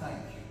 I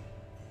thank you.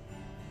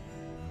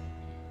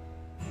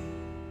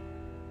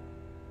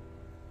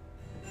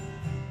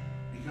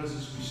 Because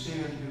as we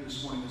stand here this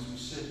morning, as we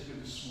sit here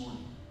this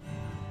morning,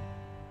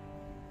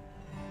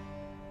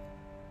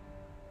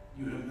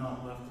 you have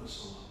not left us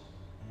alone.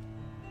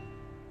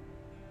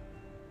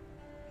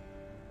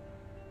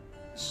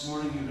 This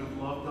morning you have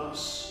loved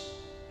us.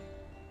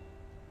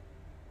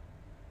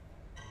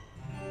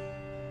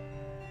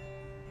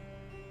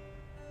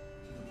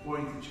 To the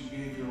point that you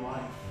gave your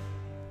life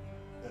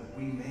that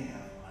we may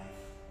have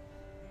life.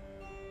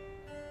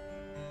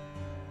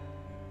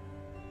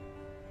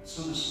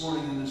 So this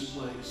morning in this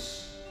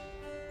place,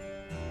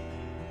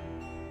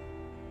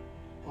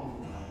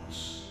 overwhelm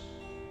us.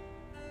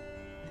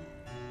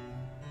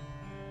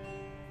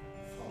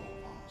 Fall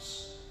upon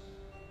us.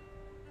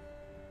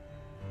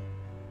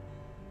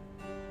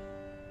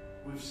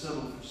 We've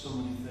settled for so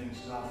many things.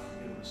 God,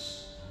 forgive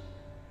us.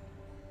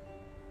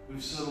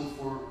 We've settled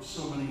for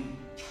so many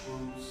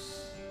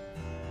truths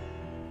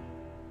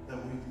that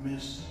we've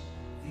missed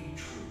the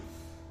truth.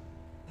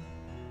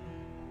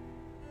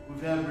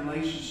 We've had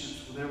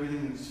relationships with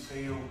everything that has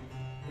failed,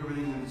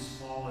 everything that has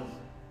fallen,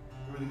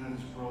 everything that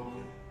is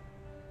broken.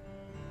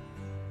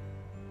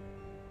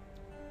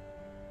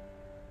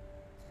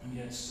 And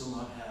yet still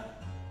not had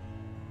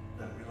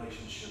that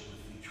relationship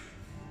with the truth.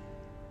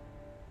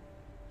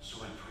 So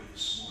I pray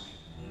this morning,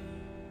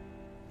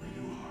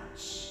 renew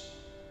hearts,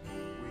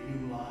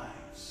 renew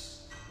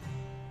lives,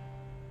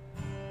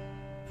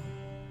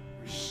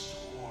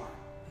 restore,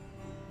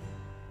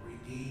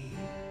 redeem,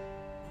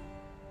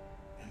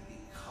 and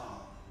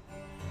become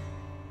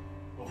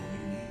what we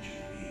need you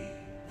to be,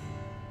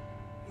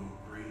 your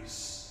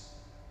grace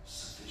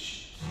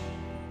sufficient.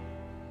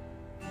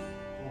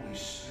 Holy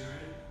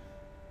Spirit,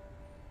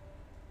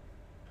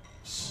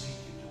 speak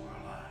into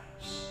our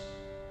lives.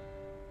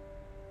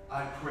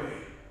 I pray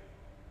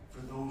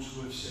for those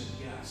who have said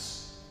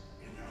yes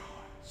in their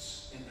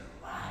hearts, in their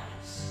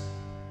lives.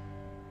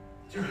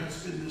 There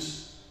has been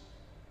this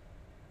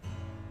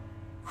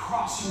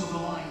crossing of the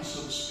line,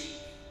 so to speak.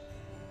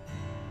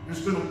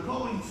 There's been a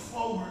going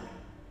forward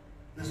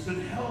that's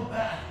been held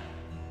back,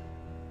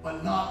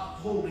 but not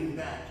holding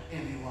back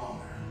any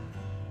longer.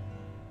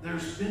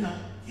 There's been a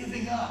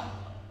giving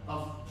up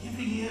of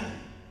giving in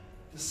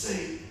to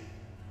say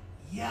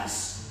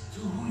yes to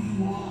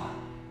who you are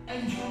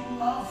and your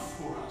love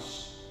for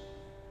us,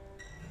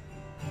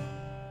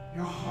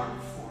 your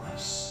heart for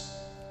us,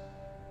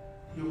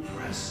 your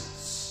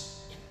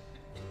presence.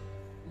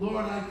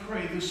 Lord, I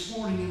pray this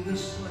morning in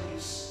this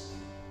place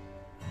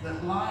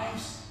that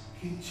lives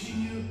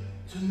continue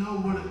to know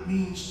what it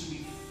means to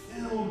be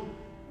filled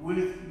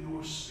with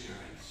your Spirit,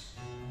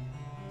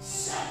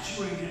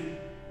 saturated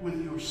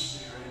with your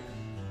Spirit.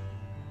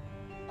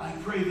 I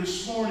pray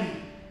this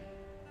morning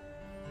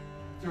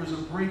there's a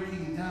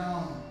breaking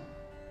down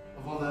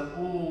of all that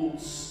old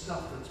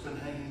stuff that's been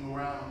hanging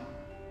around.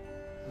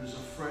 There's a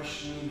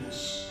fresh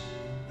newness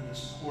that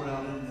is poured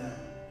out in them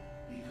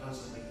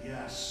because of a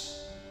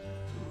yes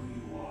to who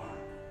you are.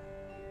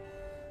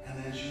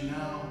 And as you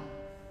now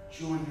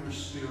join your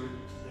spirit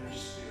to their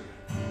spirit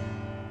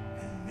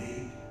and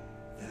make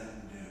them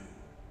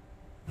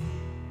new.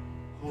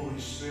 Holy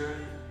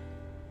Spirit,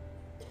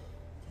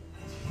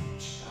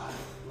 teach, God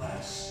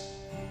bless,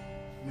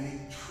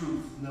 make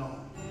truth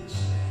known this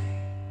day.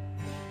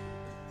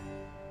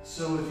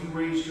 So if you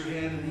raised your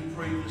hand and you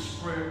prayed this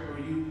prayer, or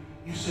you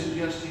said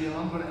yes to Him,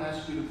 I'm going to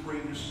ask you to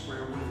pray this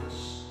prayer with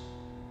us.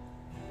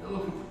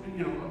 Look,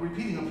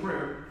 repeating a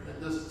prayer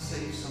that doesn't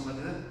save somebody.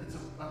 It's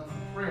a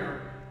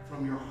prayer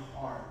from your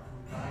heart,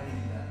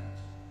 guiding that.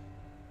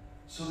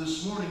 So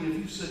this morning, if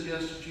you said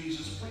yes to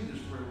Jesus, pray this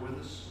prayer with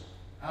us.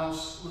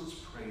 Let's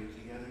pray it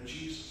together.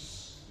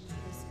 Jesus,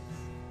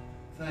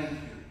 thank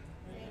you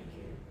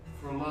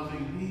for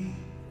loving me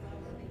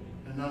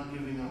and not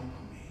giving up on me.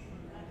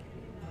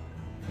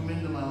 Come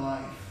into my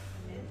life.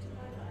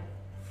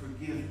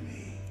 Forgive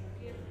me.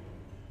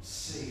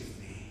 Save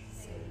me.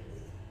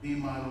 Be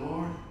my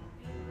Lord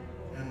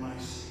and my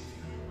Savior.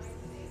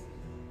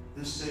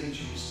 This day,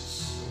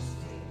 Jesus,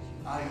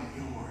 I am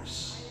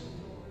yours,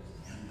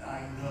 and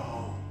I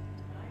know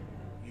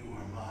you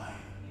are mine.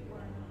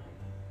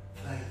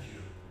 Thank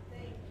you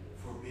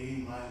for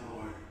being my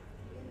Lord.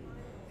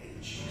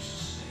 In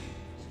Jesus' name.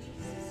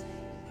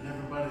 And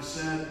everybody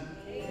said,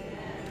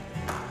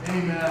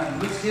 Amen.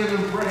 Let's give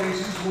Him praise.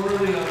 He's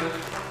worthy of it.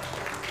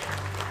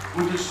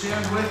 Would you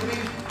stand with me?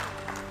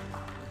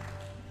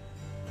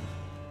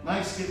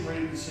 Mike's getting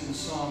ready to sing a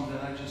song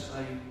that this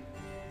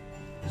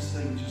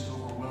thing just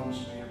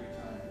overwhelms me every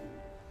time.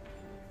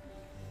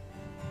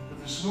 But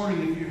this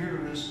morning, if you're here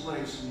in this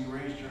place and you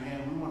raised your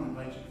hand, we want to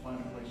invite you to find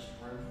a place of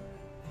prayer.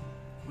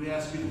 We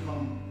ask you to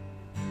come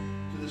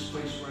to this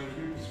place right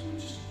here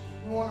because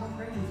we want to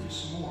pray with you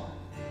some more.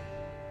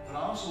 But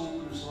I also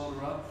open this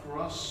altar up for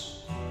us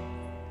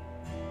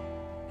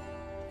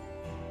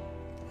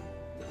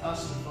to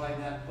find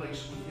that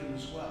place with Him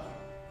as well.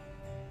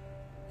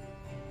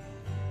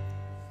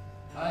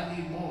 I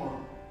need more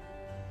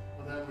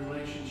of that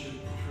relationship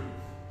with truth,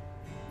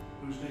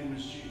 whose name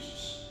is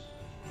Jesus.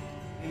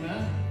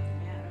 Amen?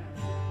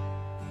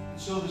 And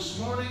so this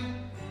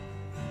morning,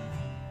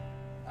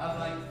 I'd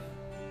like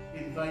to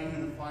invite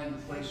you to find a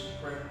place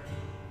of prayer.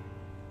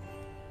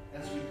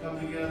 As we come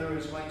together,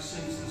 as Mike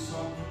sings this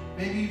song,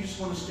 maybe you just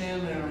want to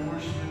stand there and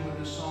worship Him with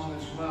this song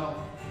as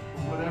well.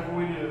 But whatever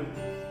we do,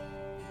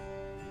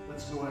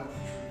 let's go after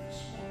truth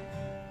this morning.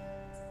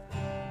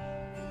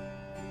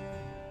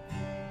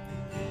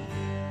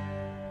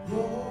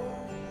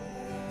 Lord,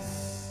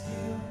 bless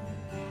you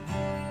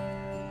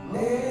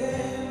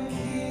and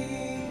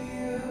keep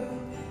you.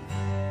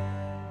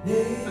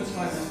 Let's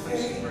find this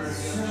place of prayer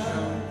together,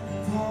 shall we?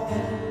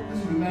 As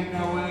we make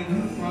our way to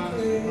the front,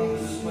 as we come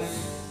to this place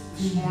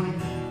this morning.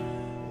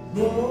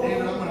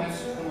 David, I'm going to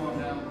ask you to come on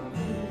down, brother. I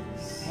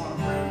want to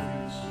pray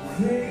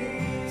with you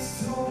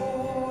this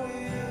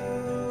morning.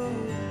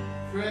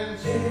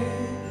 Friends,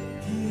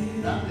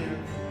 not there,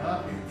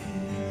 up here.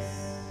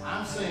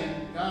 I'm saying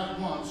God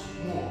wants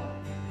more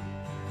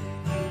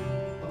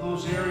of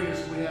those areas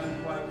we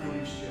haven't quite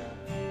released yet.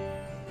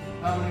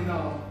 How many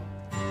know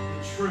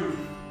the truth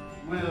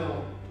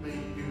will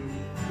make you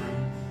free?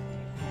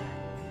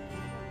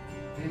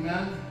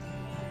 Amen?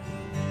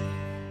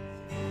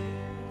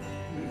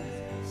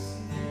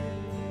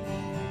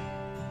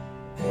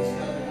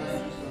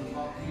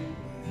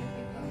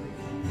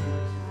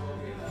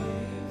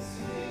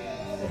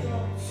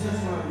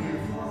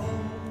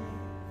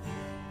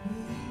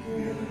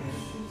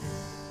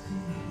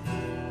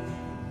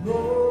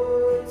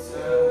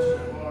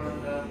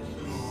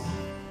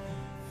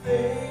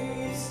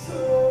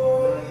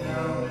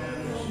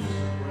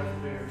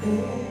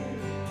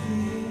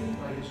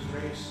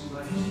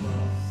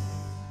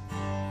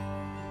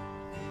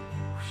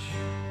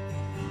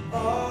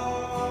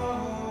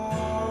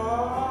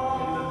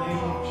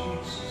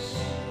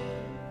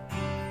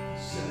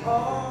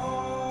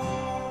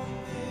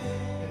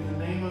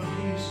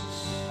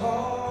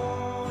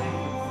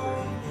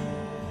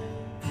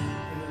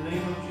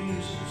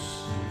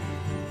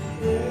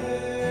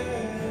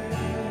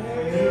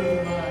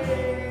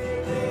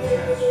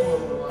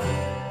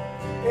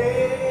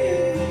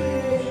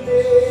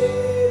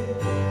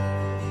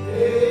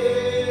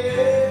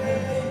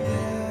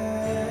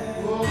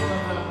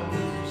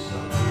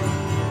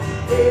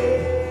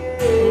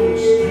 Holy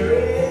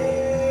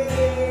Spirit,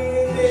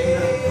 that you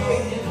have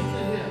come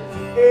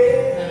into Him.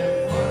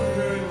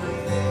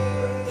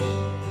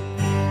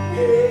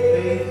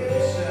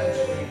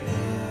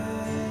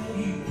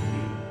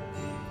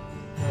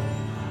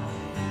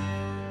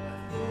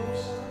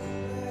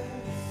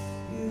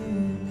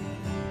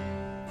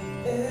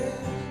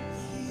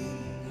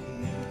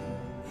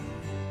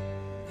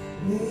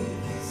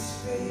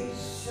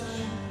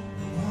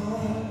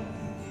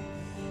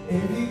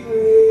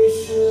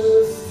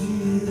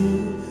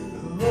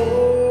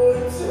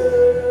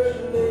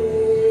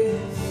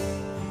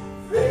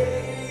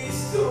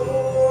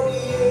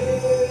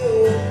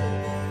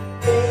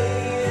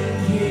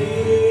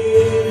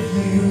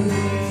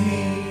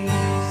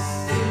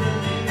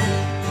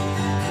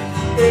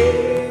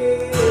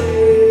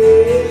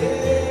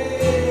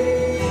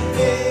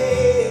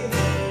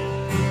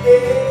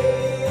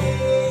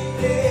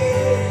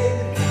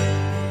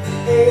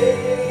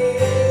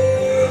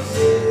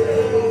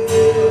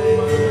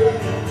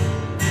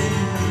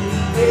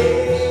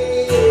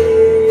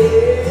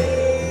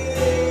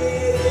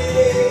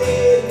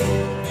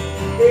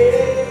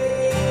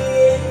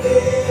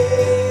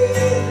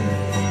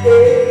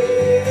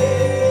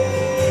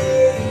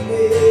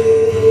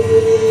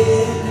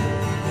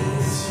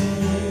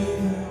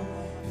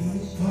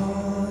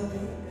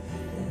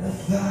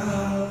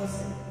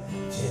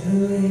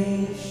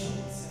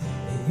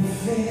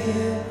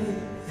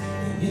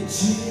 your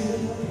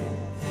children,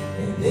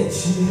 and their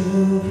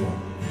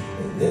children,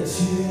 and their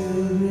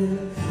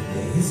children.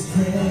 May His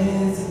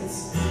presence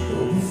go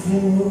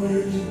before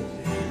you,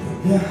 and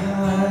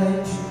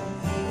behind you,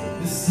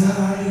 and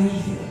beside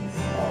you,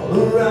 all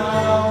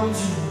around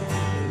you,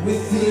 and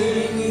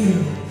within you.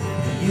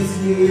 He is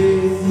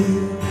with you,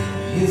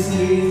 He is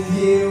with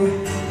you,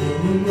 in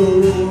the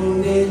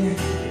morning, in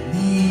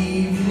the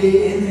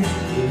evening,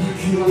 when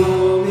you're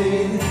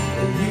coming,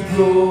 when you're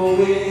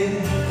going,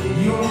 when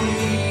you're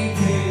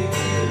weeping,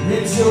 and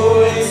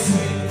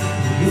rejoicing.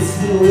 He is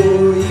for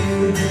you,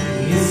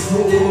 He is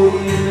for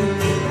you.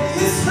 May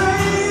His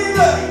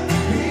favor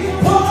be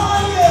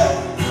upon you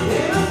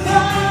in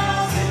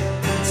 1,000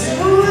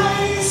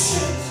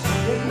 generations,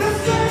 in the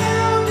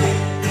family,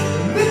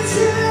 in the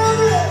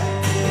children,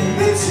 in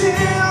the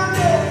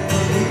children,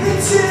 in the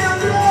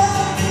children.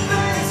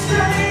 May His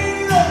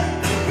favor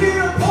be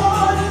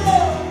upon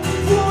you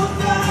for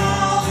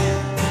 1,000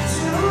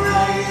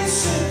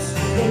 generations,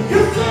 in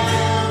your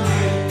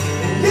family,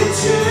 in your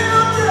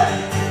children,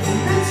 in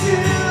the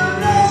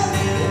children,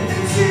 in the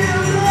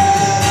children.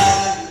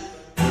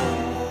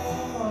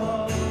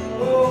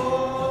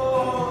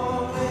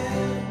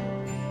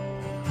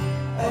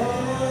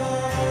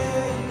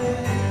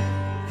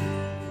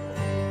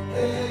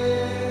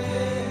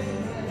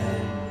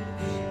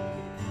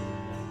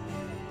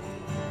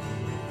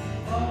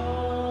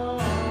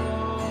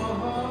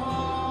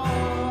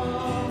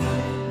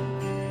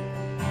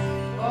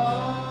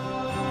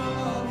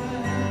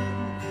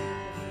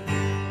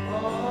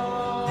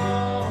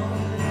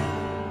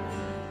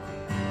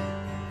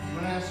 I'm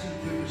going to ask you to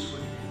do this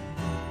with me.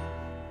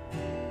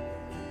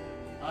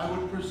 I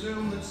would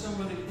presume that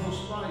somebody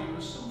close by you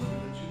is somebody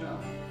that you know.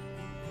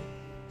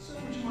 So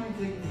would you mind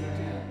taking their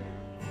hand?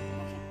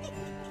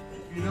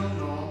 If you don't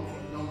know them,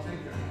 don't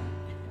take their hand.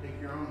 Take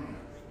your own hand.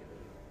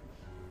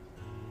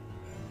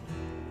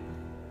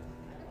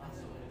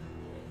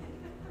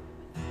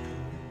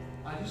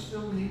 I just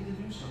feel the need to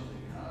do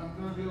something. I'm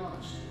going to be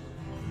honest.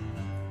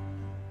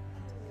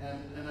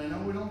 And I know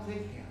we don't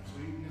take hands.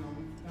 We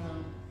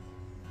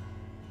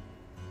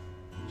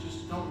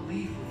just don't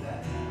leave with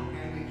that hand,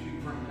 okay? Make sure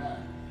you bring it back.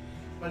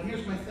 But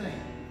here's my thing.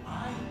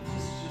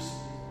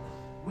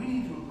 We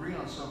need to agree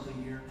on something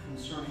here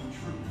concerning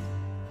truth.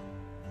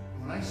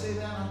 And when I say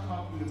that, I'm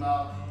talking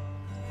about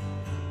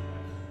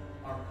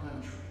our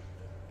country,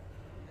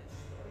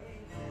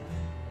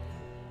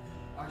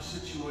 our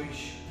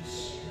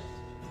situations,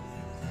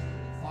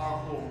 our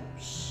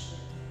homes,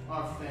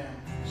 our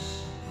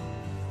families.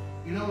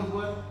 You know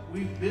what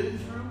we've been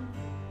through?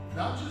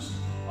 Not just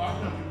our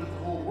country, but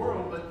the whole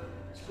world, but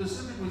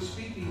specifically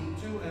speaking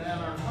to and at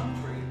our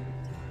country,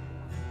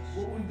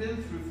 what we've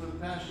been through for the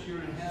past year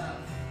and a half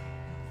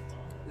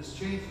has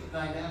changed the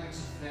dynamics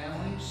of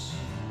families,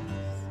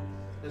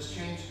 has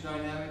changed the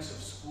dynamics of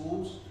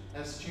schools,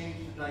 has changed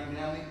the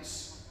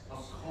dynamics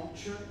of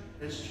culture,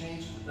 has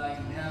changed the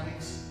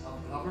dynamics of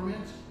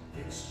government.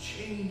 It's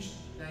changed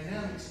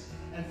dynamics.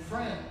 And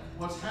friend,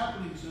 what's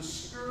happening is a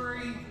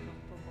scurry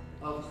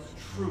of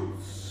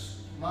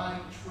truths, my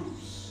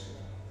truths,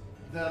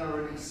 that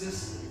are in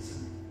existence.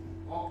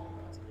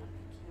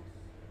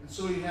 And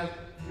so you have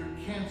your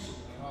cancel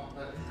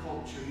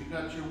culture, you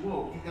got your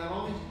woke, you got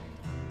all these.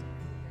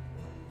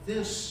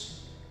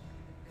 This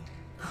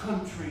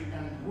country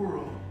and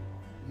world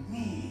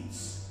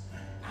needs an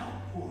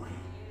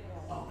outpouring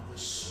of the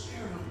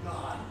Spirit of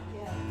God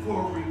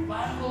for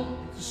revival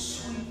to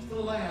sweep the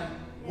land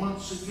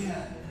once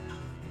again.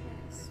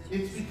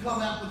 It's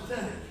become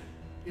apathetic.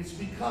 It's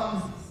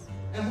become,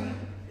 and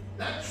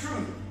that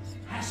truth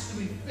has to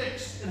be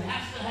fixed. It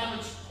has to have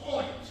its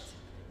point.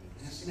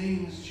 And His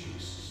name is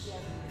Jesus.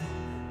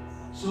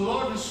 So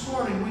Lord, this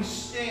morning we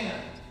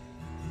stand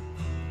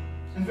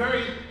and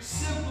very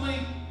simply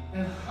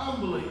and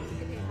humbly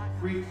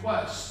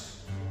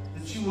request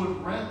that you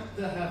would rent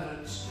the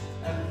heavens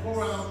and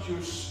pour out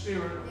your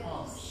Spirit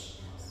upon us.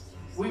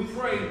 We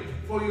pray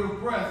for your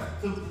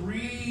breath to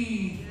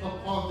breathe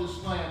upon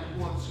this land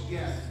once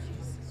again.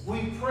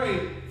 We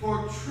pray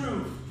for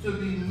truth to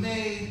be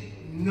made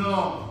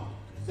known,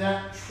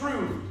 that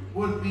truth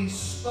would be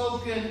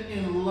spoken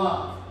in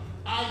love.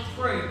 I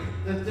pray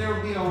that there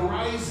be a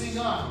rising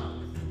up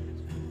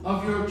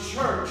of your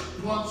church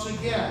once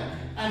again,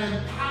 an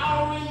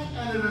empowering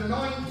and an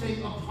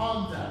anointing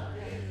upon them.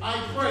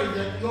 I pray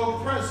that your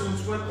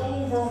presence would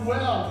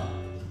overwhelm,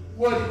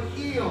 would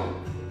heal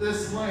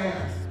this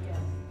land.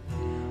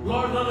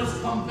 Lord, let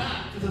us come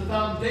back to the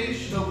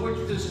foundation of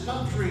which this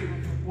country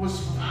was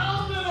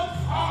founded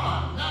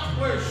upon, not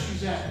where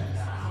she's at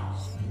now.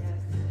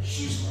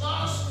 She's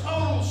lost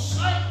total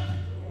sight.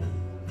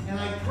 And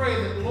I pray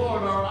that,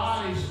 Lord, our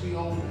eyes be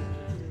opened.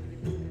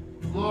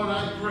 Lord,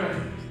 I pray,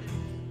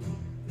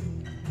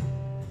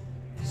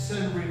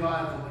 send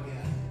revival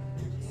again.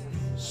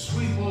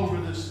 Sweep over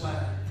this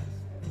land.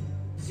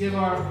 Give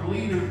our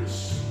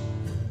leaders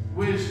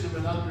wisdom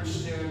and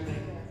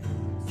understanding.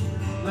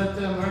 Let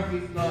them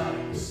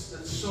recognize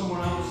that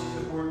someone else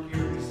is at work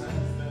here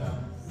besides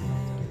them.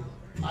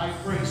 I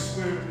pray,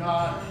 Spirit of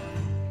God,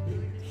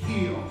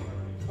 heal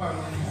our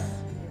land.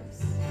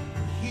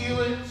 Heal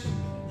it,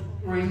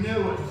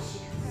 renew it.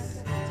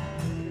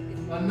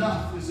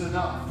 Enough is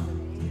enough.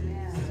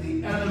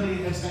 The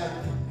enemy has had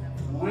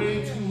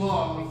way too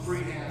long a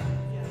free hand.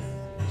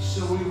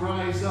 So we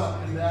rise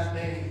up in that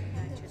name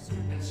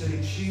and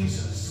say,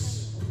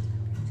 Jesus,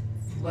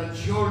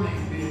 let your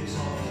name be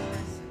exalted.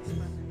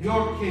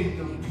 Your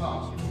kingdom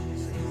come.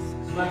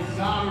 Let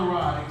God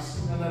arise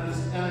and let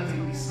his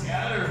enemy be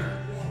scattered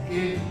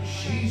in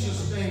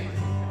Jesus' name.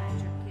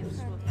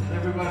 And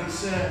everybody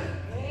said,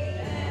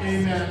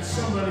 amen.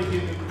 Somebody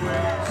give me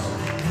praise.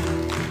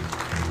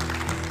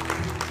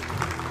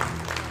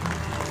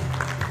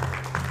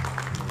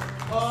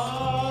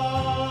 Oh.